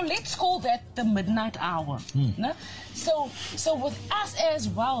 So let's call that the midnight hour. No? So with us as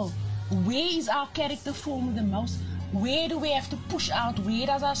well, where is our character formed the most? where do we have to push out? Where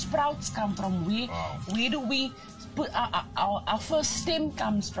does our sprouts come from? Where do we put our first stem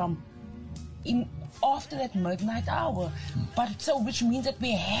comes from? After that midnight hour. But so, which means that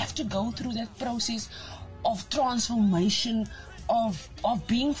we have to go through that process of transformation, of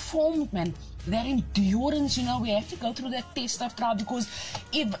being formed, man. That endurance, you know, we have to go through that test of trial, because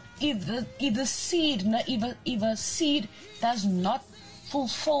if the seed does not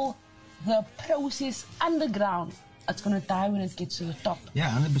fulfill the process underground, it's going to die when it gets to the top. Yeah,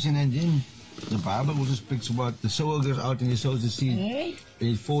 100%. And then the Bible also speaks about the sower goes out and he sows the seed, and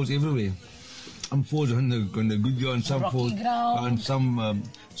it falls everywhere. Some falls on the good ground, some falls on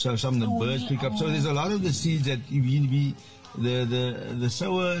some the birds pick up. So there's a lot of the seeds that the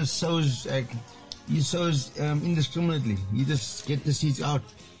sower sows. He sows indiscriminately. He just gets the seeds out.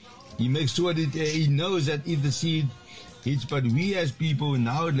 He makes sure that he knows that if the seed hits. But we as people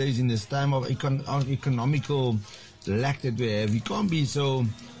nowadays, in this time of economical lack that we have, we can't be so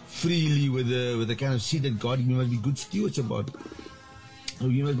freely with the kind of seed that God. We must be good stewards about it.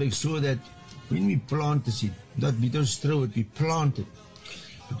 We must make sure that when we plant the seed, that we don't throw it, we plant it.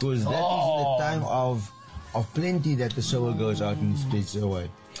 Because that is in the time of plenty that the sower goes out and spreads away.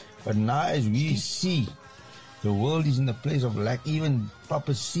 But now as we see, the world is in a place of lack, even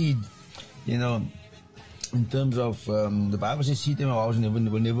proper seed, you know, in terms of, the Bible says seed in our house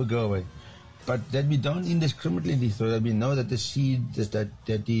will never go away. But that we don't indiscriminately throw, that we know that the seed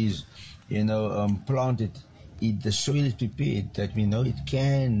that is, you know, planted, the soil is prepared, that we know it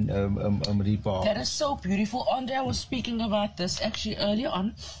can reap our That is so beautiful. André, I was speaking about this actually earlier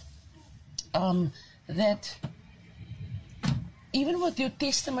on, that even with your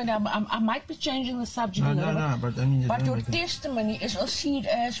testimony, I might be changing the subject a little bit, but I mean, but your testimony is a seed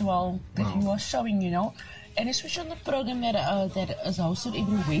as well that you are showing, you know, and especially on the program that is hosted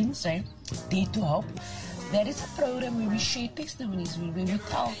every Wednesday, Dare to Hope. That is a program where we share testimonies, where we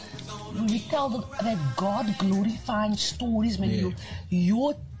tell that God glorifying stories, man.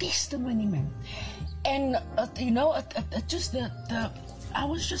 Your testimony, man. And you know, it just I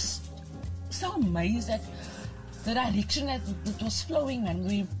was just so amazed at the direction that it was flowing,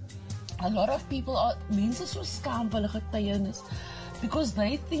 man. A lot of people are mense so skaam vir hulle getuienis, because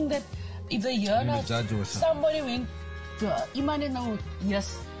they think that if they hear that somebody went iemand het nou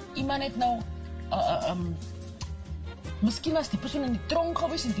iemand het nou miskien was die persoon in die tronk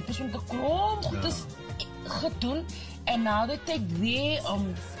gewees en die persoon het 'n klomp goedes gedoen, and now they take their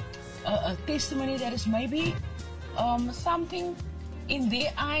a testimony that is maybe something in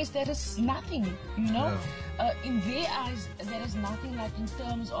their eyes that is nothing, you know. In their eyes there is nothing, like in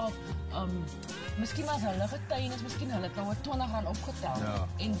terms of miskien was hulle getuienis, miskien hulle het nou R20 opgetel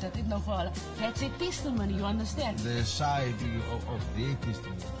en dit het nou vir hulle, that's a testimony, you understand, the side of their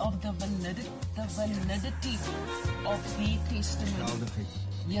testimony, of the validity of their testimony.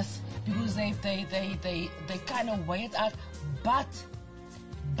 Yes, because they kind of weigh it out, but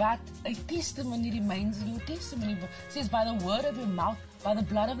a testimony remains your testimony. It says by the word of your mouth, by the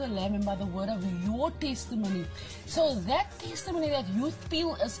blood of the Lamb, and by the word of your testimony. So that testimony that you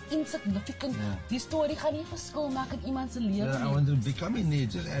feel is insignificant, die story gaan nie verskil maak in iemand se lewe nie. I want to become in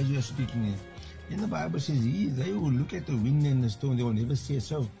it, just as you're speaking it. In the Bible says, they who look at the wind and the storm, they will never say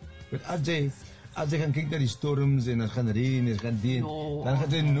so. But as they gaan kyk na die storms en het gaan reën en het gaan deen, dan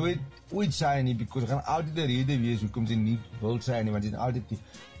gaan sy nooit ooit saai nie, because gaan altyd 'n rede wees hoekom sy nie wil saai nie, want dit is altyd nie.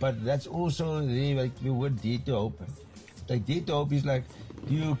 But that's also like the word dare to hope. Like dare to hope is like,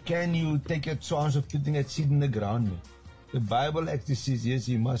 can you take a chance of putting that seed in the ground? Man? The Bible actually says, yes,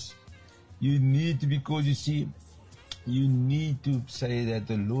 you must. You need to, because you see, you need to say that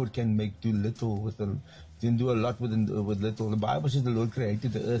the Lord can make too little with can do a lot with little. The Bible says the Lord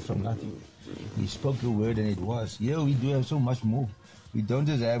created the earth from nothing. He spoke a word and it was. Yeah, we do have so much more. We don't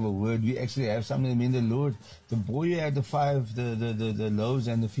just have a word, we actually have something. I mean, the Lord, the boy who had the loaves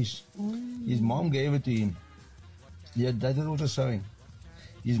and the fish, his mom gave it to him. Yeah, that is also sowing.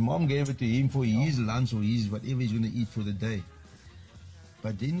 His mom gave it to him for his lunch or his whatever he's going to eat for the day.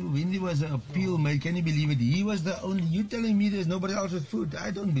 But then when there was an appeal made, can you believe it? He was the only, you telling me there's nobody else with food?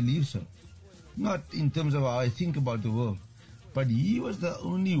 I don't believe so. Not in terms of how I think about the world. But he was the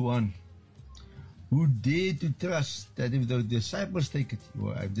only one who dared to trust that if the disciples take it,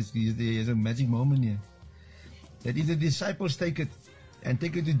 well, there's a magic moment here, that if the disciples take it and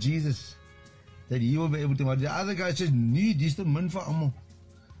take it to Jesus, that he will be able to. But the other guy says, nee, dis te min vir almal.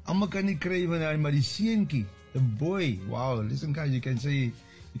 Almal kan nie kry van hy, maar die seentjie, the boy, wow, listen guys, you can say,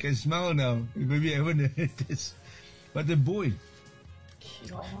 you can smile now, maybe everyone this. But the boy,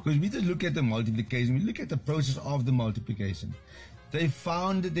 because we just look at the multiplication, we look at the process of the multiplication. They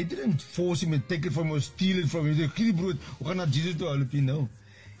found it. They didn't force him and take it from him or steal it from him. They said, brood, we gaan not Jesus to help you. No.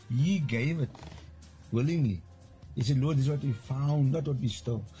 He gave it willingly. He said, Lord, this is what we found, not what we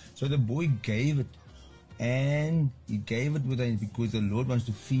stole. So the boy gave it. And he gave it with it because the Lord wants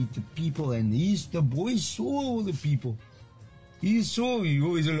to feed the people. And the boy saw all the people. He saw,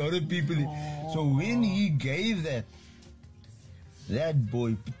 there's a lot of people. So when he gave that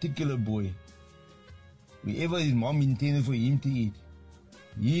boy, particular boy, wherever his mom intended for him to eat,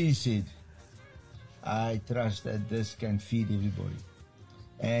 he said, I trust that this can feed everybody.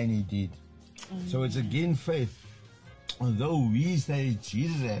 And he did. So it's again faith. Although we say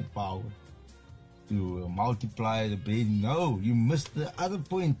Jesus had power to multiply the bread, no, you missed the other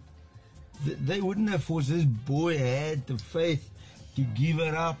point. They wouldn't have forced. This boy had the faith to give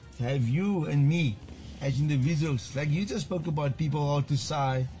it up. Have you and me as individuals, like you just spoke about, people all to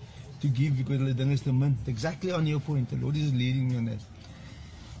sigh, to give because the thing is the mint. Exactly on your point. The Lord is leading me on that.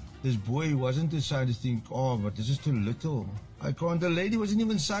 This boy wasn't to sigh to think, oh, but this is too little. I can't. The lady wasn't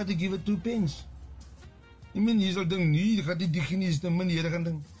even shy to give it 2 pence. I mean, hier sal ding nie, die gaan die diegene is te min, hier gaan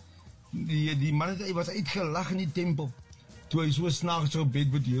ding. Die man het, hy was uitgelag in die tempel. Toe hy so snaaks op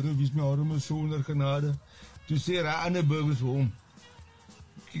bed met Here, wie is my arme sonder genade. Toe sê hy ander burgers vir hom.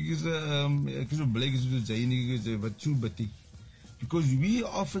 Ek is so bly as wat jy nie is wat so bitter. Because we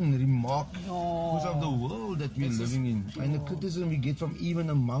often remark because of the world that we're living in and the criticism we get from even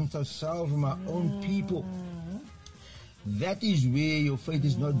amongst ourselves, from our own people. That is where your faith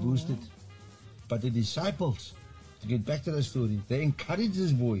is not boosted. But the disciples, to get back to the story, they encouraged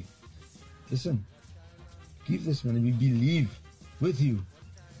this boy. Listen, give this man, and we believe with you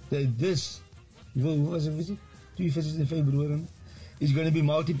that this, who was it, 2 fishes and 5 brood, is going to be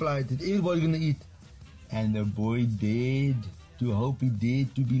multiplied, that everybody's going to eat. And the boy dared to hope, he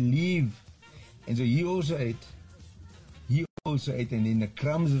dared to believe. And so he also ate. He also ate, and then the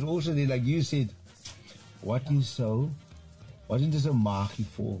crumbs was also there, like you said. What you sow wasn't just a maagie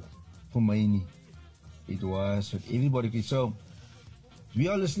for my. It was what everybody could. So we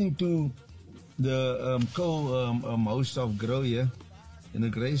are listening to the co-host of Grow here in the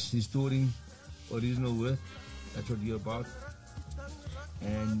Grace, restoring original word. That's what we're about.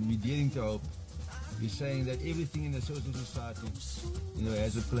 And we're daring to hope. We're saying that everything in the social society,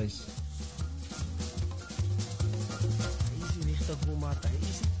 has a place.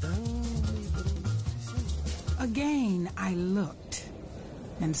 Again, I looked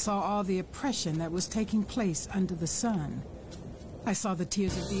and saw all the oppression that was taking place under the sun. I saw the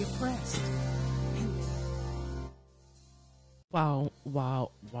tears of the oppressed. Wow.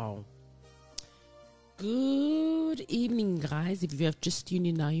 Good evening, guys. If you have just tuned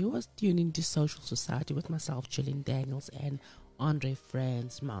in now, you are tuned into Social Society with myself, Gillian Daniels, and André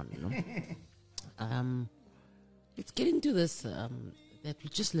Fransman. Let's get into this that we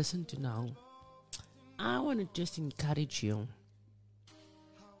just listened to now. I want to just encourage you.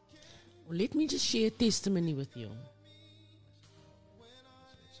 Let me just share a testimony with you.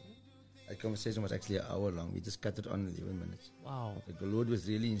 Our conversation was actually an hour long. We just cut it on 11 minutes. Wow. The Lord was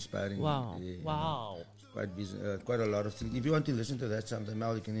really inspiring. Wow. Wow. Quite a lot of things. If you want to listen to that sometime,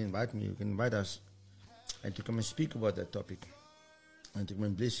 now you can invite me. You can invite us. And to come and speak about that topic. And to come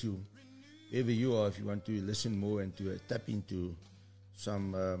and bless you. Wherever you are, if you want to listen more and to tap into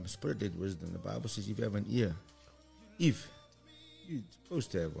some spirit-led wisdom. The Bible says if you have an ear, if you're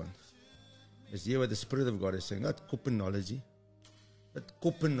supposed to have one, let's hear what the Spirit of God is saying. Not copenology, but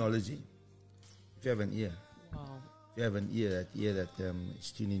copenology. If you have an ear, if you have an ear that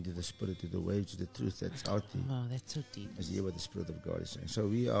is tuning to the Spirit, to the waves, to the truth that's out there. Wow, that's so deep. Let's hear what the Spirit of God is saying. So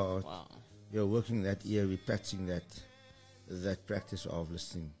we are working that ear, we're practicing that practice of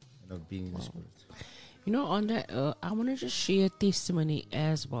listening and of being in the Spirit. You know, on that, I want to just share a testimony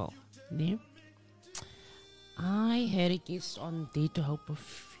as well. Yeah? I had a guest on Day to Hope a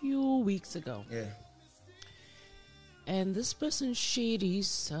few weeks ago. Yeah. And this person shared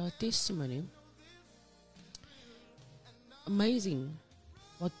his testimony. Amazing.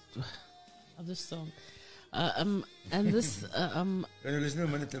 What of this song? And this Can you listen to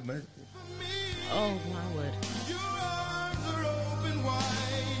a minute? Oh my word.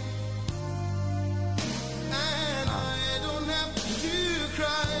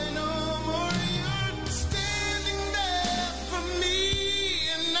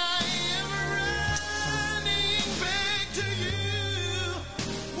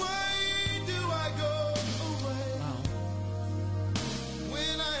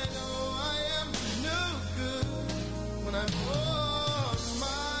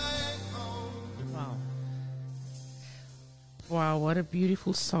 Wow, what a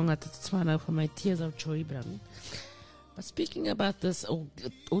beautiful song. It's one of my tears of joy, bro. But speaking about this,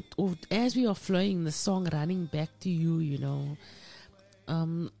 as we are flowing the song running back to you, you know,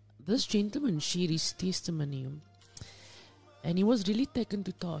 this gentleman shared his testimony, and he was really taken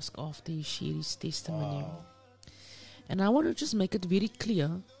to task after he shared his testimony. Wow. And I want to just make it very clear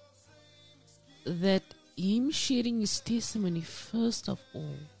that him sharing his testimony, first of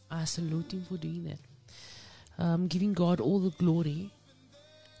all, I salute him for doing that, giving God all the glory.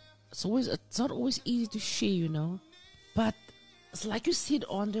 It's not always easy to share, you know, but it's like you said,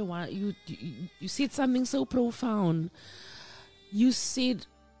 Andre, you said something so profound. You said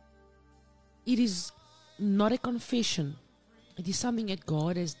it is not a confession. It is something that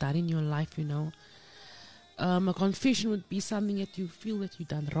God has done in your life, you know. A confession would be something that you feel that you've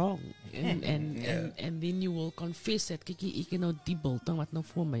done wrong, and then you will confess that. Kyk, ek het nou die bultang wat nou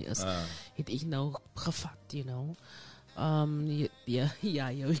voor my is, het ek nou gevat, you know. Yeah,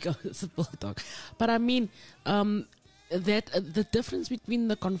 we go. It's a bulldog. But I mean, that the difference between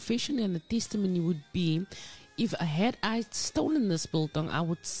the confession and the testimony would be, if I stolen this bulldog, I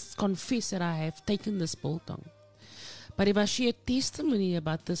would confess that I have taken this bulldog. But if I share testimony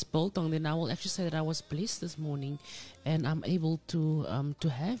about this biltong, then I will actually say that I was blessed this morning, and I'm able to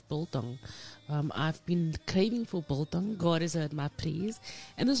have biltong. I've been craving for biltong. God has heard my prayers,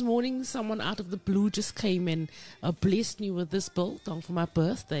 and this morning someone out of the blue just came and blessed me with this biltong for my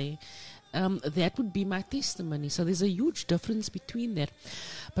birthday. That would be my testimony. So there's a huge difference between that.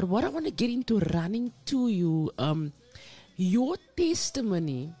 But what I want to get into running to you, your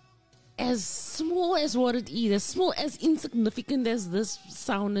testimony, as small as what it is, as small, as insignificant as this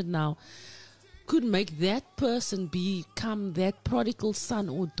sounded now, could make that person become that prodigal son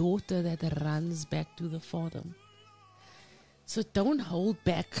or daughter that runs back to the Father. So don't hold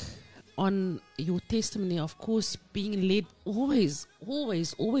back on your testimony. Of course, being led, always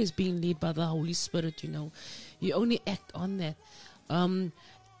being led by the Holy Spirit, you know. You only act on that. And,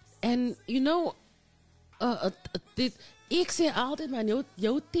 you know, ek sê altyd, man,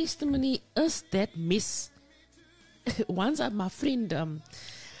 jou testimony is that mess. Once my friend,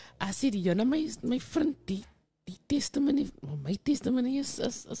 I said, you know, my friend, die testimony, my testimony is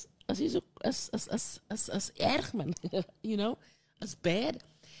erg, man. You know, it's bad.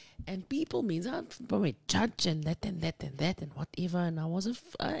 And people means from a judge and that and whatever. And I was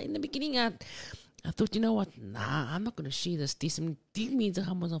in the beginning, I thought, you know what? Nah, I'm not going to share this testimony. Die mense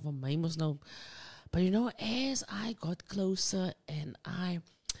gaan mos van my mos nou. But you know, as I got closer and I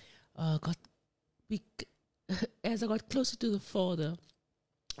got closer to the Father,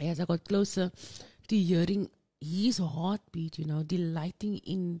 as I got closer to hearing His heartbeat, you know, delighting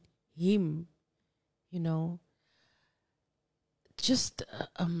in Him, you know, just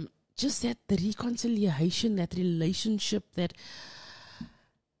that the reconciliation, that relationship, that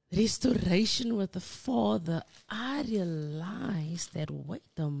restoration with the Father, I realized that, wait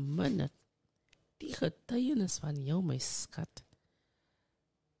a minute, die getuienis van jou, my skat,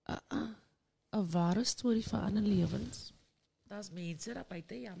 'n ware storie vir ander lewens. Daar's mense daar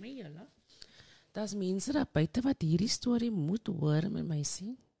buite, ja my julle. Daar's mense daar buite wat hierdie storie moet hoor met my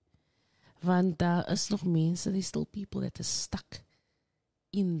sien. Want daar is nog mense, there's still people that are stuck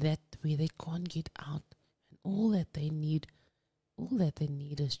in that where they can't get out. And all that they need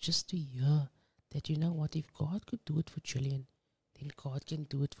is just to hear that, you know what, if God could do it for Gillian, then God can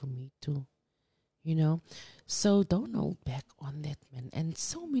do it for me too. You know, so don't hold back on that, man. And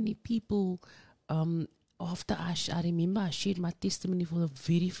so many people, after I remember I shared my testimony for the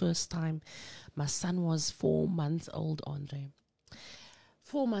very first time. My son was 4 months old, Andre.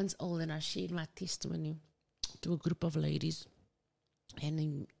 4 months old, and I shared my testimony to a group of ladies.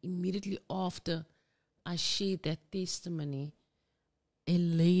 And immediately after I shared that testimony, a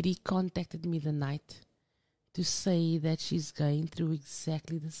lady contacted me the night to say that she's going through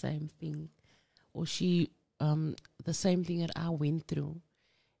exactly the same thing. Or the same thing that I went through.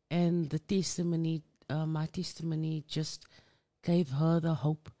 And the testimony, my testimony just gave her the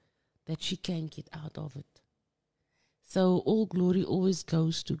hope that she can get out of it. So all glory always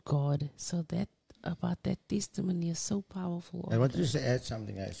goes to God. So that, about that testimony is so powerful. I want to just add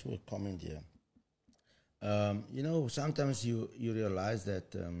something. I saw a comment here. You know, sometimes you realize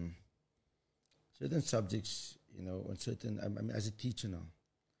that certain subjects, you know, on certain, I mean, as a teacher now,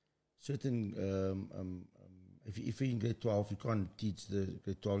 certain, if you're in grade 12, you can't teach the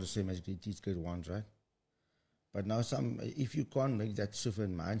grade 12 the same as you teach grade 1, right? But now if you can't make that shift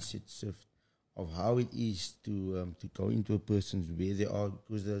in mindset shift of how it is to go into a person's where they are,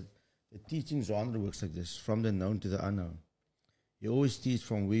 because the teaching genre works like this, from the known to the unknown. You always teach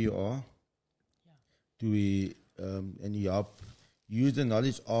from where you are to and you use the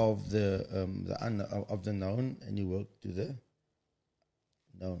knowledge of of the known, and you work to the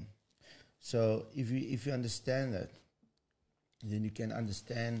known. So if you understand that, then you can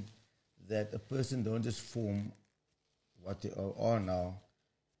understand that a person don't just form what they are now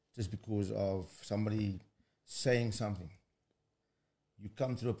just because of somebody saying something. You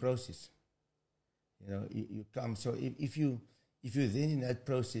come through a process. You know, you come. So if you then in that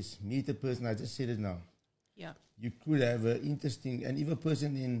process meet a person, I just said it now. Yeah. You could have an interesting, and if a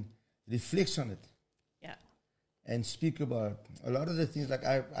person then reflects on it. Yeah. And speak about a lot of the things. Like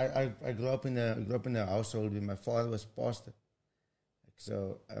I grew up in a household where my father was pastor.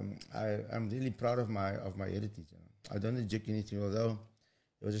 So I'm really proud of my heritage. You know. I don't reject anything, although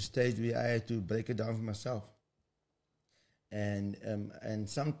there was a stage where I had to break it down for myself. And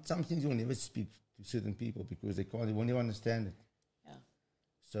some things you'll never speak to certain people because they won't even understand it. Yeah.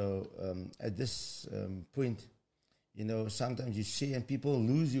 So at this point, you know, sometimes you say and people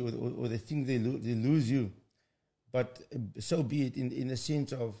lose you, or they think they lose you. But so be it, in the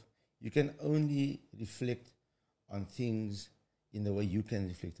sense of you can only reflect on things in the way you can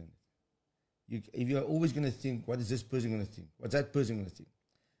reflect on it. If you're always going to think, what is this person going to think? What's that person going to think?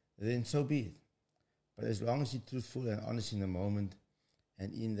 Then so be it. But as long as you're truthful and honest in the moment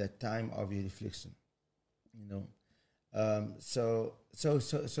and in that time of your reflection, you know, so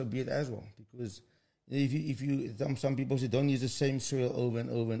be it as well. Because if you some people say don't use the same soil over and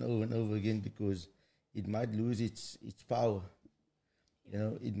over and over and over again because it might lose its power. You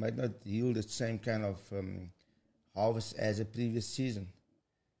know, it might not yield the same kind of harvest as a previous season.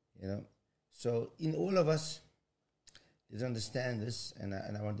 You know, so in all of us, let's understand this, and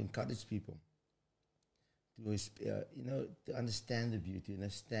I want to encourage people to you know, to understand the beauty,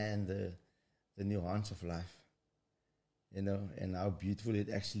 understand the nuance of life. You know, and how beautiful it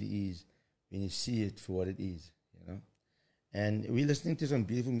actually is when you see it for what it is. You know, and we're listening to some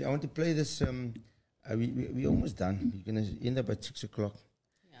beautiful. I want to play this. We're almost done. We're going to end up at 6 o'clock.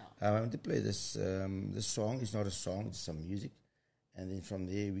 Yeah. I want to play this. This song is not a song, it's some music. And then from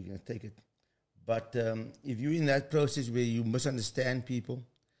there, we're going to take it. But if you're in that process where you misunderstand people,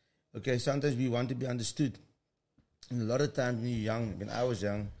 okay, sometimes we want to be understood. And a lot of times when you're young, when I was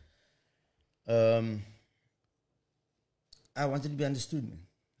young, I wanted to be understood.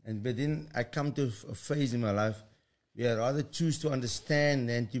 But then I come to a phase in my life where I rather choose to understand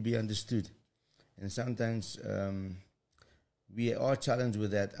than to be understood. And sometimes we are challenged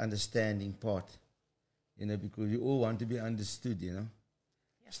with that understanding part, you know, because we all want to be understood, you know.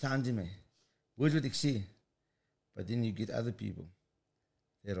 Stand in me. Words what I say. But then you get other people.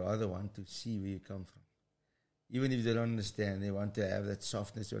 They rather want to see where you come from. Even if they don't understand, they want to have that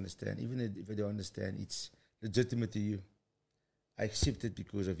softness to understand. Even if they don't understand, it's legitimate to you. I accept it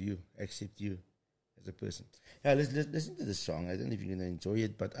because of you. I accept you as a person. Yeah, let's listen to the song. I don't know if you're going to enjoy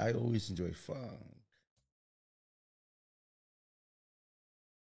it, but I always enjoy funk.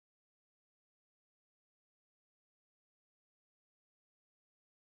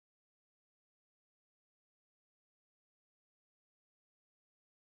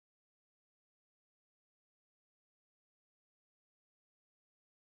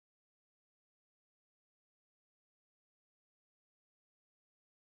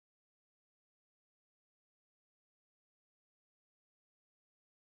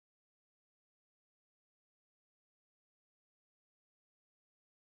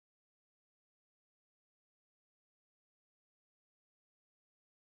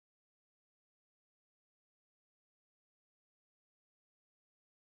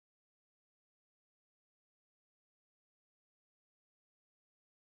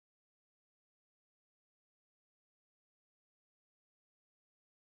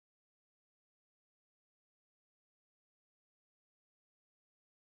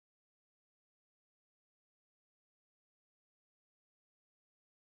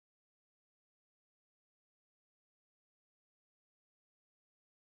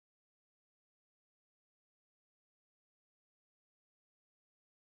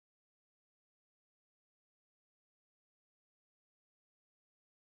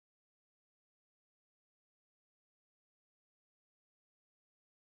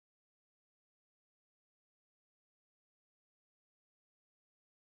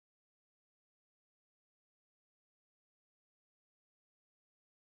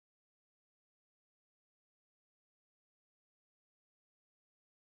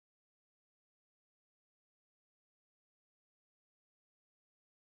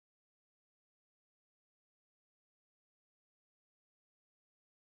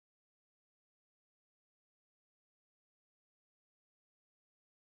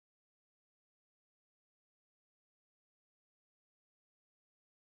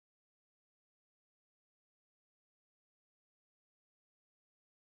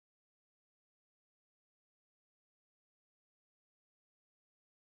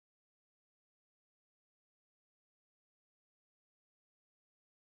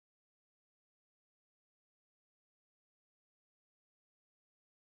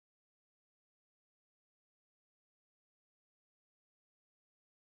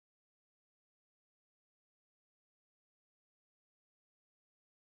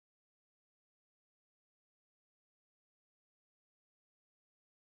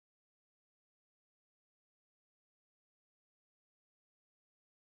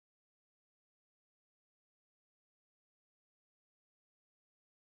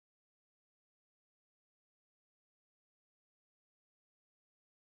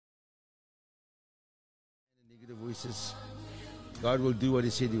 Negative voices, God will do what He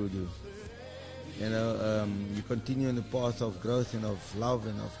said He will do. You know, you continue on the path of growth and of love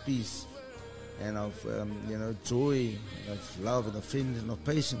and of peace and of joy and of love and of friends and of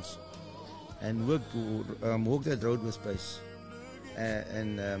patience, and walk that road with pace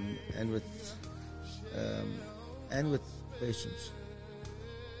and with patience.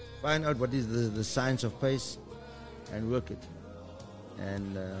 Find out what is the science of pace and work it.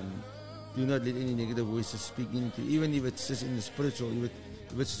 And do not let any negative voices speak into, even if it's just in the spiritual, if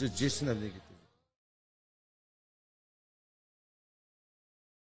it's a suggestion of negative.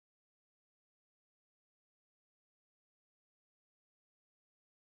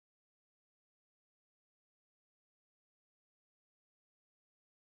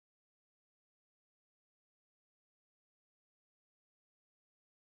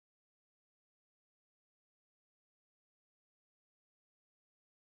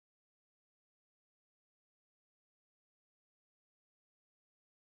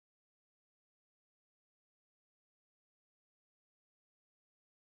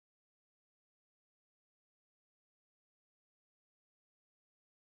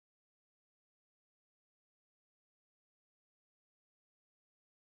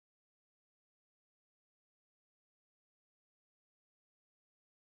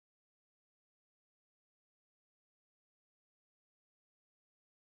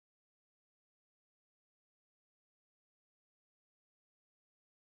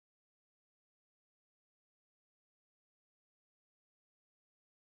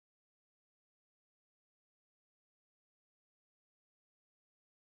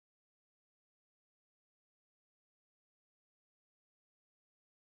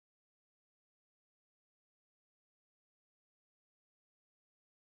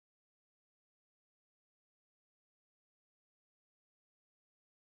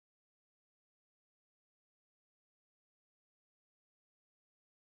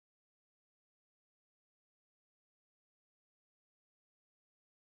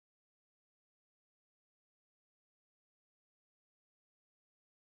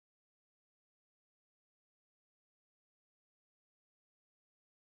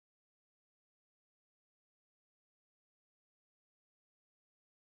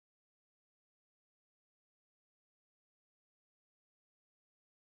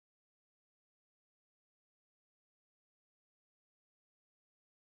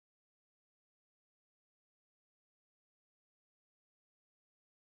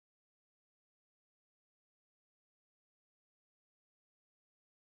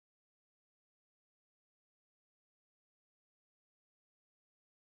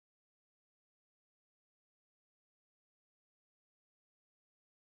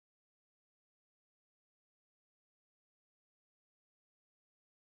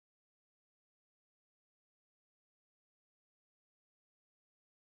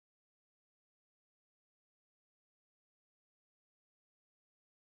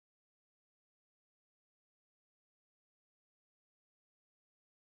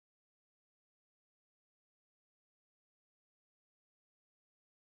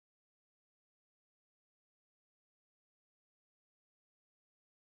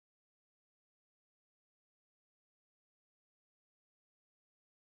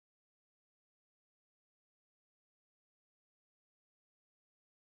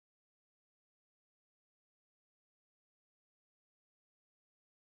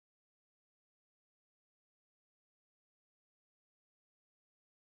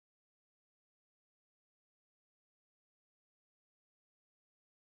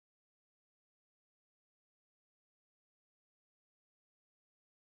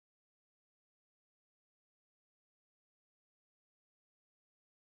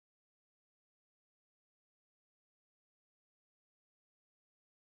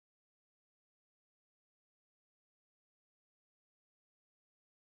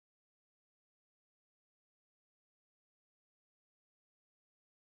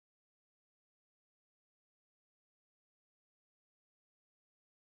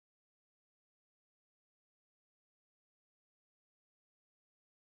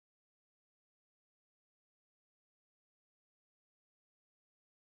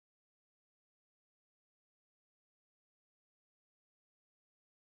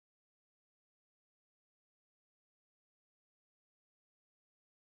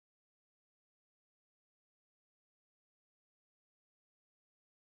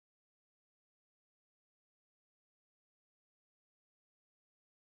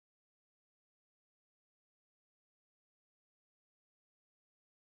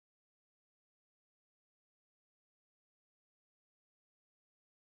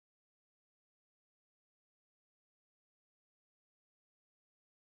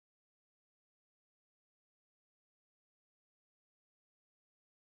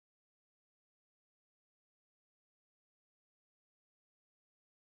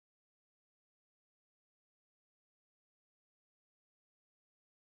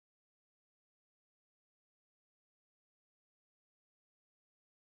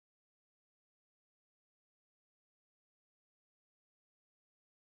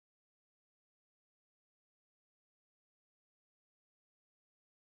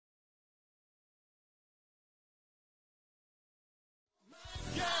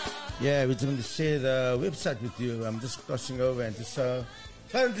 Yeah, we're going to share the website with you. I'm just crossing over and just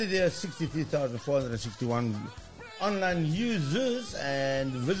currently there are 63,461 online users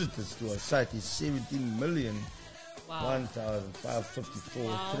and visitors to our site is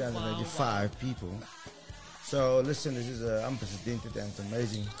 17,001,554,385 people. So listen, this is unprecedented and it's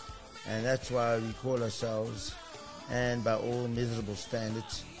amazing, and that's why we call ourselves, and by all measurable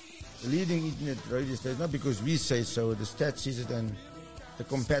standards, the leading internet radio station. Not because we say so, the stats says it, and the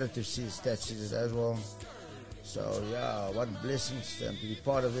comparative stats says it as well. So yeah, what blessings to be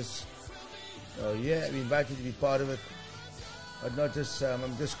part of this. So yeah, we invite you to be part of it, but not just.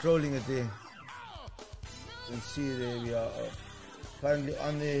 I'm just scrolling it there. You can see there we are currently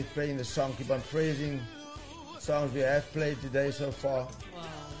on there playing the song. Keep on praising. Songs we have played today so far. Wow.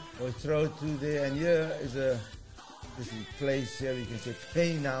 We'll throw it through there, and here is a place here you can say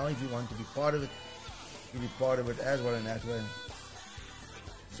pay now if you want to be part of it. You can be part of it as well in that way.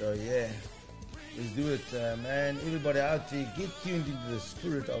 So yeah, let's do it, man. Everybody out there, get tuned into the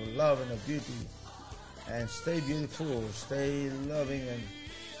spirit of love and of beauty, and stay beautiful, stay loving, and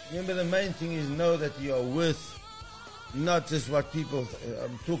remember the main thing is know that you are worth. Not just what people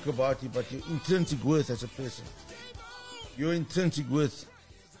talk about you, but your intrinsic worth as a person. Your intrinsic worth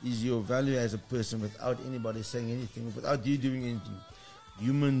is your value as a person without anybody saying anything, without you doing anything.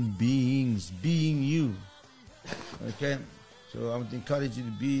 Human beings, being you. Okay? So I would encourage you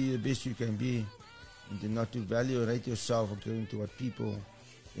to be the best you can be, and to not to value or rate yourself according to what people,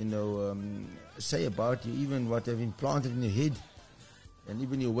 say about you, even what they've implanted in your head, and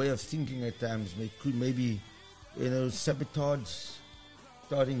even your way of thinking at times could maybe sabotage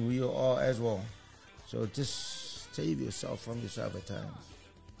starting who you are as well. So just save yourself from yourself at times.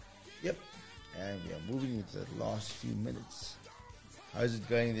 Yep. And we are moving into the last few minutes. How's it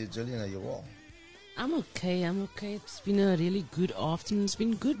going there, Gillian? Are you well? I'm okay. It's been a really good afternoon. It's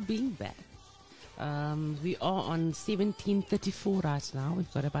been good being back. We are on 17:34 right now.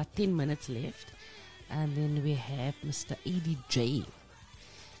 We've got about 10 minutes left. And then we have Mr. ADJ.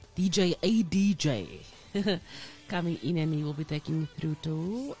 DJ ADJ. Coming in, and he will be taking through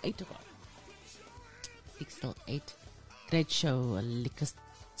to 8 o'clock. 6 till 8. Great show, lekker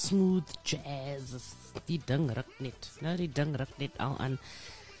smooth jazz. Die ding ruk net. Nou, die ding ruk net al aan.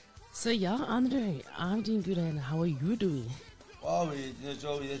 So yeah, Andre, I'm doing good, and how are you doing? Well,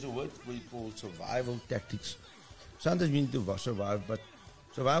 there's a word we call survival tactics. Sometimes we need to survive, but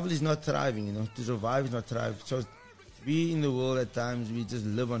survival is not thriving, To survive is not thrive. So we in the world at times, we just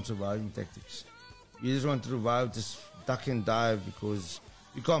live on surviving tactics. You just want to survive, just duck and dive, because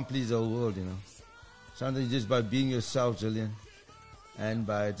you can't please the whole world, Sometimes just by being yourself, Gillian, and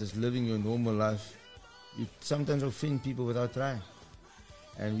by just living your normal life, you sometimes offend people without trying.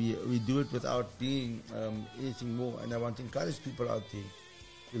 And we do it without being anything more. And I want to encourage people out there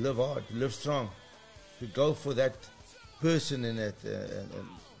to live hard, to live strong, to go for that person and that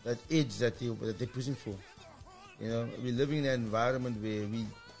edge that they're pushing for. We're living in an environment where we're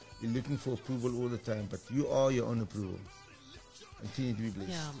looking for approval all the time, but you are your own approval. Continue to be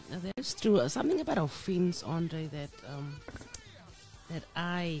blessed. Yeah, that's true. Something about offense, Andre, that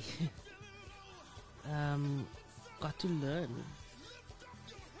I got to learn.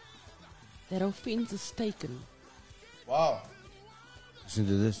 That offense is taken. Wow. Listen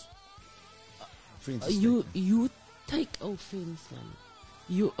to this. You take offense, man.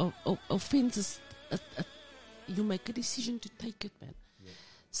 Offense is you make a decision to take it, man. Yeah.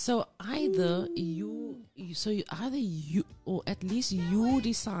 So either you, or at least you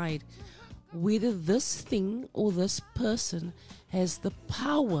decide whether this thing or this person has the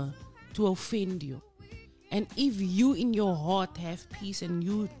power to offend you. And if you in your heart have peace, and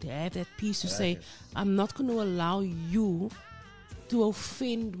you have that peace to say, I'm not going to allow you to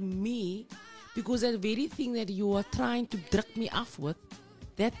offend me, because that very thing that you are trying to drag me off with,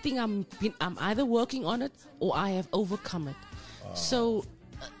 that thing I'm either working on it or I have overcome it. So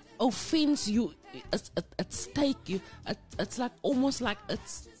offense, it's take it's like almost like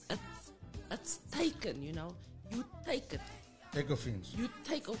it's taken, You take it. Take offense. You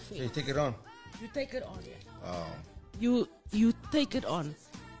take offense. You take it on. You take it on, yeah. Oh. You take it on.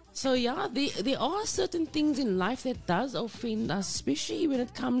 So yeah, there are certain things in life that does offend us, especially when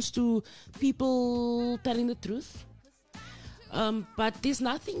it comes to people telling the truth. But there's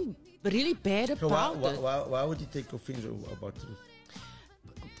nothing really bad about it. Why would you take offense about truth?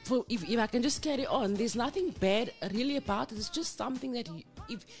 If I can just carry on, there's nothing bad really about it. It's just something that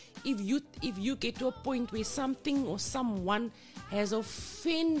if you get to a point where something or someone has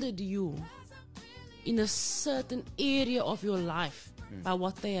offended you in a certain area of your life by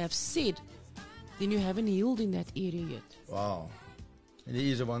what they have said, then you haven't healed in that area yet. Wow. And there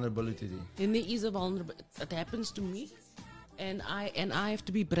is a vulnerability there. Then there is a vulnerability. It happens to me, and I have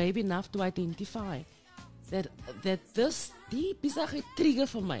to be brave enough to identify that this deep is a trigger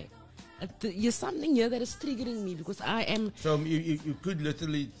for me. There's something here that is triggering me because I am. So you could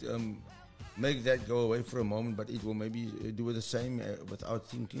literally make that go away for a moment, but it will maybe do the same without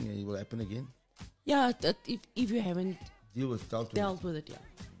thinking, and it will happen again. Yeah, if you haven't dealt with it, yeah.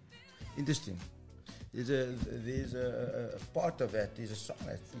 Interesting. There's a part of that. There's a song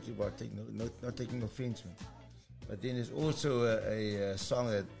I think about not taking offense, man. But then there's also a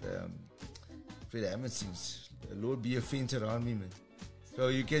song that Fred Hammond sings. Lord, be a fence around me, man. So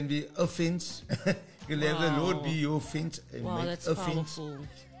you can be a fence. You can have the Lord be your fence and make that's a fence. powerful.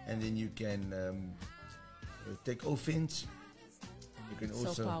 And then you can take offense. You can So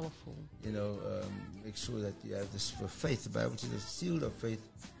also, powerful. make sure that you have this for faith. The Bible says the shield of faith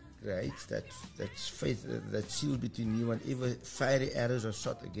creates that faith, that shield between you and whenever fiery arrows are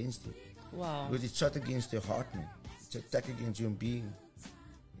shot against you. Wow. Because it's shot against your heart, man. It's an attack against your being,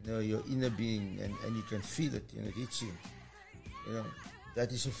 your inner being, and you can feel it, it hits you.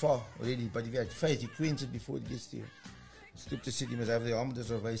 That is so far already, but if you have faith, you quench it before it gets to you. Scripture said you must have the helmet of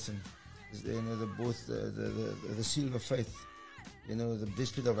salvation, the shield of faith, the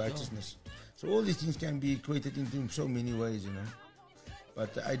breastplate of righteousness. So all these things can be equated into so many ways,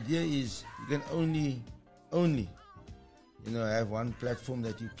 But the idea is you can only, have one platform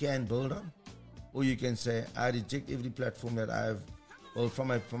that you can build on, or you can say, I reject every platform that I have built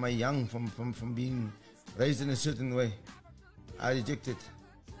from my young, from being raised in a certain way. I reject it,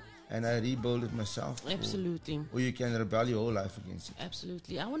 and I rebuild it myself. Absolutely. Or you can rebel your whole life against it.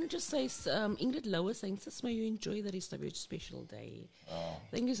 Absolutely. I want to just say, Ingrid Lower saying, sis, may you enjoy the rest of your special day. Oh.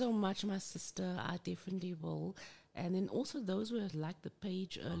 Thank you so much, my sister. I definitely will. And then also those who have liked the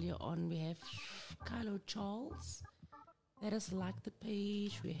page earlier on, we have Kylo Charles that has liked the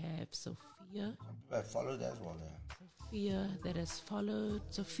page. We have Sophia. I followed as well. Yeah. Sophia that has followed.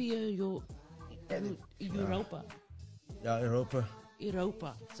 Sophia, Europa. Yeah,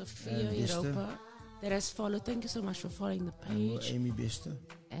 Europa. Sophia Europa that has followed. Thank you so much for following the page. And Amy Bester.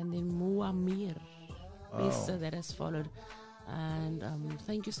 And then Muamir Bester that has followed. And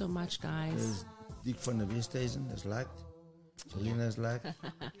thank you so much, guys. There's Dick van der Westhuizen has liked. Selena has liked.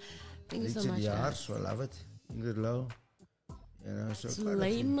 Thank you so much, guys. So I love it. Ingrid Low. So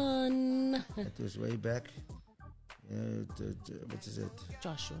Suleiman. It was way back. What is it?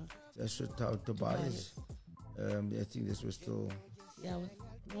 Joshua Tobias. I think this was still. Yeah, with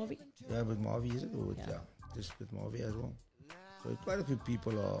Marvi. Yeah, with Marvi, is it? Or just with Marvi as well. So quite a few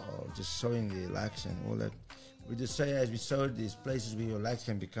people are just showing their likes and all that. We just say as we show these places where your likes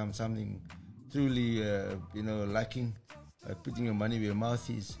can become something truly, lacking, putting your money where your mouth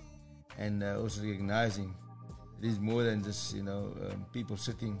is, and also recognizing it is more than just people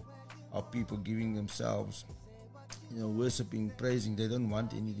sitting or people giving themselves, worshiping, praising. They don't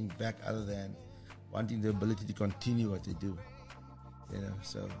want anything back other than wanting the ability to continue what they do.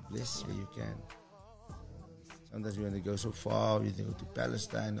 So bless where you can. Sometimes we want to go so far, we go to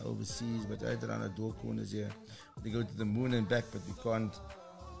Palestine, overseas, but right around the door corners here. We go to the moon and back, but we can't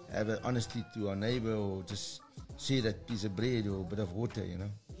have an honesty to our neighbor or just share that piece of bread or a bit of water,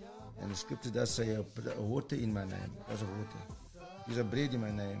 And the scripture does say, put a water in my name, because of water. Piece of bread in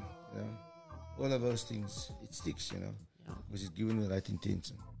my name, All of those things, it sticks, because it's given with the right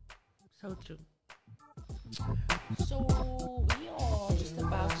intention. So true. So we are just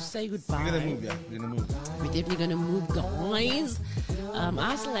about to say goodbye. We're gonna move. We're definitely gonna move, guys.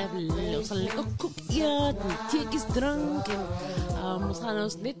 I still have a little cook here, tea is drunk, and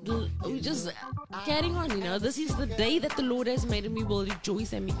we just carrying on. This is the day that the Lord has made, and we will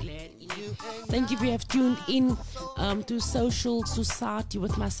rejoice and be glad in it. Thank you if you have tuned in to Social Society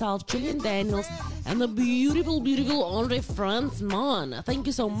with myself, Gillian Daniels, and the beautiful Andre Fransman. Thank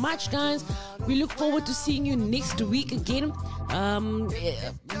you so much, guys. We look forward to seeing you next week again.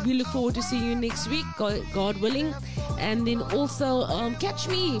 We look forward to seeing you next week, God willing. And then also catch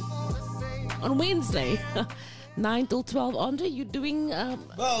me on Wednesday, 9 till 12. Andre, you doing...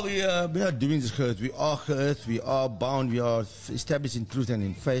 Well, we are doing this earth. We are earth. We are bound. We are established in truth and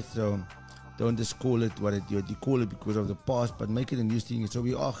in faith. So don't just call it what you call it because of the past, but make it a new thing. So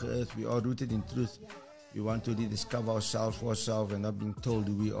we are earth. We are rooted in truth. We want to rediscover ourselves for ourselves and not being told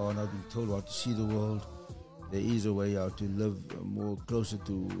who we are, not being told how to see the world. There is a way out to live more closer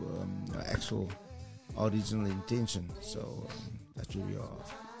to our actual original intention. So that's where we are.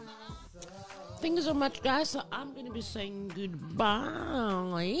 Thank you so much, guys. So I'm going to be saying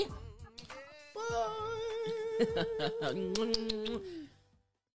goodbye. Bye.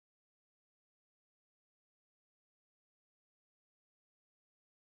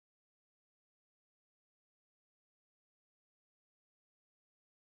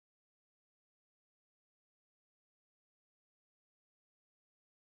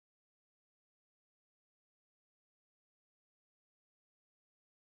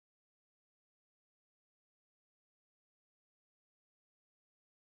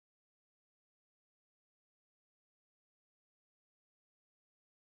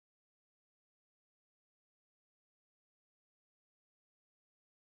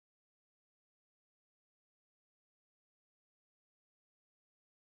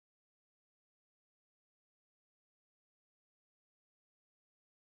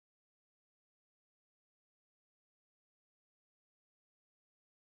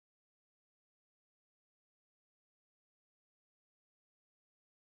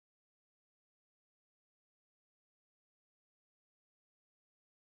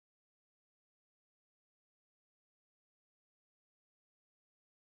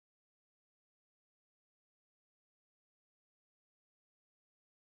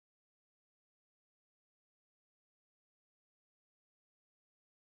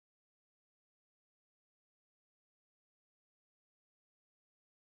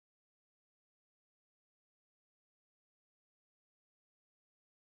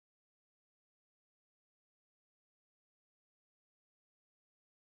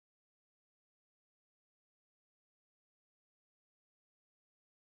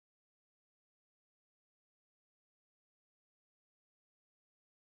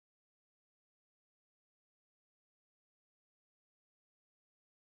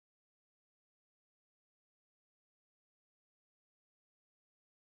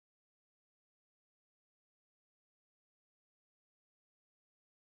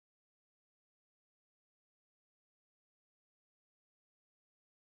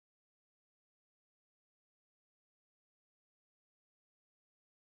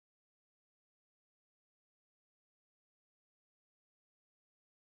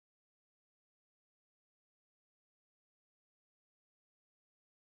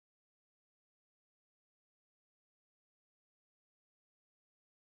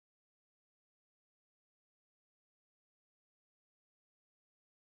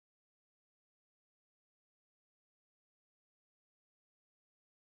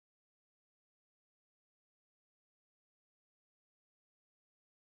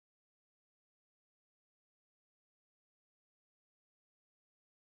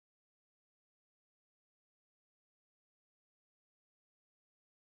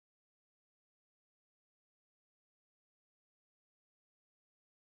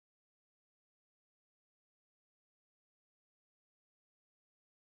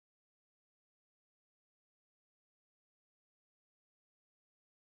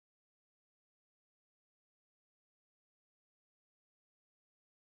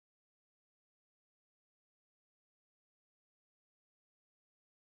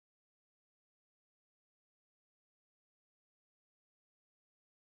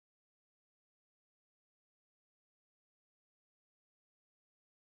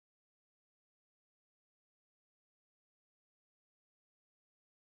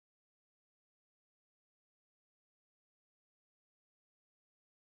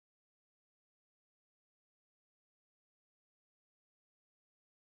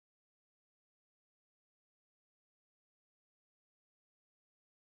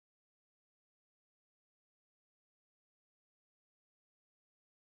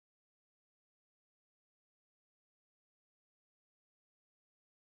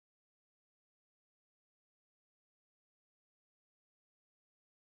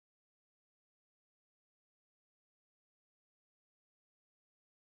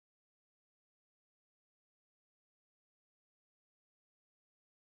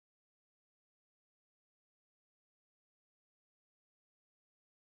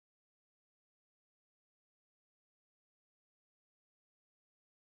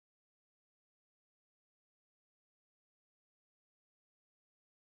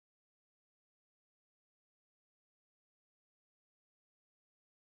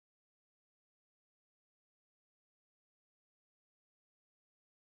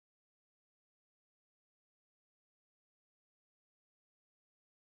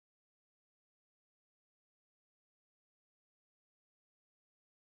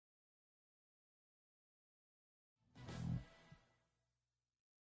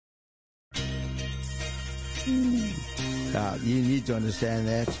 Now, you need to understand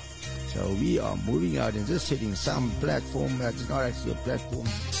that. So we are moving out and just hitting some platform that's not actually a platform.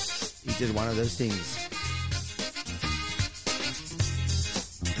 It's just one of those things.